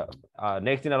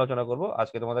নেক্সট দিন আলোচনা করব।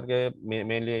 আজকে তোমাদেরকে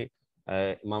মেইনলি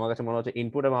আমার কাছে মনে হচ্ছে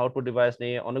ইনপুট এবং আউটপুট ডিভাইস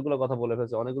নিয়ে অনেকগুলো কথা বলে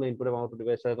ফেলছে। অনেকগুলো ইনপুট এবং আউটপুট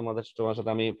ডিভাইস সাথে তোমার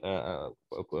সাথে আমি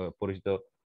পরিচিত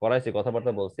করাইছি,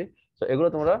 কথাবার্তা বলছি। তো এগুলো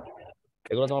তোমরা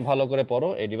ভালো করে পড়ো,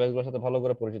 এই ডিভাইসগুলোর সাথে ভালো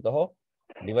করে পরিচিত হও,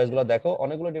 ডিভাইসগুলো দেখো।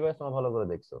 অনেকগুলো ডিভাইস তোমরা ভালো করে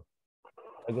দেখছো,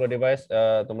 অনেকগুলো ডিভাইস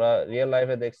তোমরা রিয়েল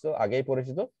লাইফে দেখছো, আগেই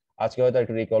পরিচিত, আজকে হয়তো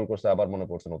একটু রিকল করছে, আবার মনে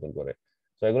পড়ছে নতুন করে।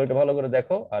 তো এগুলো একটু ভালো করে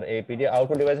দেখো। আর এই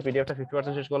আউটপুট ডিভাইসের পিডিএফটা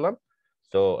 50% শেষ করলাম।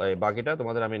 তো এই বাকিটা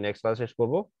তোমাদের আমি নেক্সট ক্লাস শেষ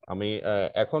করব। আমি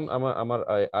এখন আমার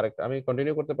আরেকটা আমি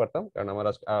কন্টিনিউ করতে পারতাম, কারণ আমার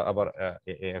আবার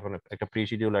এখন একটা প্রি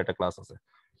শিডিউল একটা ক্লাস আছে।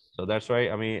 সো দ্যাটস ওয়াই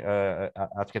আমি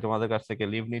আজকে তোমাদের কাছ থেকে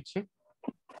লিভ নিচ্ছি।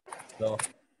 তো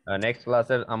নেক্সট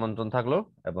ক্লাসের আমন্ত্রণ থাকলো,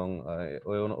 এবং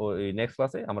ওই নেক্সট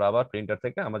ক্লাসে আমরা আবার প্রিন্টার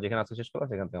থেকে আমরা যেখানে আজকে শেষ করলাম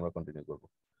সেখান থেকে আমরা কন্টিনিউ করব।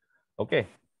 ওকে,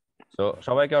 তো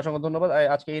সবাইকে অসংখ্য ধন্যবাদ।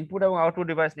 আজকে ইনপুট এবং আউটপুট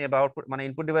ডিভাইস নিয়ে, বা আউটপুট মানে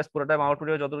ইনপুট ডিভাইস পুরোটা এবং আউটপুট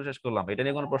ডিভাইস যতটুকু শেষ করলাম, এটা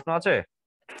নিয়ে কোনো প্রশ্ন আছে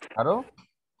আরো?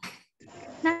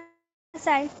 না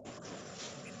স্যার।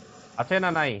 আছে না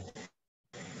নাই?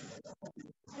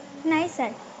 নাই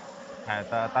স্যার। হ্যাঁ,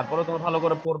 তারপরে তোমরা ভালো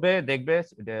করে পড়বে, দেখবে,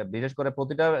 বিশেষ করে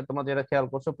প্রতিটা তোমরা যেটা খেয়াল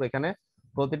করছো, এখানে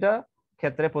প্রতিটা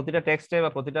ক্ষেত্রে, প্রতিটা টেক্সটে বা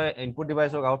প্রতিটা ইনপুট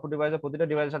ডিভাইস হোক আউটপুট ডিভাইস হোক, প্রতিটা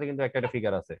ডিভাইসের সাথে কিন্তু একটা একটা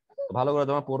ফিগার আছে। ভালো করে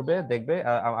তোমরা পড়বে, দেখবে।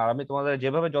 আর আমি তোমাদের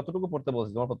যেভাবে যতটুকু পড়তে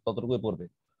বলছি তোমরা ততটুকুই পড়বে,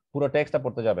 পুরো টেক্সটটা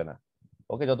পড়তে যাবে না।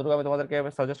 ওকে, যতটুকু আমি তোমাদেরকে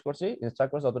সাজেস্ট করছি,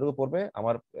 ইনস্ট্রাক্ট করছি, ততটুকু পড়বে।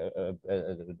 আমার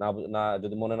না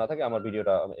যদি মনে না থাকে, আমার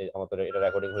ভিডিওটা আমাদের এটা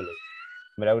রেকর্ডিং হলো,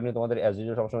 আমি রেকর্ডিং তোমাদের অ্যাজ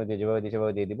ইউজুয়াল সবসময় যেভাবে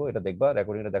দিয়ে দিব, এটা দেখবা।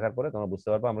 রেকর্ডিংটা দেখার পরে তোমরা বুঝতে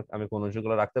পারবে আমি কোন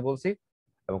অংশগুলো রাখতে বলছি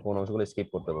এবং কোন অংশগুলো স্কিপ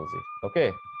করতে বলছি। ওকে,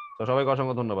 তো সবাইকে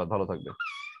অসংখ্য ধন্যবাদ, ভালো থাকবে।